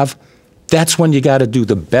have, that's when you got to do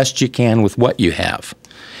the best you can with what you have.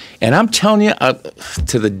 And I'm telling you,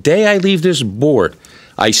 to the day I leave this board,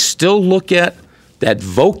 I still look at that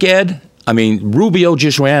voc ed. I mean, Rubio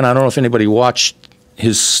just ran. I don't know if anybody watched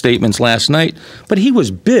his statements last night, but he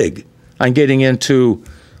was big on getting into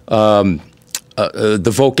the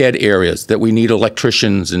voc ed areas, that we need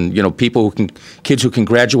electricians and, you know, kids who can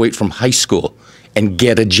graduate from high school and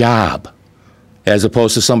get a job, as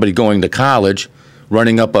opposed to somebody going to college,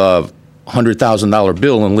 running up a $100,000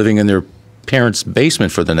 bill and living in their parents'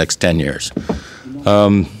 basement for the next 10 years.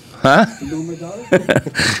 Huh?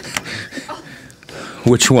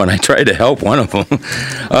 Which one? I tried to help one of them.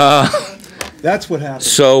 That's what happened.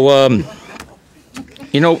 So,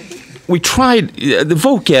 you know, we tried the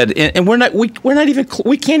voc ed, and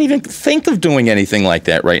we can't even think of doing anything like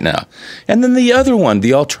that right now. And then the other one,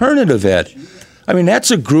 the alternative ed. I mean, that's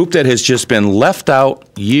a group that has just been left out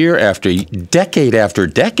year after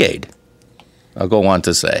decade, I'll go on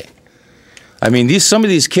to say. I mean, some of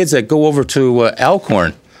these kids that go over to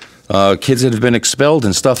Alcorn, kids that have been expelled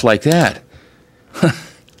and stuff like that.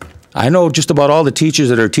 I know just about all the teachers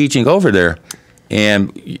that are teaching over there,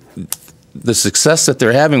 and the success that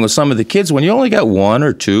they're having with some of the kids. When you only got 1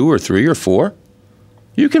 or 2 or 3 or 4,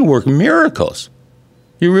 you can work miracles.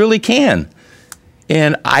 You really can.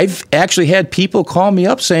 And I've actually had people call me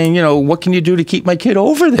up saying, you know, what can you do to keep my kid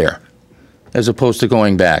over there, as opposed to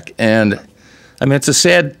going back? And I mean, it's a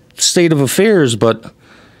sad state of affairs, but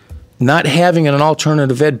not having an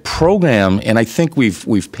alternative ed program, and I think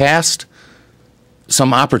we've passed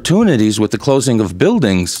some opportunities with the closing of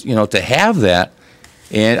buildings, you know, to have that.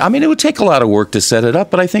 And I mean, it would take a lot of work to set it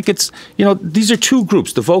up, but I think it's, you know, these are two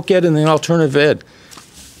groups, the voc ed and the alternative ed,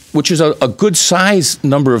 which is a good size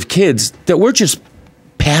number of kids that we're just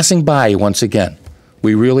passing by once again.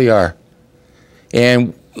 We really are.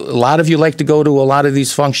 And a lot of you like to go to a lot of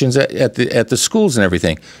these functions at the schools and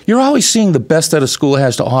everything. You're always seeing the best that a school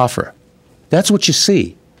has to offer. That's what you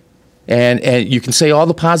see. And you can say all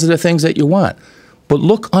the positive things that you want. But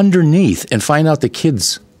look underneath and find out the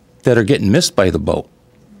kids that are getting missed by the boat.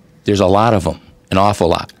 There's a lot of them, an awful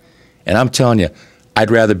lot. And I'm telling you,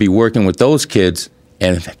 I'd rather be working with those kids,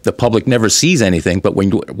 and the public never sees anything, but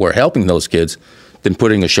when we're helping those kids, than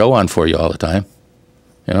putting a show on for you all the time.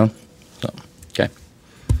 You know? So, okay.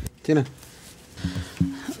 Tina.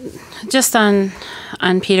 Just on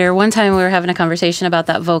Peter, one time we were having a conversation about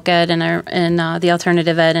that voc ed and the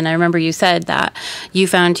alternative ed, and I remember you said that you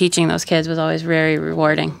found teaching those kids was always very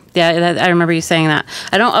rewarding. Yeah, I remember you saying that.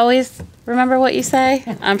 I don't always remember what you say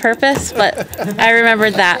on purpose, but I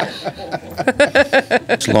remembered that.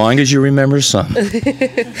 As long as you remember some.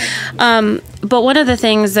 But one of the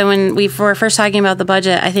things that when we were first talking about the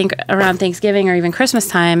budget, I think around Thanksgiving or even Christmas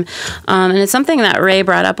time, and it's something that Ray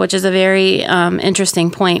brought up, which is a very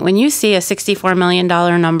interesting point. When you see a $64 million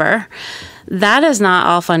number, That is not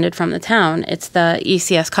all funded from the town. It's the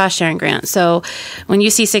ECS cost sharing grant. So when you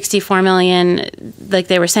see 64 million, like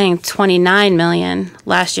they were saying, 29 million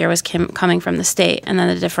last year was coming from the state, and then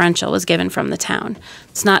the differential was given from the town.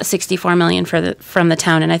 It's not 64 million from the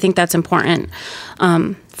town, and I think that's important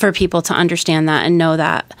for people to understand that and know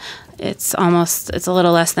that. It's a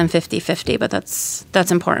little less than 50-50, but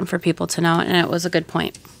that's important for people to know, and it was a good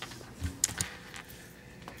point.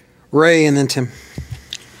 Ray and then Tim.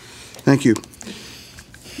 Thank you.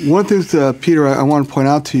 One of the things, Peter, I want to point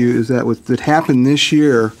out to you is that what that happened this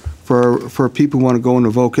year for people who want to go into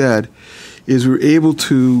voc ed is we're able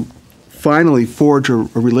to finally forge a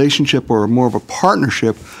relationship or more of a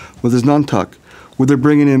partnership with Nuntuck, where they're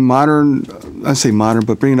bringing in modern, I say modern,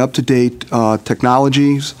 but bringing up-to-date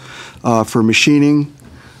technologies for machining,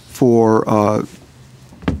 for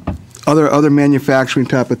other manufacturing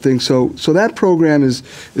type of things. So that program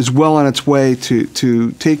is well on its way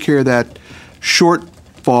to take care of that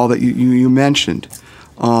shortfall that you mentioned.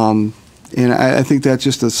 And I think that's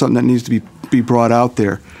just something that needs to be brought out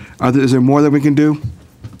there. Is there more that we can do?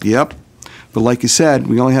 Yep. But like you said,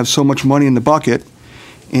 we only have so much money in the bucket,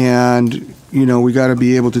 and we got to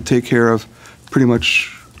be able to take care of pretty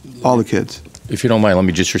much all the kids. If you don't mind, let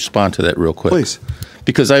me just respond to that real quick. Please.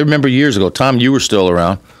 Because I remember years ago, Tom, you were still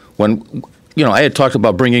around, when I had talked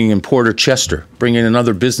about bringing in Porter Chester, bringing in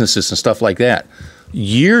other businesses and stuff like that,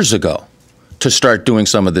 years ago, to start doing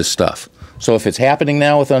some of this stuff. So if it's happening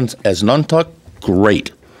now with us as Nuntuck,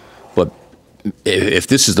 great. But if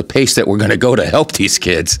this is the pace that we're going to go to help these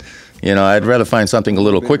kids, I'd rather find something a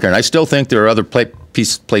little quicker. And I still think there are other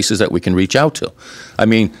places that we can reach out to. I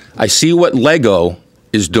mean, I see what Lego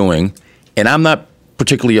is doing, and I'm not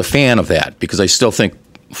particularly a fan of that, because I still think,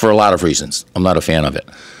 for a lot of reasons, I'm not a fan of it.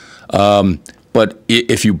 But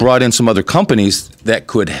if you brought in some other companies that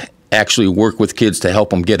could actually work with kids to help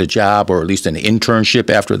them get a job, or at least an internship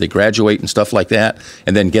after they graduate and stuff like that,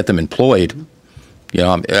 and then get them employed,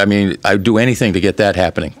 I'd do anything to get that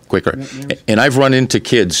happening quicker. And I've run into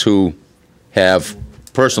kids who have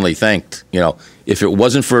personally thanked, if it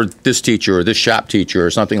wasn't for this teacher or this shop teacher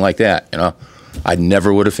or something like that, I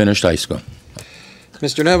never would have finished high school.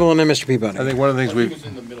 Mr. Neville and then Mr. Peabody. I think one of the things we was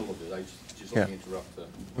in the middle of it. I just Yeah. let me interrupt.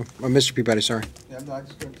 Mr. Peabody, sorry. Yeah, I'm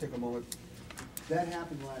just going to take a moment. That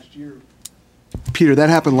happened last year. Peter, that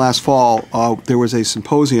happened last fall. There was a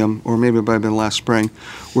symposium, or maybe it might have been last spring,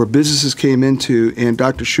 where businesses came into, and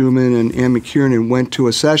Dr. Schumann and Ann McKiernan went to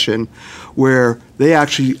a session where they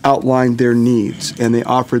actually outlined their needs, and they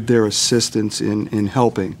offered their assistance in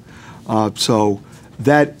helping. So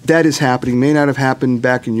that is happening. May not have happened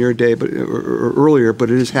back in your day, or earlier, but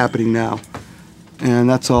it is happening now. And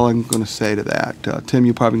that's all I'm going to say to that. Tim,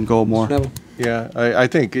 you probably can go more. Yeah, I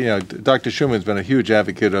think, Dr. Schumann's been a huge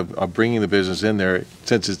advocate of bringing the business in there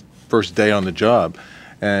since his first day on the job.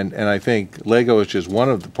 And I think Lego is just one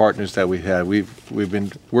of the partners that we have. We've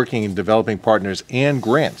been working in developing partners and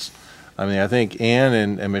grants. I mean, I think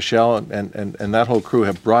Ann and Michelle and that whole crew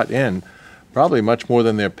have brought in probably much more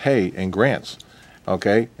than their pay in grants.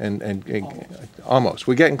 Okay? And almost.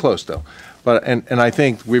 We're getting close, though. But and I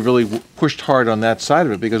think we've really pushed hard on that side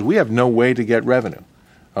of it, because we have no way to get revenue,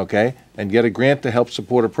 okay? And get a grant to help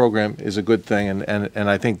support a program is a good thing, and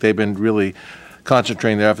I think they've been really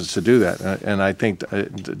concentrating their efforts to do that. And I think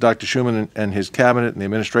Dr. Schumann and his cabinet and the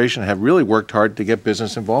administration have really worked hard to get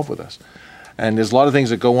business involved with us. And there's a lot of things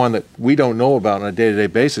that go on that we don't know about on a day-to-day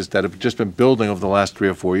basis that have just been building over the last 3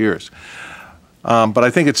 or 4 years. But I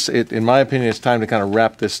think in my opinion, it's time to kind of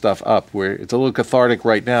wrap this stuff up. Where it's a little cathartic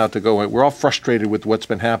right now to go. We're all frustrated with what's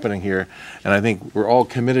been happening here, and I think we're all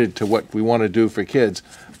committed to what we want to do for kids,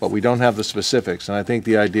 but we don't have the specifics. And I think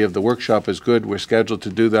the idea of the workshop is good. We're scheduled to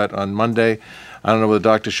do that on Monday. I don't know whether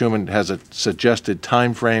Dr. Schumann has a suggested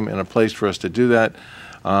time frame and a place for us to do that,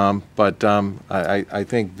 but I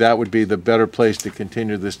think that would be the better place to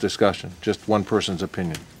continue this discussion. Just one person's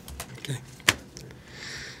opinion.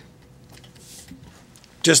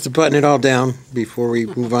 Just to button it all down before we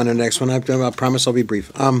move on to the next one, I promise I'll be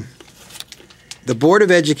brief. The Board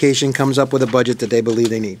of Education comes up with a budget that they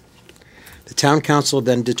believe they need. The town council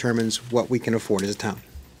then determines what we can afford as a town.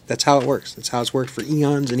 That's how it works. That's how it's worked for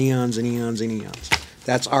eons and eons and eons and eons.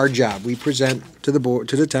 That's our job. We present to the board,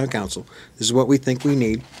 to the town council, this is what we think we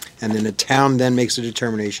need, and then the town then makes a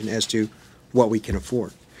determination as to what we can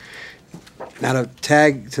afford. Now to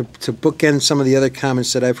bookend some of the other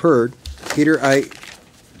comments that I've heard, Peter,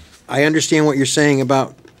 I understand what you're saying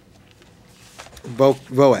about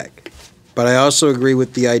VOAG, but I also agree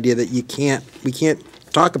with the idea that we can't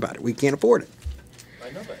talk about it. We can't afford it.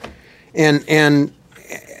 I know that. And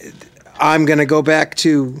I'm going to go back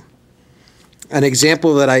to an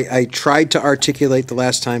example that I tried to articulate the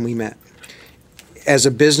last time we met. As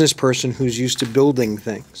a business person who's used to building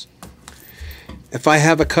things, if I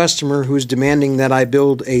have a customer who's demanding that I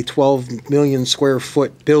build a 12 million square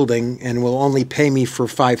foot building and will only pay me for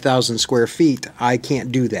 5,000 square feet, I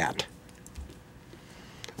can't do that.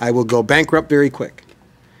 I will go bankrupt very quick.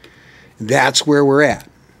 That's where we're at.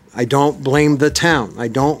 I don't blame the town. I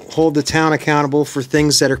don't hold the town accountable for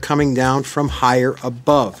things that are coming down from higher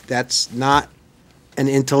above. That's not an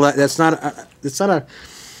intellect. That's not a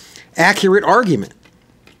accurate argument.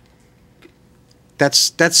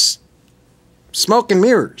 That's smoke and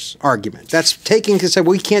mirrors argument. That's taking to say,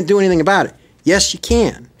 well, we can't do anything about it. Yes, you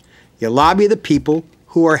can. You lobby the people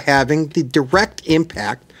who are having the direct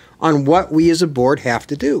impact on what we as a board have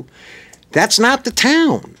to do. That's not the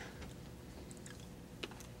town.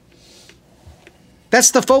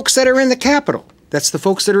 That's the folks that are in the Capitol. That's the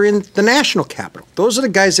folks that are in the national capital. Those are the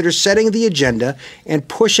guys that are setting the agenda and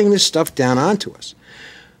pushing this stuff down onto us.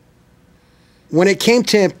 When it came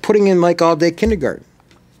to putting in like all-day kindergarten,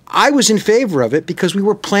 I was in favor of it because we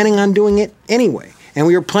were planning on doing it anyway. And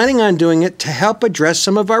we were planning on doing it to help address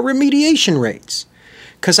some of our remediation rates.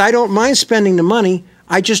 Because I don't mind spending the money,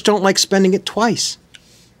 I just don't like spending it twice.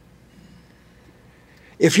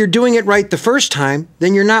 If you're doing it right the first time,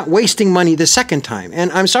 then you're not wasting money the second time.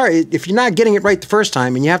 And I'm sorry, if you're not getting it right the first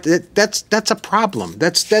time and you have to, that's a problem.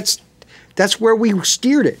 That's where we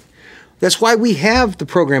steered it. That's why we have the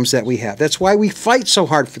programs that we have. That's why we fight so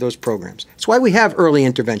hard for those programs. That's why we have early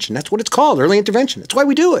intervention. That's what it's called, early intervention. That's why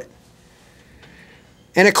we do it.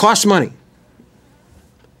 And it costs money.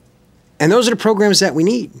 And those are the programs that we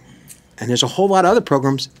need. And there's a whole lot of other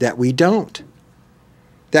programs that we don't.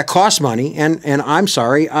 That cost money, and I'm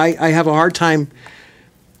sorry, I have a hard time.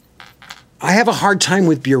 I have a hard time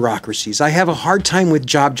with bureaucracies. I have a hard time with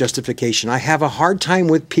job justification. I have a hard time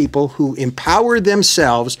with people who empower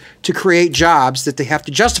themselves to create jobs that they have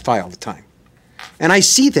to justify all the time. And I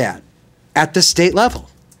see that at the state level.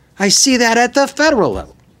 I see that at the federal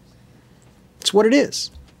level. It's what it is.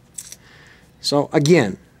 So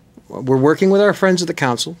again, we're working with our friends at the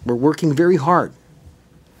council. We're working very hard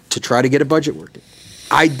to try to get a budget working.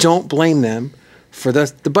 I don't blame them for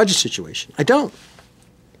the budget situation. I don't.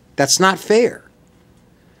 That's not fair.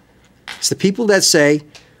 It's the people that say,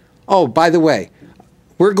 oh, by the way,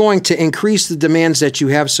 we're going to increase the demands that you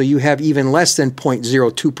have so you have even less than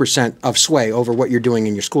 0.02% of sway over what you're doing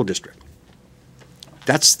in your school district.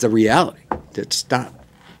 That's the reality. It's not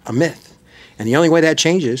a myth. And the only way that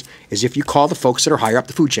changes is if you call the folks that are higher up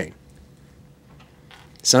the food chain.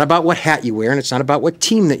 It's not about what hat you wear, and it's not about what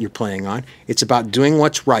team that you're playing on. It's about doing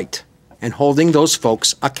what's right and holding those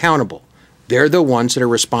folks accountable. They're the ones that are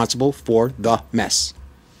responsible for the mess.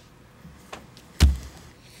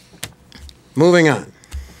 Moving on.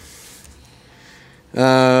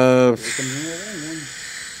 Yeah,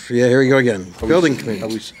 here we go again. Building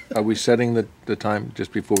committee. Are we setting the time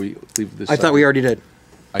just before we leave this? I thought we already did.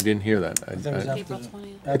 I didn't hear that. April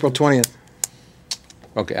 20th. April 20th.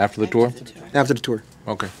 Okay, after the tour? After the tour.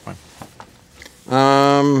 Okay, fine.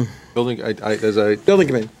 Building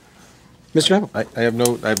committee. Mr. Neville. I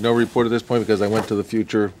have no report at this point because I went to the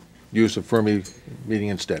future use of Fermi meeting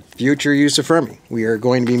instead. Future use of Fermi. We are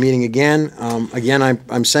going to be meeting again. Again,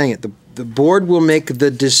 I'm saying it. The board will make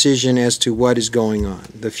the decision as to what is going on.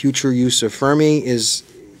 The future use of Fermi is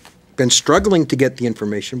been struggling to get the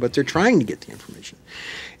information, but they're trying to get the information,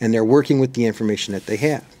 and they're working with the information that they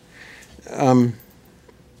have.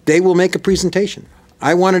 They will make a presentation.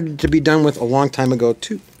 I wanted it to be done with a long time ago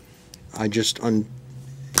too. I just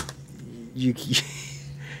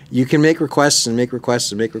you can make requests and make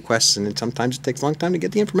requests and make requests, and sometimes it takes a long time to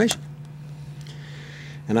get the information.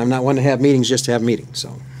 And I'm not one to have meetings just to have meetings,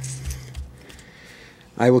 so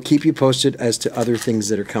I will keep you posted as to other things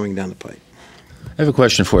that are coming down the pipe. I have a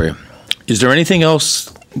question for you. Is there anything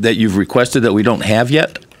else that you've requested that we don't have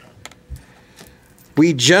yet?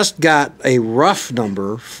 We just got a rough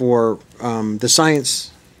number for the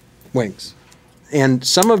science wings. And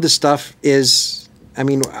some of the stuff is, I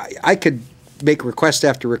mean, I could make request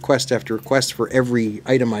after request after request for every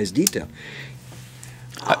itemized detail.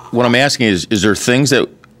 What I'm asking is there things that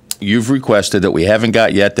you've requested that we haven't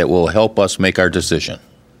got yet that will help us make our decision?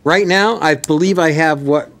 Right now, I believe I have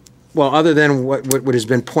other than what has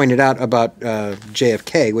been pointed out about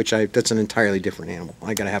JFK, which that's an entirely different animal.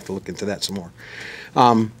 I have to look into that some more.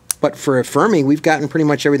 But for Fermi, we've gotten pretty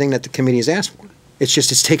much everything that the committee has asked for. It's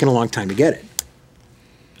just it's taken a long time to get it.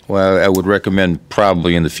 Well, I would recommend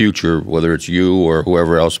probably in the future, whether it's you or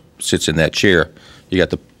whoever else sits in that chair, you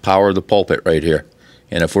got the power of the pulpit right here.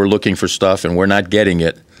 And if we're looking for stuff and we're not getting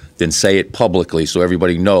it, then say it publicly so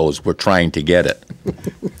everybody knows we're trying to get it.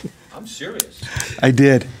 I'm serious. I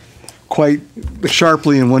did. Quite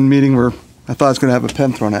sharply in one meeting where I thought I was going to have a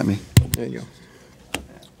pen thrown at me. There you go.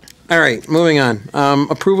 All right, moving on.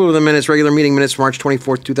 Approval of the minutes, regular meeting minutes, March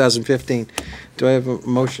 24th, 2015. Do I have a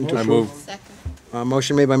motion to approve?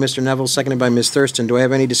 Motion made by Mr. Neville, seconded by Ms. Thurston. Do I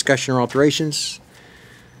have any discussion or alterations?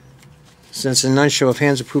 Since none, show of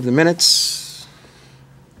hands, approve the minutes.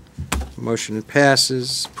 Motion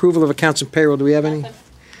passes. Approval of accounts and payroll, do we have any?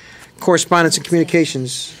 Correspondence and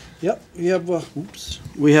communications. Yep, we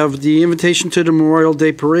have the invitation to the Memorial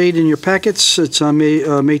Day Parade in your packets. It's on May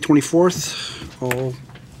 24th. All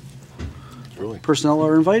personnel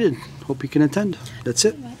are invited. Hope you can attend. That's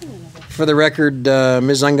it. For the record,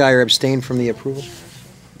 Ms. Ungeier abstained from the approval.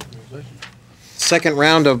 Second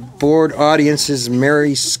round of board audiences,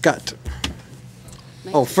 Mary Scott.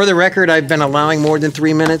 Oh, for the record, I've been allowing more than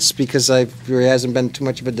 3 minutes because there hasn't been too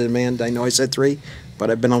much of a demand. I know I said 3,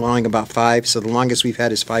 but I've been allowing about 5, so the longest we've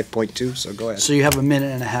had is 5.2, so go ahead. So you have a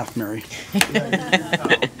minute and a half, Mary.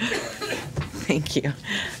 Thank you.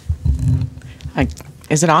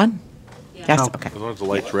 Is it on? Yes, No. okay. As long as the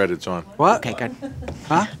light's red, it's on. What? Okay, good.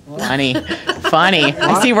 Huh? Funny.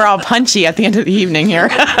 I see we're all punchy at the end of the evening here.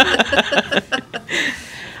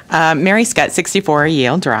 Mary Scott, 64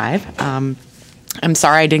 Yale Drive. I'm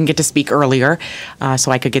sorry I didn't get to speak earlier,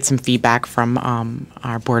 so I could get some feedback from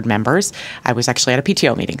our board members. I was actually at a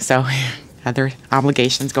PTO meeting, so other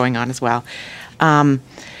obligations going on as well.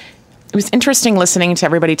 It was interesting listening to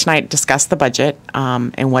everybody tonight discuss the budget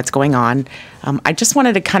and what's going on. I just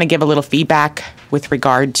wanted to kind of give a little feedback with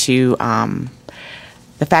regard to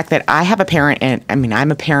the fact that I have a parent, and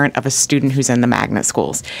I'm a parent of a student who's in the magnet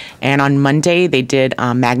schools. And on Monday, they did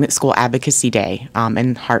Magnet School Advocacy Day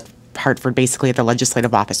in Hartford, basically at the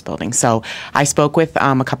Legislative Office Building. So I spoke with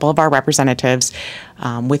a couple of our representatives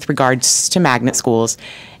with regards to magnet schools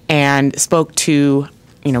and spoke to,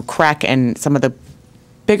 CREC and some of the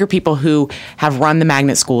bigger people who have run the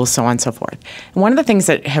magnet schools, so on and so forth. And one of the things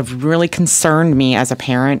that have really concerned me as a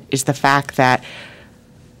parent is the fact that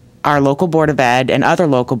our local Board of Ed and other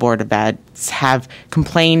local Board of Eds have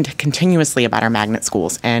complained continuously about our magnet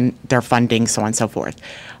schools and their funding, so on and so forth.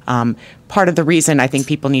 Part of the reason I think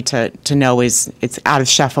people need to know is it's out of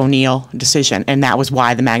Chef O'Neill decision, and that was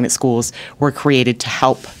why the magnet schools were created to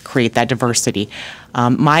help create that diversity.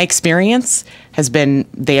 My experience has been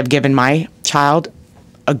they have given my child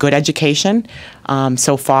a good education.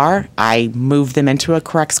 So far, I moved them into a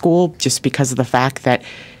correct school just because of the fact that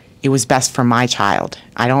it was best for my child.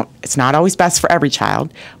 It's not always best for every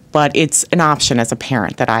child, but it's an option as a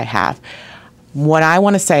parent that I have. What I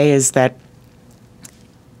want to say is that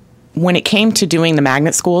when it came to doing the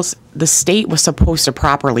magnet schools, the state was supposed to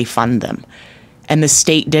properly fund them, and the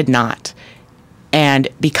state did not. And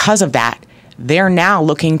because of that, they're now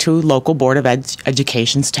looking to local Board of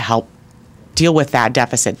Educations to help deal with that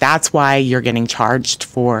deficit. That's why you're getting charged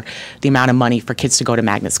for the amount of money for kids to go to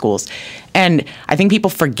magnet schools. And I think people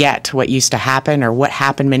forget what used to happen or what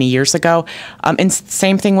happened many years ago. And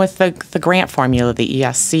same thing with the grant formula, the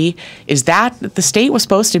ESC, is that the state was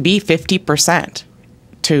supposed to be 50%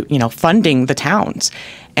 to, funding the towns.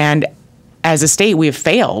 And as a state, we have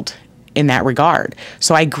failed in that regard.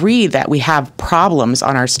 So I agree that we have problems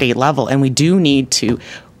on our state level, and we do need to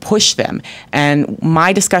push them. And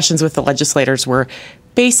my discussions with the legislators were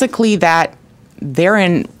basically that they're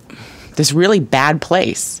in this really bad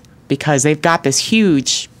place because they've got this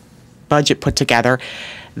huge budget put together.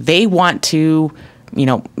 They want to,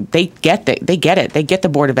 they get it. They get the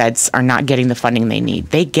Board of Eds are not getting the funding they need.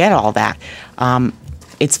 They get all that.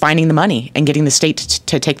 It's finding the money and getting the state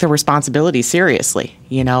to take the responsibility seriously,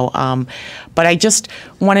 But I just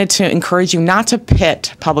wanted to encourage you not to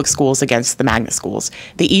pit public schools against the magnet schools.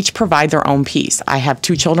 They each provide their own piece. I have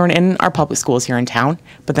 2 children in our public schools here in town,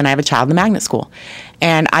 but then I have a child in the magnet school.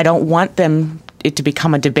 And I don't want it to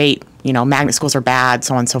become a debate, magnet schools are bad,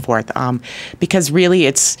 so on and so forth, because really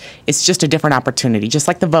it's just a different opportunity, just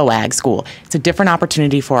like the VOAG school. It's a different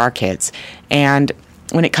opportunity for our kids. And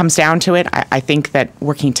when it comes down to it, I think that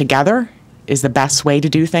working together is the best way to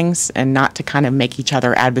do things and not to kind of make each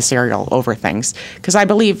other adversarial over things. Because I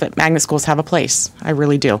believe that magnet schools have a place. I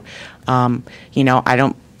really do. Not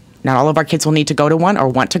all of our kids will need to go to one or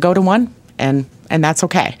want to go to one, and that's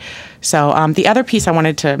okay. So the other piece I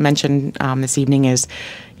wanted to mention this evening is,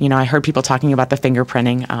 I heard people talking about the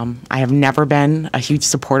fingerprinting. I have never been a huge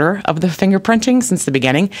supporter of the fingerprinting since the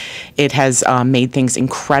beginning. It has made things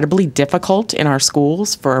incredibly difficult in our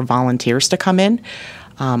schools for volunteers to come in.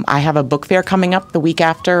 I have a book fair coming up the week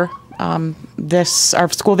after our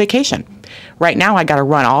school vacation. right now I got to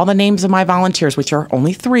run all the names of my volunteers, which are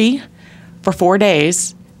only 3, for 4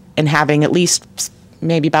 days, and having at least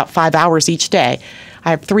maybe about 5 hours each day. I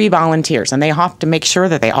have 3 volunteers, and they have to make sure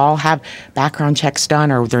that they all have background checks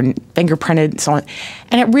done or they're fingerprinted and so on.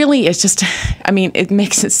 And it really is just, I mean, it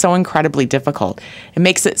makes it so incredibly difficult. It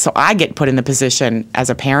makes it so I get put in the position as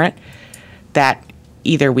a parent that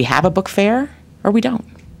either we have a book fair or we don't,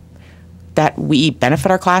 that we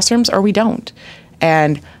benefit our classrooms or we don't.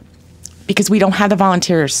 And because we don't have the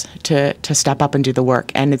volunteers to step up and do the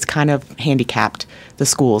work, and it's kind of handicapped the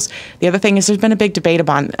schools. The other thing is there's been a big debate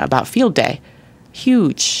about field day.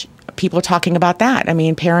 Huge. People are talking about that. I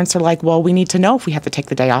mean, parents are like, well, we need to know if we have to take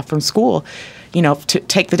the day off from school, you know, to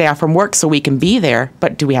take the day off from work so we can be there.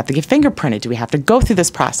 But do we have to get fingerprinted? Do we have to go through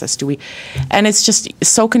this process? And it's just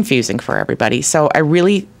so confusing for everybody. So I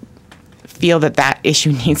really feel that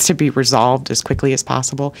issue needs to be resolved as quickly as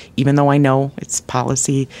possible, even though I know it's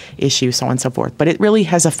policy issue, so on and so forth. But it really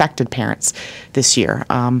has affected parents this year.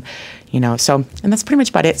 You know, so, and that's pretty much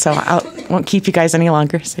about it. So I won't keep you guys any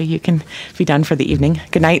longer, so you can be done for the evening.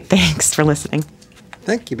 Good night. Thanks for listening.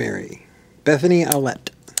 Thank you, Mary. Bethany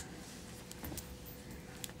Owlett.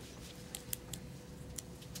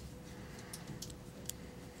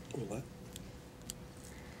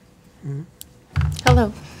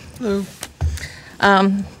 Hello. Hello.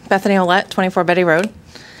 Bethany Owlett, 24 Betty Road.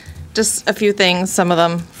 Just a few things, some of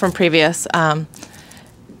them from previous.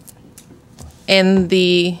 In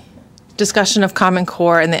the discussion of Common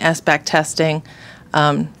Core and the SBAC testing,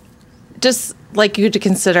 just like you to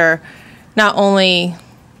consider not only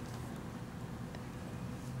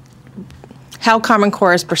how Common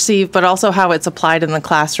Core is perceived, but also how it's applied in the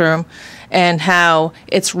classroom and how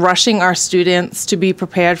it's rushing our students to be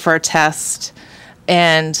prepared for a test.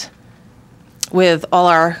 And with all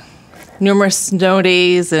our numerous snow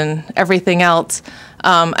days and everything else,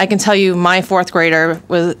 I can tell you my 4th grader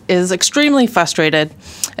is extremely frustrated,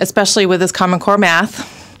 especially with his Common Core math,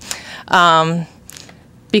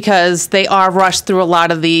 because they are rushed through a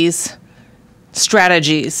lot of these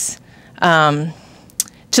strategies, to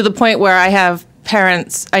the point where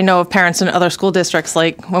I know of parents in other school districts,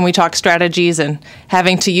 like when we talk strategies and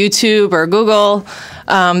having to YouTube or Google,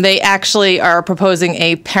 they actually are proposing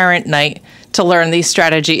a parent night to learn these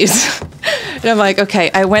strategies. And I'm like,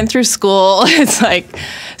 okay, I went through school. It's like,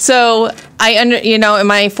 so and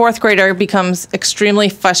my 4th grader becomes extremely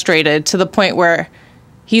frustrated to the point where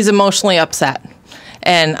he's emotionally upset.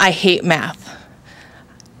 And I hate math.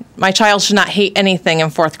 My child should not hate anything in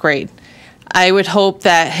 4th grade. I would hope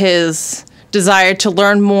that his desire to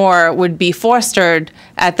learn more would be fostered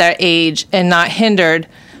at that age and not hindered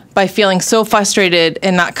by feeling so frustrated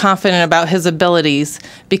and not confident about his abilities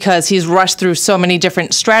because he's rushed through so many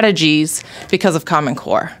different strategies because of Common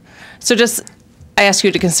Core. So I ask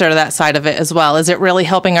you to consider that side of it as well. Is it really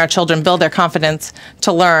helping our children build their confidence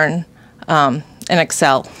to learn and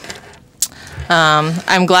excel?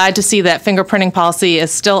 I'm glad to see that fingerprinting policy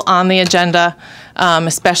is still on the agenda,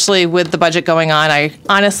 especially with the budget going on. I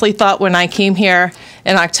honestly thought when I came here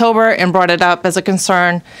in October and brought it up as a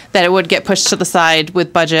concern that it would get pushed to the side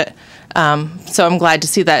with budget. So I'm glad to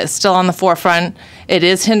see that it's still on the forefront. It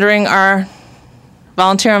is hindering our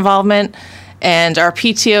volunteer involvement, and our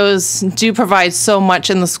PTOs do provide so much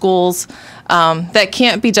in the schools that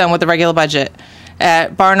can't be done with the regular budget.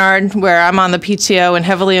 At Barnard, where I'm on the PTO and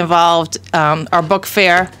heavily involved, our book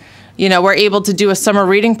fair, we're able to do a summer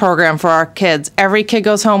reading program for our kids. Every kid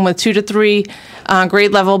goes home with 2 to 3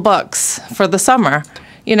 grade level books for the summer,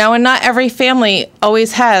 and not every family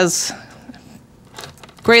always has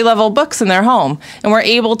grade level books in their home. And we're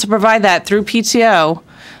able to provide that through PTO.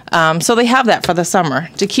 So they have that for the summer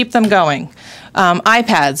to keep them going.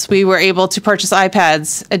 iPads, we were able to purchase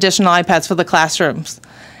additional iPads for the classrooms,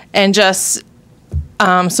 and just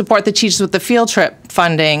support the teachers with the field trip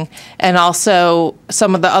funding, and also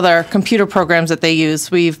some of the other computer programs that they use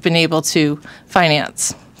we've been able to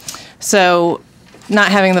finance. So not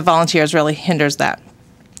having the volunteers really hinders that.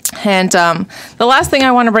 And the last thing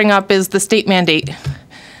I want to bring up is the state mandate.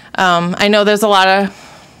 I know there's a lot of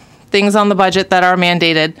things on the budget that are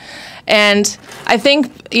mandated, and I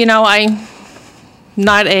think, I'm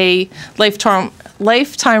not a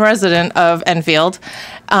lifetime resident of Enfield,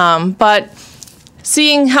 but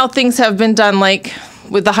seeing how things have been done, like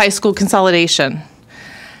with the high school consolidation,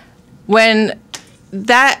 when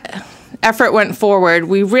that effort went forward,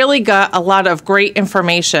 we really got a lot of great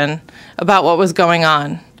information about what was going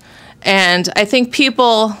on. And I think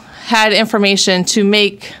people had information to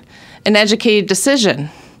make an educated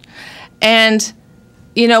decision. And,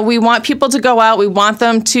 we want people to go out, we want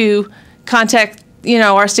them to contact,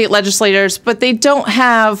 our state legislators, but they don't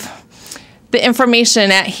have the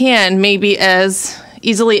information at hand maybe as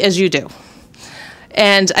easily as you do.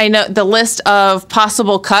 And I know the list of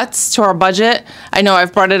possible cuts to our budget, I know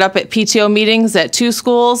I've brought it up at PTO meetings at 2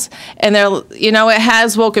 schools, and it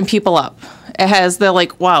has woken people up. They're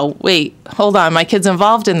like, wow, wait, hold on, my kid's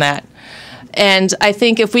involved in that. And I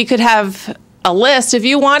think if we could have a list, if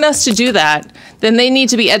you want us to do that, then they need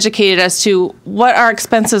to be educated as to what our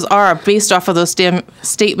expenses are based off of those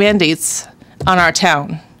state mandates on our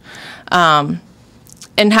town. And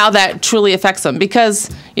how that truly affects them. Because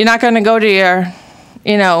you're not going to go to your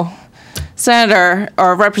senator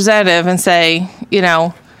or representative and say,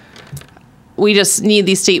 we just need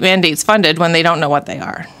these state mandates funded when they don't know what they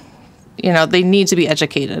are. They need to be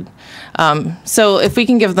educated. So if we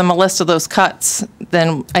can give them a list of those cuts,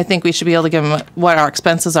 then I think we should be able to give them what our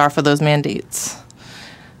expenses are for those mandates.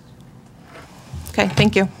 Okay,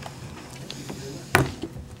 thank you.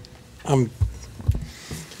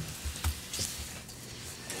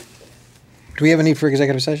 Do we have a need for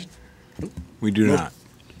executive session? We do not.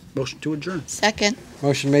 Motion to adjourn. Second.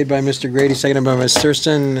 Motion made by Mr. Grady, seconded by Ms.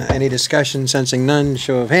 Thurston. Any discussion? Sensing none.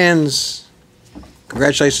 Show of hands.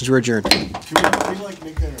 Congratulations, we're adjourned.